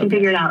 nice. Yeah, we can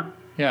figure it out.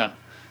 Yeah.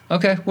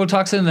 Okay, we'll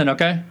talk soon then.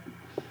 Okay.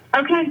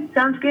 Okay,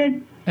 sounds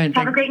good.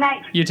 Have a great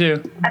night. You too.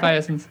 Okay. Bye,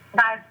 Essence.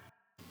 Bye.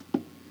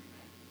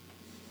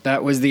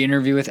 That was the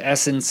interview with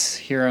Essence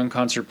here on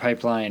Concert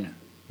Pipeline.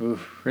 Ooh,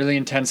 really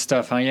intense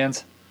stuff, huh,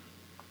 Jens?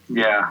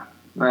 Yeah,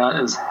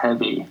 that is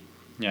heavy.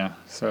 Yeah.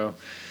 So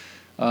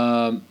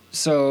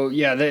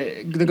yeah,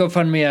 the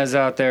GoFundMe is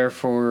out there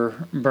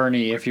for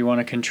Bernie if you want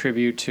to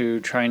contribute to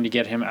trying to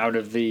get him out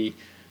of the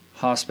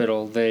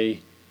hospital. They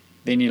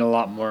need a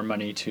lot more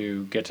money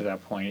to get to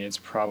that point. It's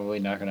probably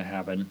not going to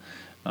happen,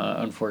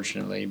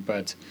 unfortunately,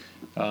 but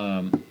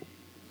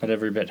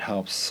every bit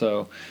helps.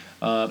 So,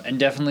 and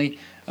definitely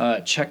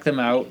check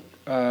them out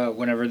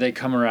whenever they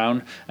come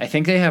around. I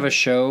think they have a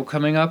show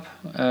coming up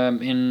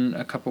in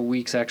a couple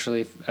weeks,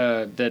 actually,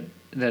 that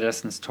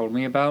Essence told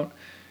me about.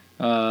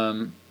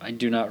 I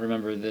do not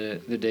remember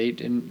the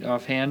date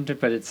offhand,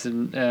 but it's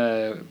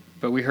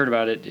but we heard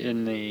about it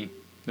in the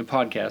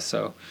podcast.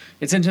 So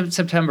it's in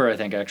September, I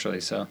think,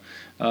 actually. So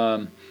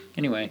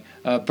anyway,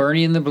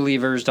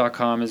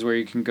 BernieandTheBelievers.com is where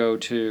you can go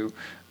to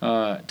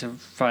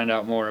find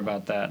out more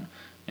about that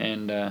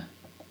and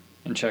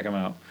check them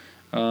out.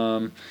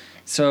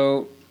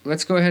 So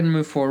let's go ahead and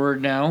move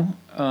forward now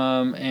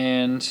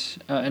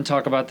and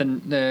talk about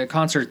the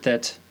concert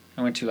that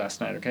I went to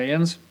last night. Okay,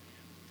 Jens?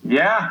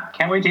 Yeah,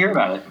 can't wait to hear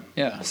about it.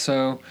 Yeah,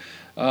 so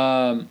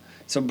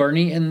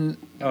Bernie and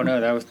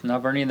that was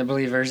not Bernie and the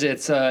Believers.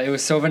 It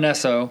was Sylvan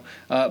Esso,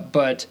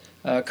 but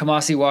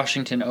Kamasi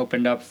Washington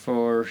opened up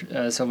for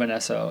Sylvan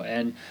Esso,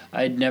 and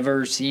I'd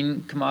never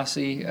seen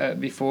Kamasi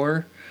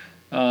before,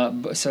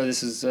 so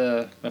this is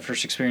my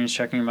first experience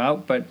checking him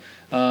out. But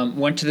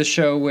went to the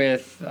show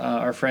with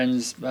our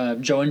friends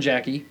Joe and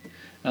Jackie.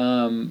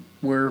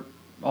 We're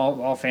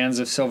all fans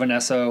of Sylvan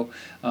Esso.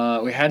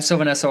 We had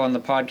Sylvan Esso on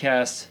the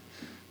podcast.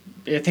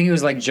 I think it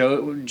was like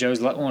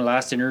Joe's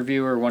last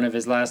interview or one of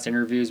his last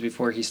interviews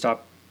before he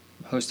stopped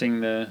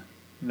hosting the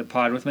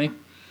pod with me.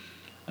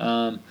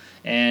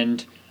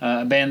 And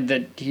a band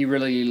that he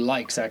really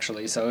likes,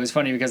 actually. So it was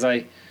funny because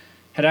I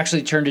had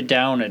actually turned it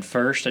down at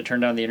first. I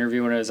turned down the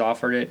interview when I was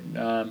offered it,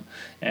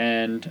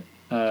 and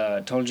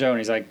told Joe, and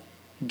he's like,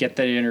 "Get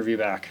that interview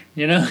back,"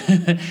 you know.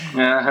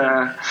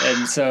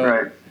 And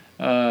so,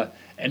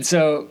 right.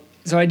 so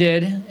I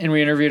did, and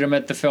we interviewed him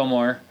at the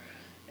Fillmore,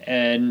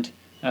 and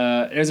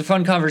it was a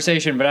fun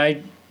conversation. But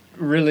I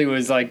really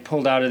was like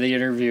pulled out of the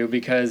interview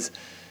because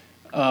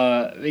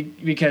Joe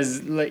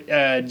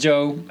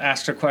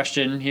asked a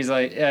question. He's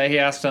like, he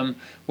asked him,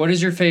 "What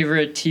is your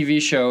favorite TV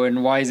show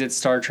and why is it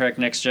Star Trek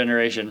Next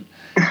Generation?"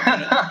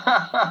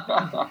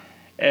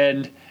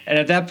 and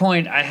at that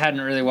point, I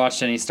hadn't really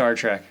watched any Star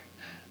Trek.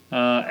 Shit!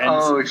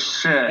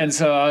 And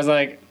so I was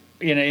like,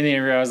 in the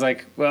interview, I was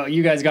like, "Well,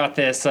 you guys got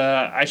this.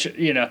 I should,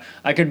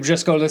 I could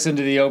just go listen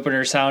to the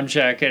opener sound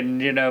check and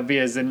be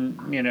as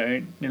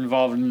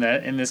involved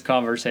in this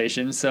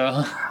conversation."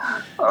 So.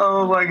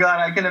 Oh my God!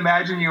 I can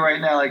imagine you right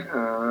now, like,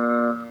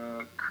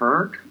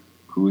 Kirk.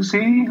 Who's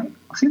he?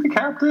 Was he the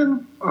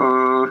captain?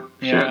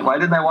 Shit. Why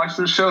didn't I watch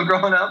this show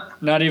growing up?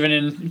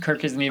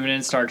 Kirk isn't even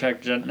in Star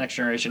Trek Next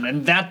Generation,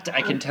 and that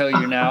I can tell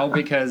you now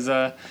because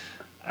I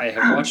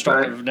have watched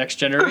all of Next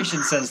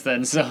Generation since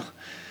then. So.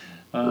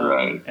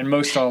 Right. And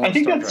most all. I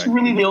think Star that's Trek.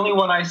 really the only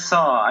one I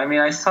saw. I mean,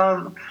 I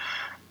saw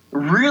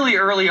really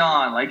early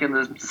on, like in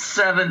the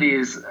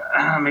 70s,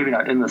 maybe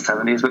not in the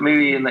 70s, but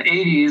maybe in the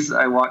 80s,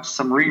 I watched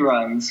some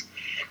reruns,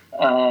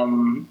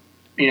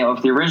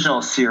 of the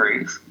original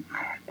series.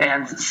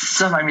 And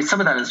some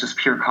of that is just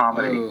pure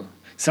comedy. Ooh.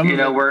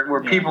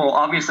 Where people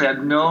obviously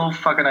had no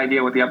fucking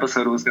idea what the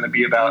episode was going to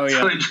be about,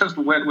 so they just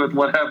went with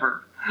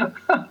whatever.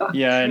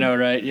 Yeah, I know,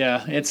 right?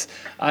 Yeah,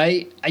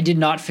 I did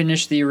not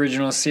finish the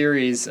original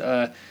series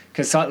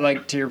because,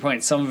 like to your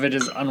point, some of it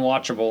is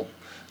unwatchable.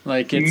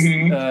 Like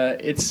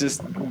it's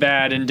just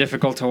bad and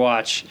difficult to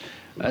watch.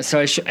 So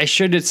I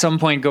should at some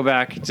point go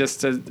back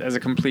just as a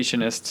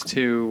completionist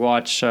to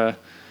watch some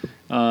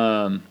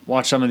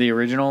of the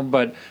original,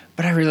 but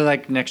I really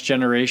like Next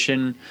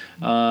Generation.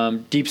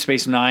 Deep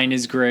Space Nine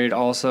is great.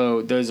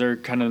 Also, those are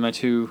kind of my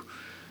two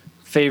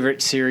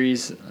favorite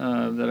series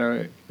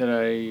that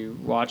I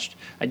watched.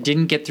 I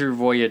didn't get through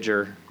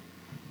Voyager,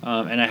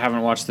 and I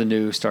haven't watched the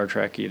new Star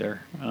Trek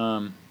either.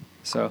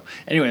 So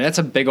anyway, that's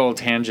a big old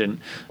tangent.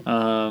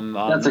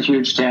 That's a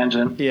huge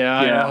tangent. Yeah,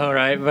 I know,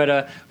 right?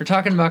 But we're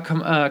talking about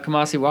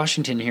Kamasi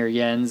Washington here,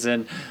 Jens,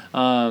 and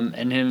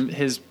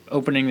his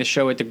opening the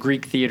show at the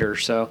Greek Theater.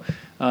 So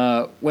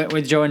went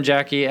with Joe and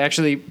Jackie.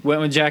 Actually,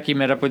 went with Jackie,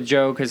 met up with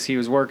Joe because he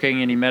was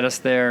working, and he met us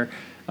there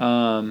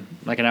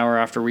like an hour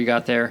after we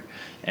got there.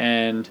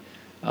 And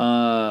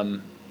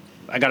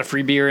I got a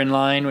free beer in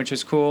line, which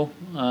was cool.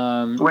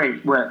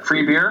 Wait, what?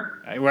 Free beer?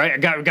 I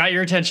got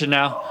your attention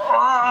now.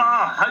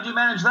 How'd you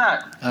manage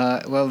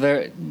that? Well,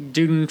 the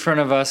dude in front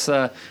of us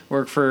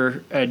worked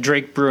for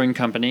Drake Brewing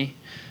Company,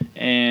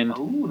 and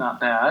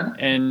not bad.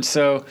 And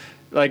so,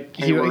 like,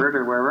 Hayward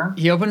or wherever,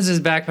 he opens his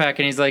backpack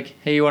and he's like,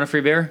 "Hey, you want a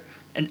free beer?"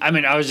 And I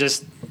mean, I was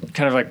just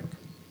kind of like,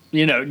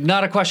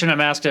 not a question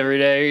I'm asked every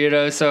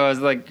day, so I was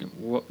like,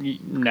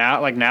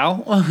 now?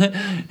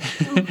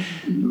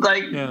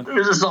 Like,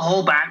 is this a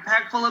whole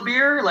backpack full of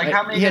beer? Like,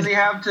 how many does he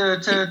have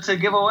to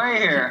give away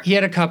here? He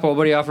had a couple,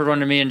 but he offered one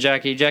to me and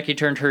Jackie. Jackie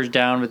turned hers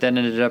down, but then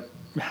ended up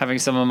having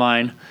some of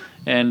mine.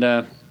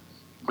 And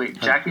wait,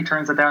 Jackie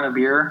turns it down a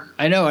beer?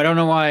 I know. I don't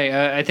know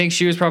why. I think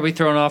she was probably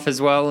thrown off as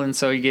well, and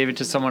so he gave it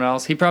to someone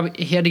else. He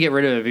had to get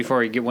rid of it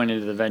before he went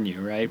into the venue,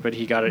 right? But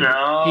he got it.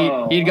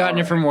 No. He'd gotten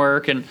it from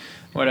work and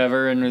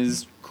whatever, and it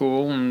was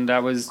cool, and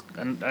that was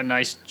a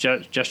nice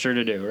gesture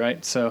to do,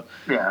 right? So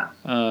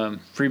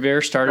free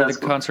beer started the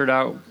concert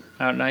out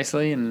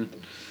nicely, and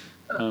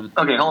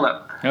okay, hold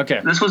up. Okay,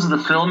 this was the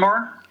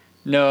Fillmore.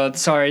 No,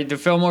 sorry, the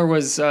Fillmore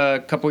was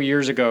a couple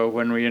years ago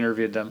when we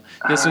interviewed them.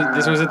 This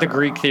was at the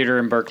Greek Theater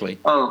in Berkeley.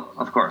 Oh,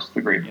 of course,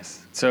 the Greek.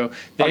 Yes. So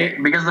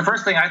because the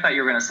first thing I thought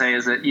you were going to say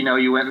is that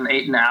you went and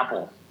ate an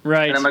apple,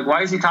 right? And I'm like,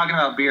 why is he talking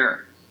about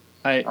beer?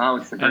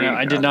 It's the Greek.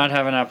 I did not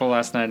have an apple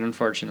last night,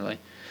 unfortunately.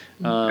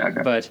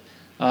 Okay. But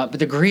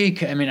the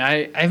Greek, I mean,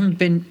 I haven't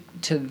been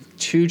to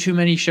too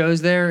many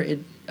shows there.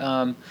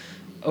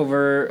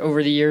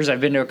 Over the years,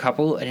 I've been to a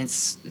couple, and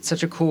it's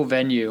such a cool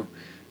venue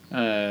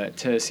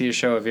to see a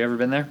show. Have you ever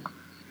been there?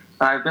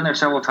 I've been there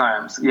several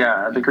times.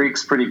 Yeah, the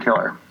Greek's pretty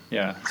killer.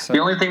 Yeah. The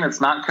only thing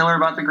that's not killer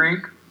about the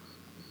Greek,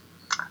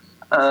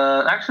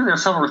 actually, there are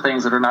several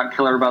things that are not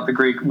killer about the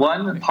Greek.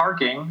 One,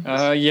 parking.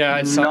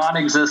 It's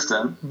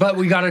non-existent. But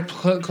we got a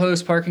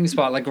close parking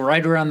spot, like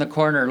right around the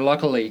corner,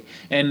 luckily.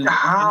 And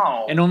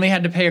how? And only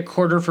had to pay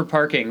 $0.25 for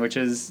parking, which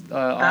is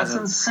awesome. That's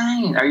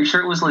insane. Are you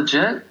sure it was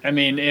legit? I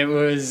mean, there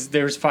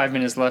was 5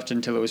 minutes left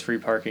until it was free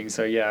parking.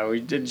 So yeah,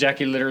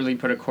 Jackie literally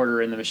put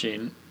 $0.25 in the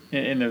machine.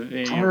 In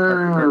the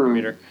parking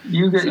meter.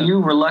 You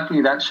were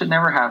lucky. That shit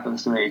never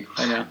happens to me.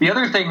 I know. The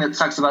other thing that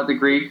sucks about the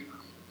Greek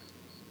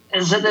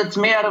is that it's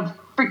made out of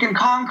freaking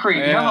concrete.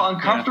 You know how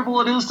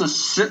uncomfortable it is to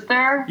sit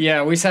there?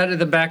 Yeah, we sat at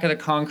the back of the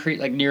concrete,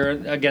 like near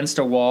against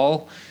a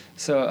wall.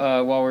 So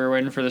while we were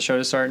waiting for the show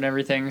to start and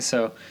everything.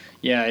 So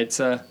yeah, it's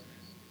an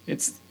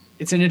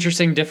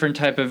interesting, different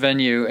type of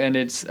venue, and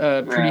it's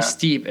pretty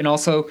steep. And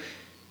also,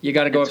 you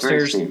got to go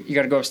upstairs. You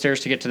got to go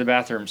upstairs to get to the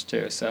bathrooms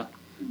too. So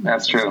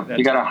that's true.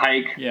 You got to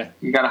hike. Yeah,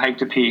 you got to hike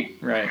to pee.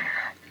 Right.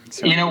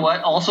 So, you know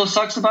what also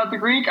sucks about the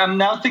Greek? I'm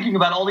now thinking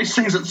about all these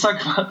things that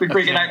suck about the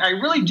Greek, and I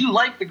really do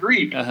like the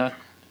Greek.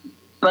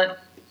 But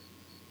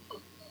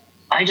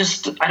I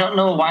don't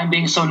know why I'm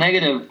being so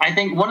negative. I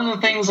think one of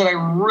the things that I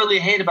really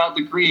hate about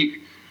the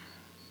Greek,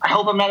 I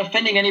hope I'm not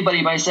offending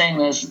anybody by saying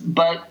this,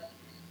 but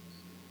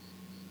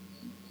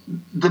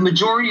the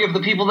majority of the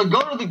people that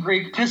go to the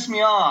Greek piss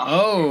me off.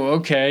 Oh,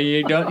 okay.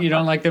 You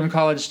don't like them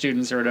college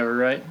students or whatever,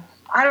 right?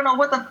 I don't know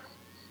what the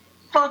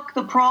fuck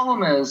the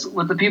problem is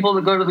with the people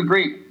that go to the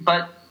Greek,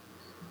 but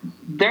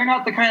they're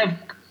not the kind of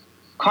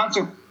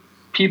concert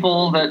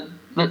people that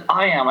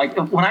I am. Like,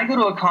 when I go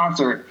to a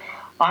concert,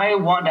 I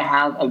want to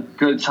have a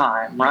good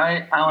time,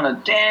 right? I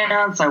want to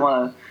dance. I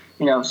want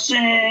to,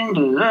 sing.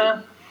 Blah,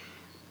 blah.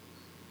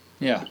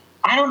 Yeah.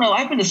 I don't know.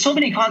 I've been to so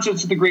many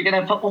concerts at the Greek, and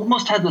I've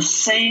almost had the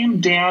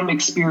same damn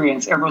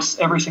experience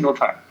every single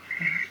time.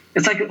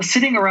 It's like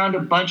sitting around a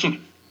bunch of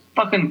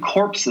fucking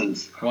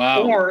corpses.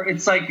 Wow. Or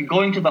it's like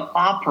going to the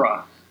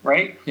opera,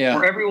 right? Yeah.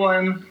 Where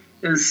everyone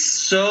is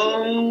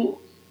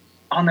so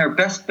on their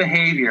best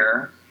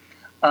behavior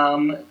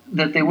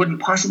that they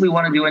wouldn't possibly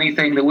want to do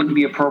anything that wouldn't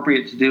be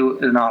appropriate to do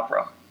in an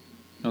opera,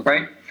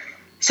 right?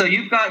 So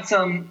you've got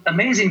some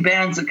amazing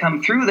bands that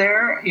come through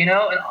there, and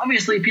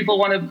obviously people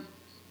want to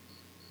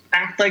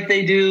act like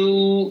they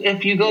do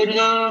if you go to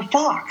the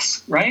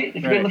Fox, right?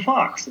 If you go to the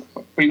Fox,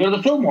 or you go to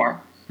the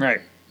Fillmore.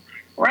 Right.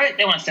 right?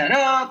 They want to stand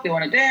up, they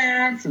want to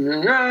dance.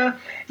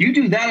 You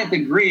do that at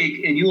the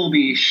Greek, and you will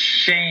be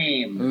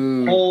shamed.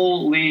 Ooh.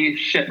 Holy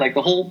shit! Like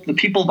the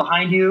people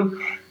behind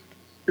you,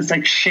 it's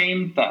like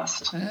shame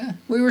fest.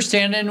 We were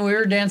standing, we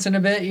were dancing a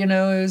bit. You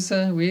know, it was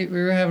we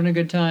were having a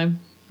good time.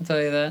 I'll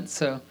tell you that.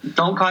 So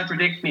don't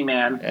contradict me,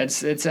 man.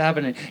 It's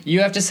happening.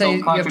 You have to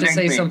say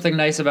something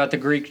nice about the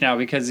Greek now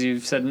because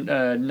you've said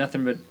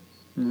nothing but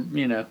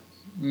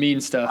mean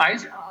stuff.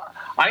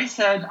 I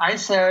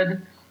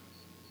said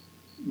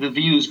the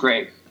view's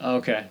great.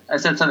 Okay. I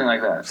said something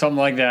like that. Something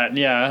like that.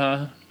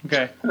 Yeah.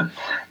 Okay.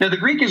 No, the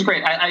Greek is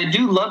great. I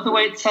do love the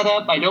way it's set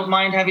up. I don't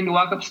mind having to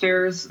walk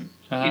upstairs, to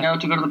go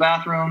to the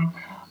bathroom.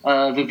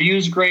 The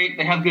view's great.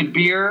 They have good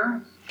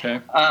beer.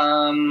 Okay.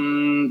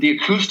 The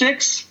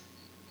acoustics.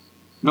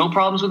 No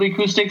problems with the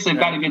acoustics. They've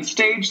got a good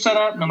stage set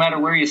up. No matter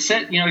where you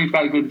sit, you've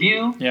got a good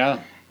view. Yeah.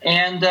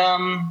 And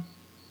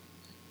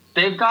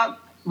they've got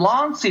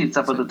lawn seats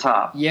up at the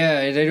top.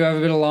 Yeah, they do have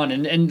a bit of lawn.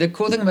 And the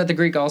cool thing about the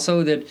Greek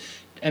also that,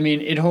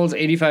 it holds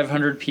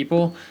 8,500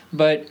 people,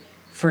 but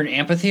for an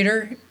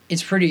amphitheater,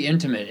 it's pretty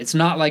intimate. It's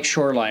not like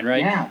Shoreline,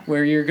 right? Yeah.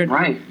 Where you're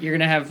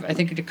gonna have, I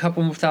think, a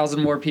couple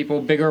thousand more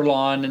people, bigger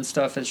lawn and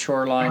stuff at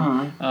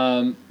Shoreline.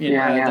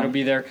 That'll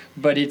be there.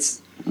 But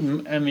it's,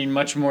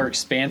 much more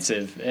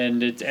expansive,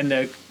 and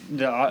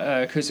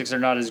the acoustics are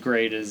not as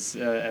great as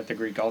at the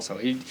Greek. Also,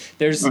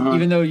 there's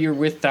even though you're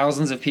with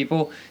thousands of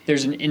people,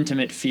 there's an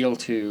intimate feel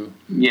to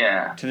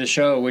the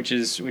show, which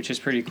is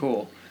pretty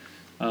cool.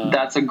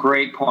 That's a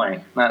great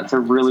point. That's a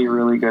really,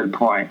 really good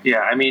point.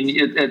 Yeah,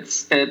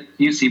 it's at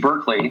UC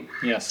Berkeley.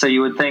 Yes. So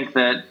you would think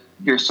that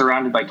you're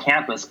surrounded by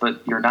campus,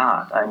 but you're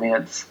not.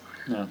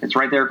 It's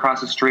right there across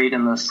the street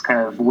in this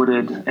kind of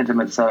wooded,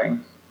 intimate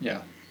setting.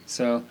 Yeah.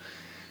 So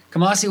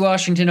Kamasi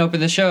Washington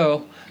opened the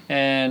show,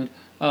 and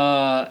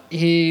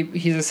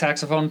he's a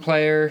saxophone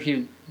player.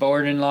 He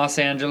born in Los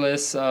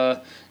Angeles,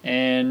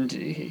 and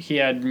he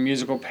had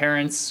musical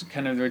parents,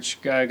 kind of,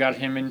 which got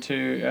him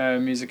into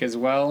music as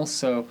well.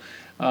 So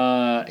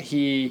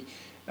he's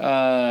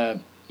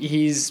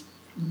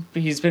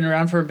been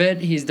around for a bit.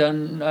 He's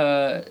done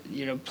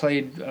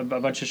played a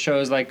bunch of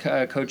shows like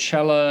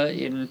Coachella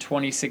in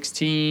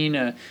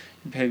 2016.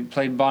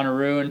 Played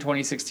Bonnaroo in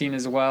 2016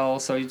 as well.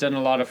 So he's done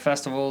a lot of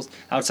festivals,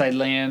 Outside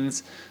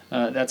Lands,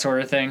 that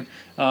sort of thing.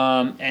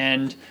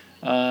 And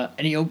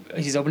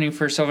he's opening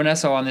for Sylvan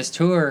Esso on this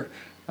tour,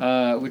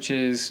 which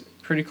is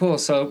pretty cool.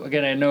 So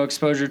again, I had no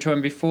exposure to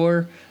him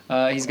before.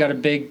 He's got a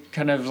big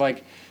kind of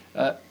like,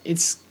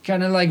 it's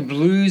kind of like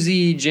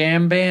bluesy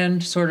jam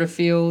band sort of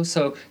feel.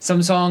 So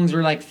some songs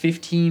were like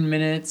 15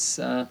 minutes,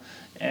 and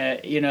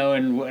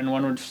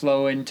one would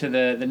flow into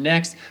the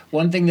next.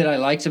 One thing that I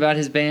liked about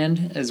his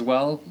band as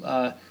well,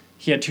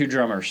 he had two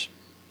drummers.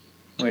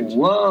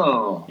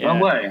 Whoa! No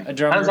way. How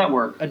does that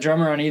work? A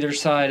drummer on either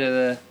side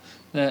of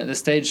the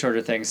stage, sort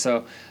of thing.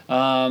 So,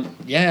 I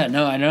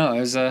know it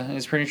was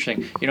pretty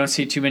interesting. You don't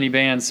see too many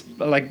bands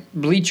like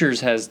Bleachers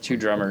has two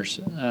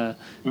drummers,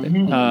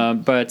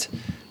 but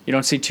you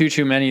don't see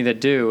too many that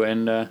do,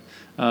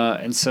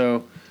 and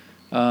so.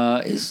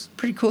 It's a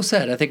pretty cool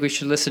set. I think we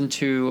should listen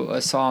to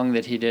a song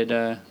that he did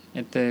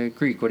at the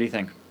Greek. What do you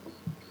think?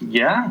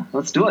 Yeah,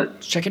 let's do it.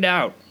 Let's check it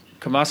out.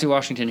 Kamasi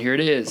Washington, here it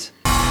is.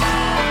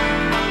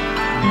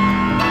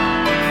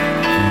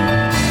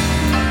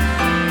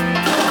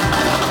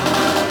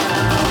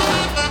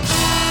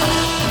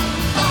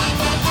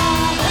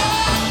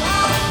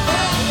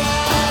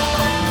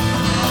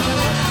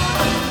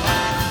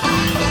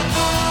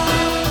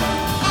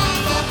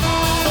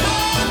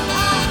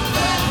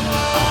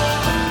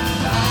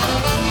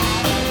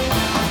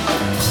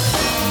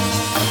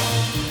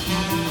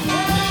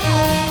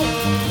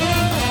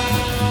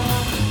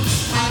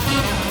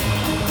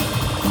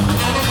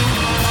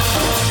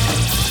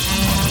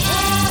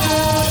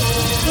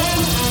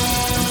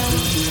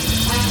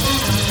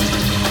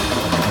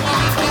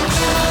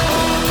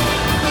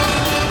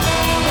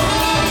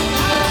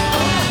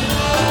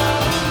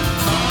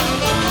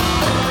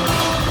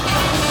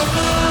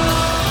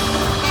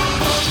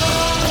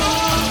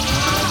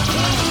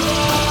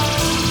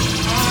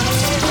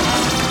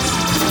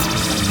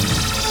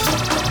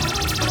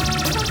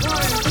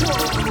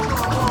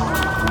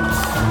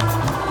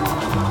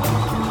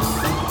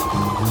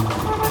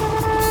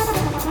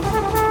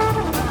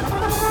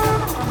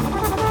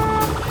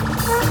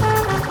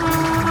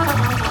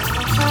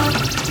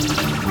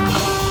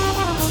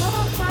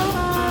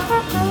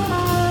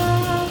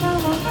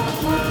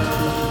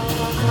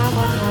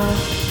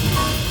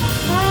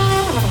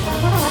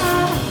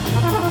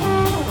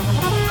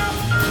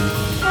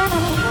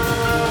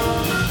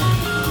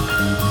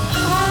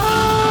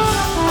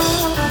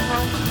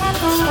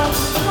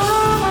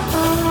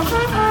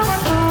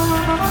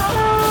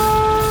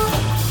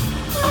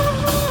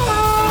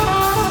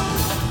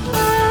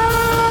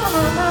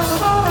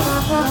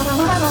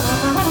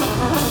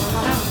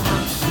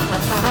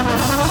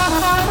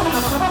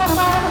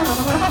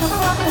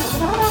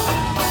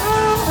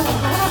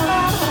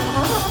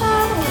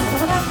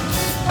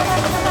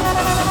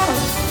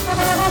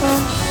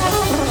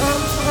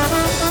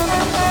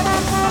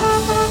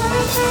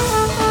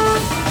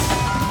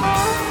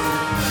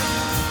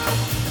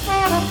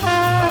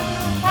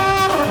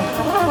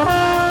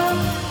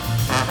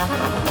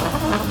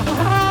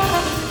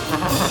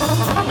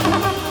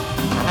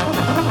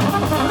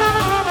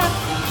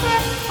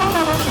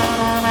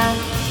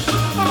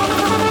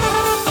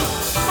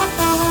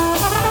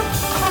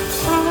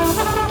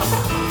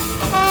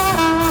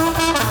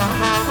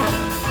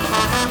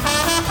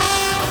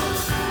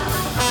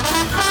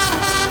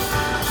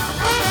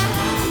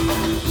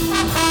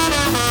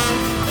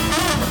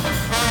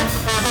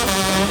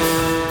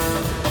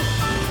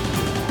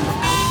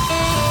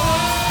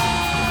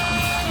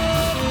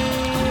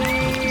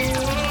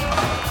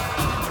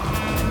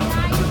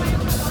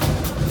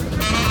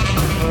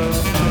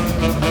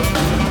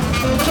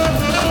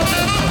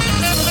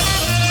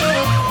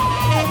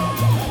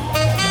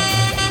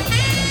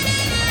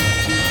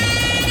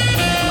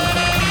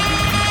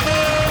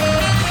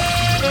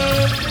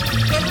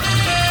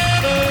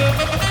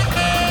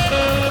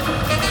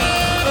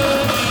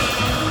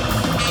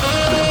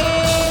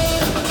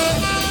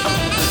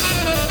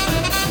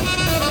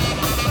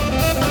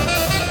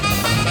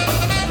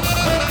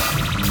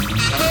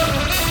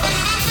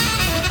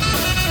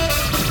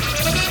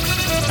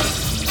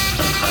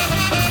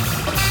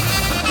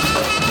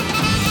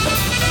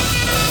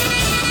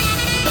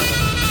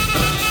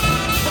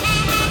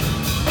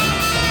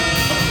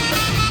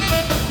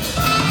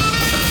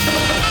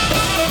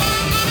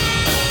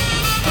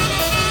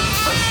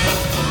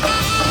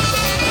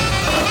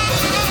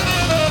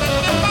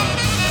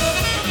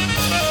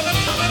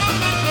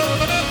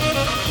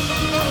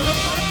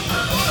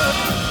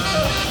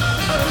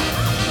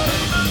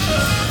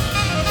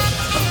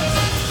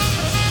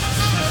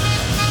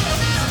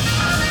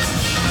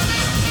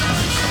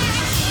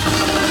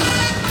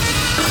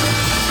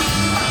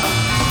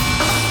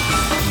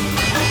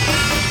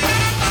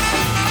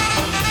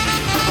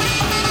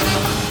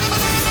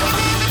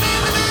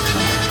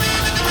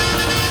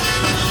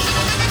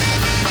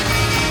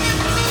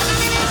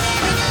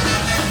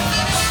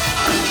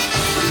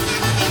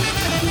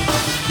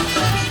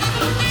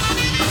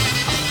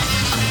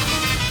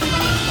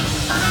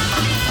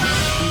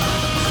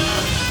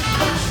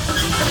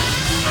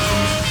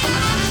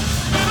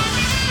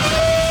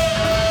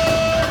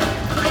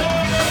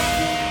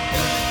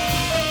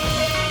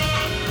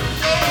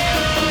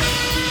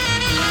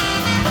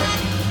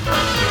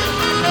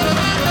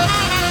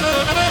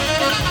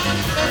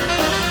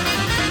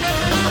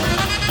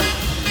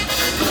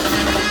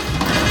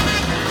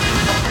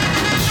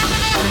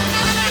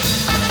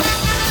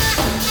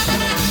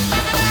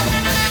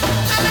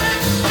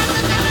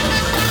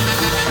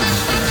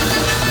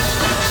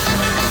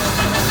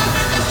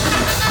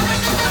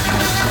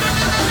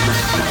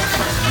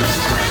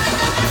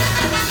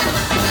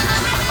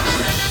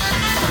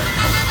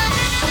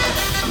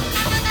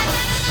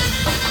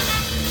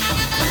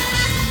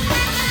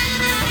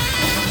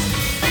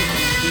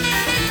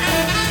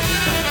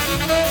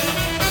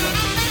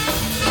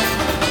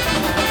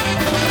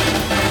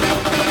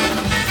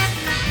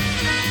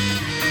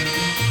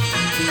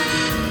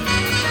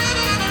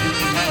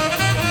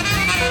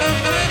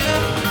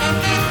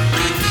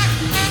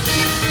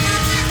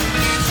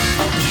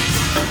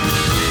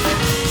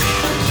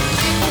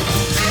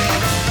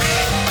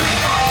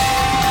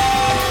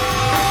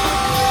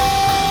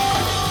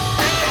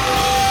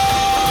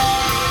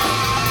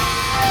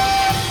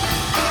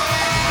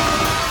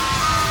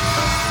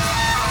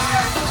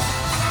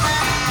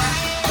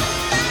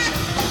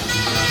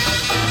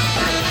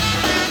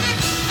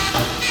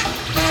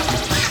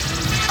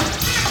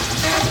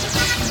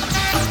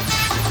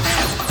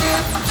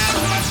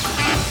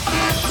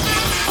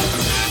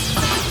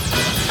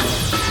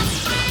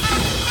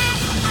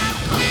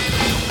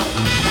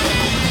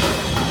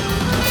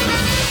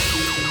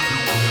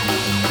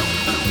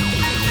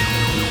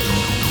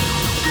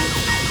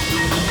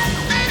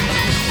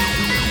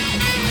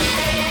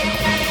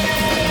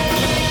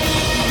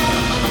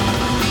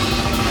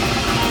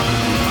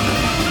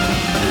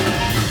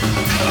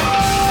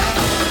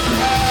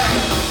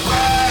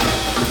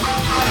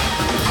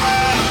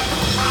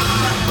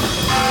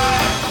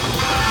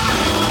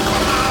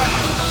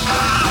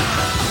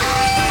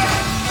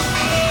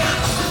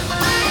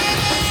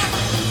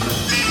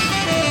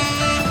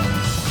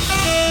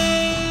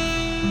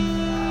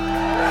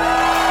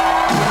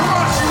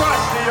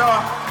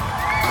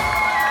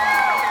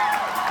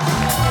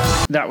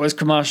 That was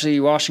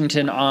Kamasi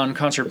Washington on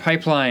Concert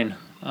Pipeline.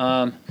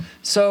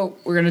 So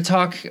we're going to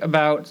talk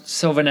about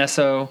Sylvan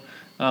Esso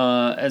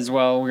as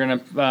well. We're going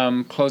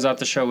to close out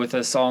the show with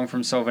a song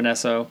from Sylvan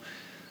Esso.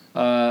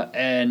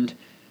 And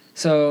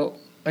so,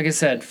 like I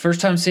said, first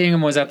time seeing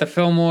them was at the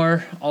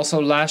Fillmore.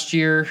 Also last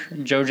year,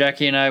 Joe,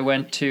 Jackie, and I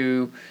went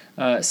to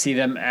see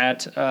them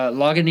at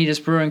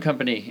Lagunitas Brewing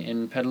Company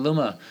in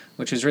Petaluma,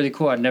 which was really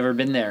cool. I'd never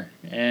been there.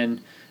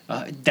 And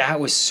that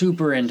was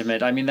super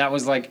intimate. I mean, that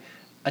was like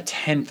a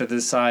tenth of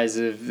the size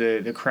of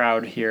the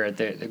crowd here at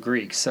the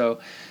Greek. So,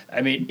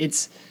 I mean,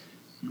 it's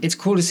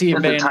cool to see a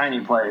band. It's a tiny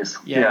place.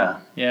 Yeah,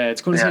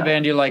 it's cool to see a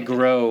band you like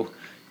grow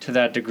to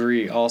that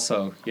degree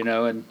also, you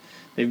know, and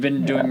they've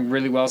been doing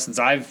really well since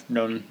I've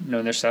known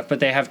their stuff. But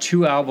they have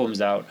 2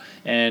 albums out,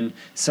 and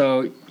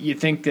so you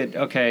think that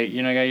okay,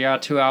 you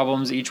got 2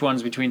 albums, each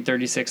one's between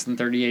 36 and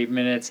 38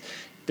 minutes.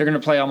 They're gonna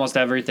play almost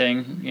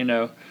everything,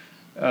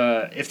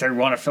 if they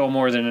want to fill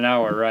more than an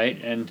hour, right?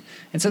 And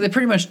so they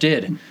pretty much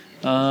did.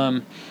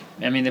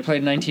 They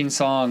played 19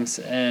 songs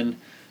and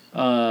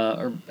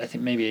or I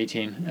think maybe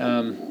 18.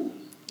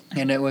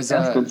 And it was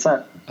a good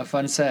set. A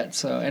fun set.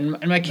 So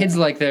and my kids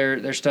like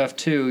their stuff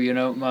too.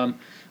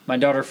 My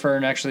daughter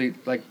Fern actually,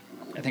 like,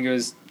 I think it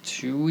was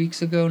 2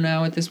 weeks ago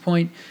now at this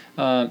point.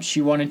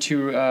 She wanted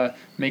to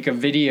make a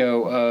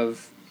video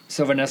of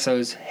Sylvan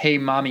Esso's "Hey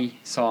Mommy"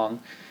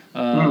 song,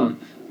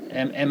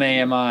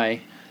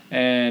 MAMI,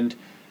 and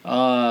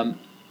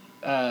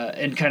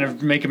kind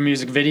of make a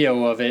music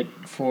video of it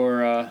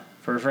for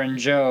her friend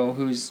Joe,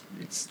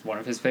 it's one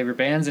of his favorite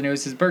bands, and it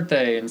was his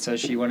birthday, and so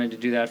she wanted to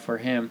do that for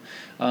him.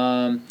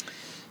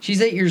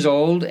 She's 8 years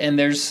old, and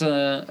there's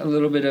a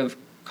little bit of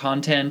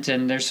content,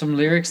 and there's some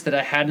lyrics that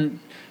I hadn't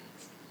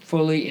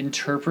fully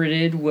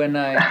interpreted when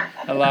I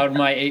allowed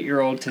my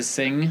 8-year-old to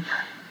sing.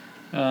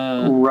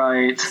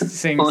 Right.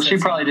 Well, she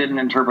probably didn't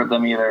interpret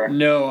them either.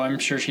 No, I'm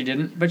sure she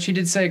didn't, but she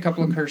did say a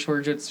couple of curse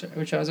words,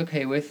 which I was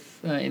okay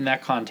with in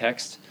that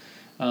context,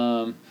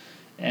 because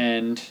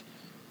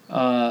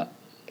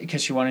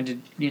she wanted to,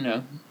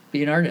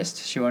 be an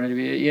artist. She wanted to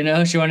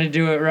be, she wanted to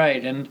do it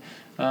right, and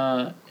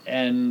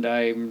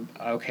I'm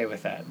okay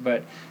with that.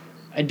 But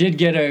I did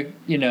get a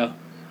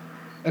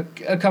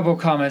couple of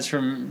comments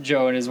from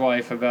Joe and his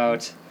wife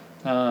about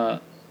the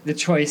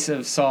choice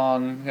of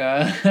song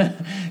that I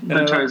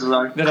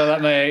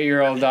let my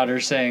 8-year-old daughter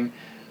sing.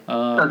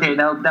 Okay,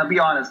 now be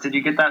honest. Did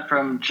you get that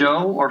from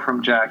Joe or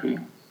from Jackie?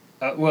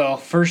 Well,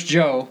 first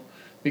Joe,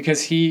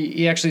 because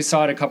he actually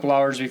saw it a couple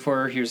hours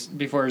before his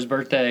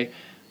birthday,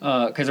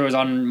 because it was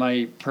on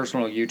my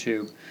personal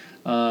YouTube,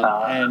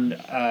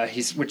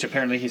 which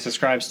apparently he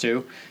subscribes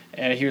to,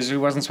 and he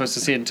wasn't supposed to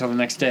see it until the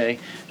next day.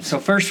 So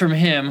first from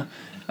him,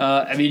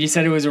 he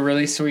said it was a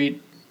really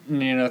sweet,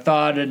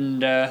 thought,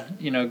 and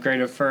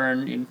great of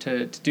Fern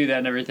to do that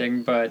and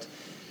everything, but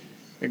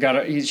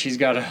she's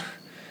got a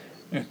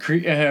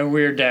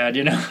weird dad,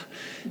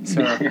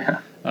 so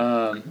yeah.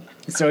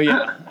 So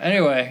yeah.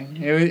 Anyway,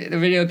 the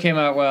video came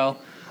out well.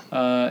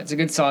 It's a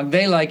good song.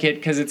 They like it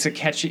because it's a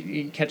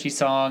catchy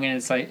song, and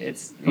it's like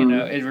it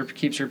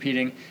keeps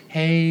repeating,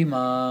 "Hey,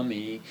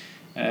 mommy,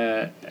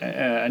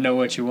 I know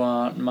what you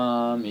want,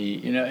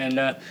 mommy,"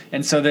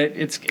 and so that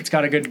it's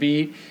got a good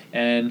beat,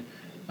 and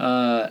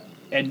they're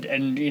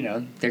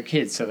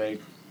kids, so they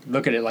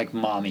look at it like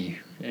mommy,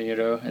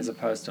 as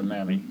opposed to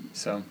mammy.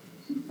 So.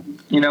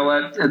 You know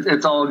what?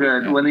 It's all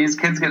good. Yeah. When these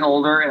kids get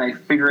older and they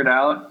figure it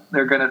out,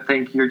 they're going to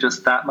think you're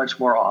just that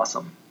much more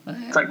awesome.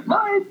 It's like,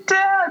 my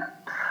dad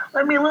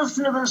let me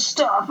listen to this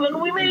stuff,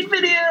 and we made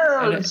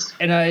videos.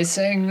 And I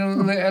sang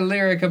a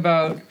lyric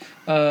about,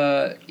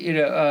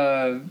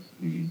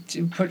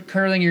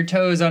 curling your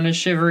toes on a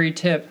shivery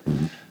tip,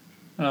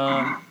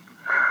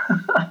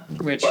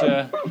 which,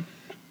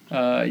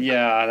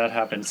 that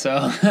happened.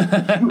 So.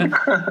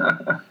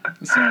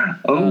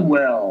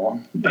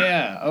 Well.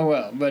 Yeah. Oh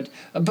well. But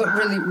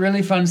really,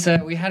 really fun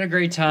set. We had a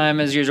great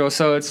time as usual.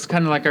 So it's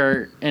kind of like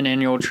an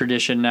annual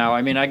tradition now.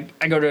 I mean, I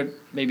go to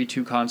maybe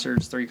 3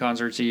 concerts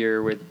a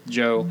year with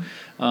Joe,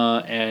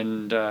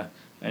 and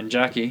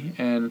Jackie,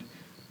 and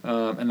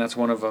that's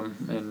one of them.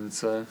 And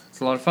it's a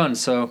lot of fun.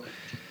 So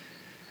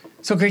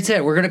great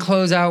set. We're gonna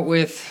close out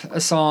with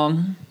a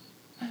song,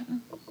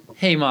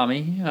 "Hey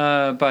Mommy,"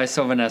 by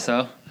Sylvan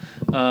Esso.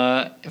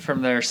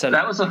 From their set.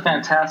 That was a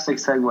fantastic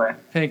segue.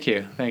 Thank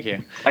you.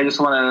 I just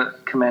want to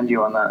commend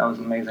you on that. That was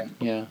amazing.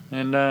 Yeah,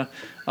 and I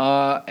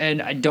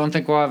don't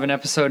think we'll have an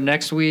episode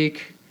next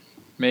week.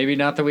 Maybe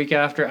not the week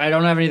after. I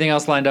don't have anything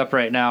else lined up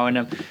right now,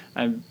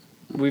 and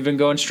we've been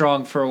going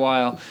strong for a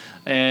while,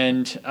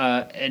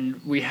 and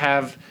we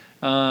have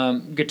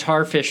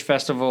Guitar Fish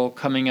Festival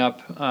coming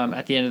up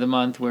at the end of the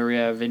month, where we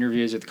have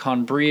interviews with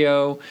Con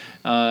Brio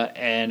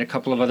and a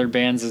couple of other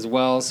bands as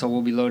well. So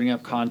we'll be loading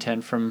up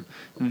content from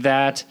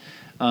that.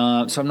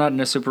 So I'm not in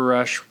a super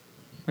rush.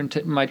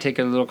 Might take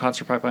a little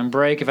concert pipeline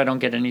break if I don't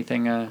get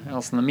anything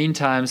else in the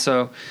meantime.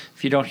 So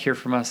if you don't hear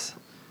from us,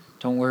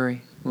 don't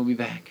worry. We'll be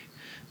back.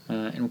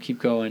 And we'll keep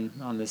going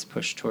on this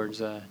push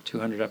towards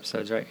 200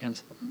 episodes, right,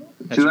 Jens?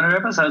 200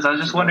 episodes? I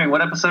was just wondering,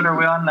 what episode are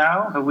we on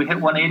now? Have we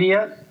hit 180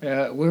 yet?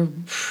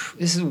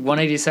 This is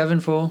 187,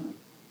 fool.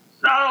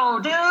 Oh,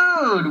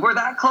 dude! We're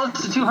that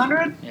close to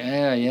 200?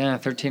 Yeah,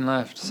 13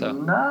 left. So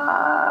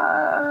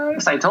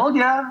nice. I told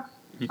ya.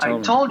 I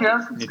told you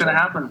it's going to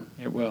happen.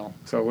 It will.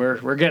 So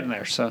we're getting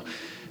there. So,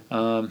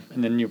 and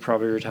then you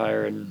probably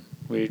retire and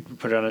we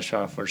put it on a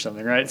shelf or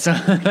something, right? So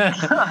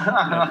that's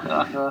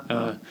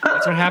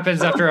what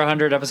happens after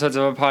 100 episodes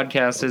of a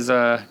podcast is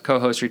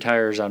co-host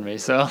retires on me.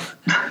 So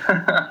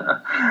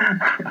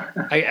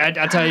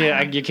I tell you,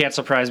 you can't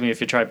surprise me if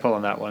you try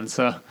pulling that one.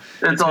 So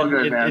it's all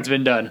good, man. It's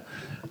been done.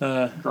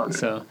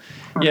 So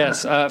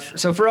yes.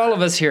 So for all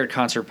of us here at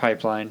Concert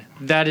Pipeline,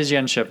 that is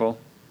Jens Schippel.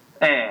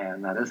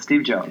 And that is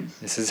Steve Jones.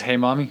 This is Hey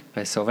Mommy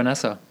by Sylvan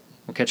Esso.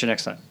 We'll catch you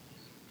next time.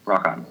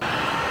 Rock on.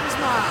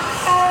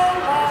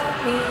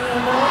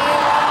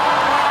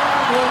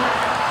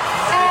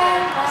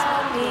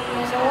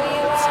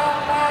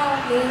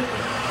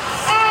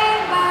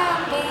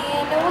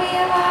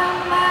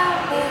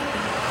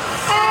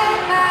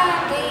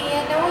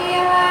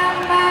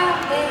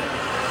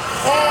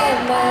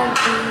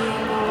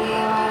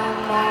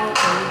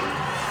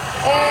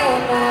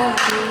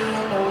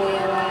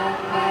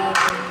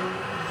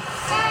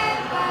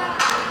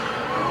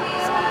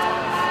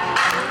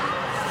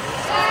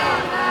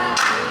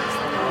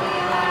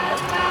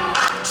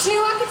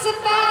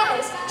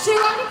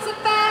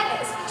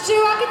 She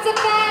rockin' so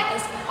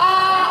fast,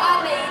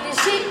 oh, lady,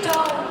 she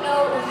don't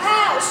know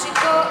how she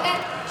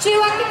goin'. She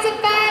rockin' so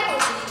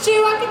fast, she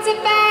rockin' so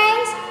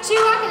fast, she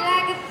rockin'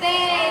 like a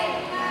thing.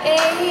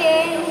 Hey,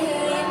 hey,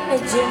 in the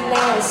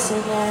gymnast,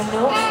 and I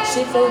know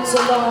she floats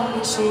along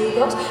and she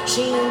goes.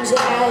 She moves her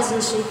eyes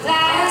and she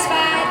flies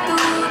right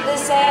through the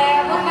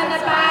sand, moving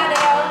her body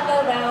all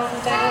around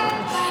town.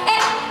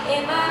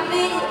 Hey,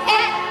 mommy,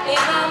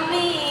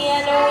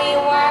 I know you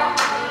want,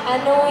 I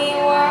know you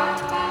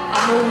want.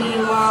 I know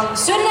you are.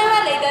 Sooner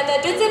or later, the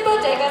dirty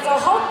bodegas will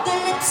hold the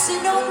lips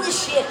and all the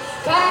shit.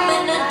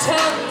 Coming to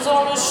terms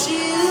on a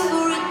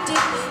shivery dip.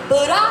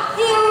 But our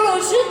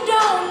heroes, you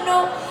don't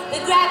know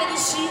the gravity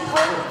she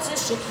holds and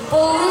she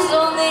pulls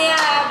on the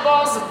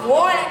eyeballs of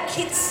war that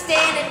keeps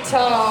standing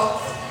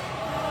tall.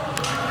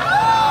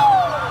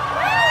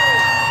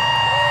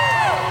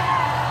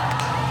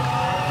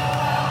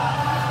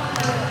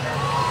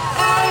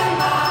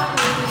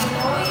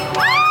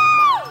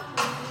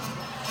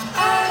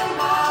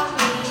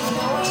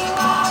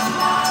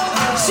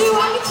 She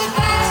walking too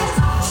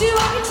fast, she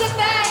walking too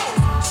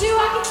fast, she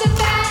walking too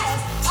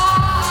fast.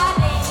 Oh,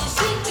 lady,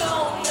 she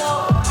don't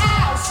know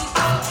how she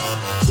goin'.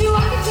 She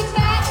walking too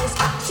fast,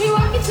 she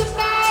walking too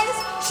fast,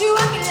 she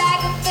walking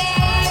like a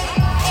fan.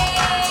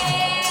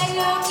 Hey,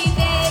 looky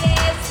that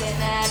ass,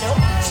 and I know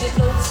she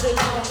floats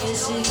along and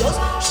she goes.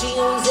 She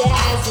owns the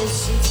eyes and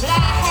she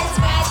flies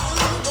right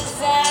through the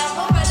sun,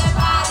 moving her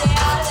body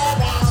all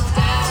around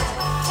town.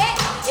 Hey,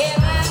 if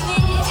I'm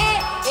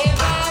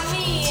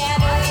me, I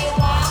know you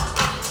want.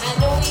 I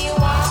know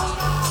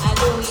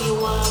you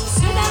want.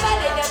 Sooner or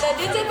later, the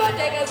dirty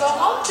bodegas will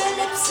hold the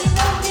lips and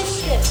all this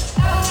shit.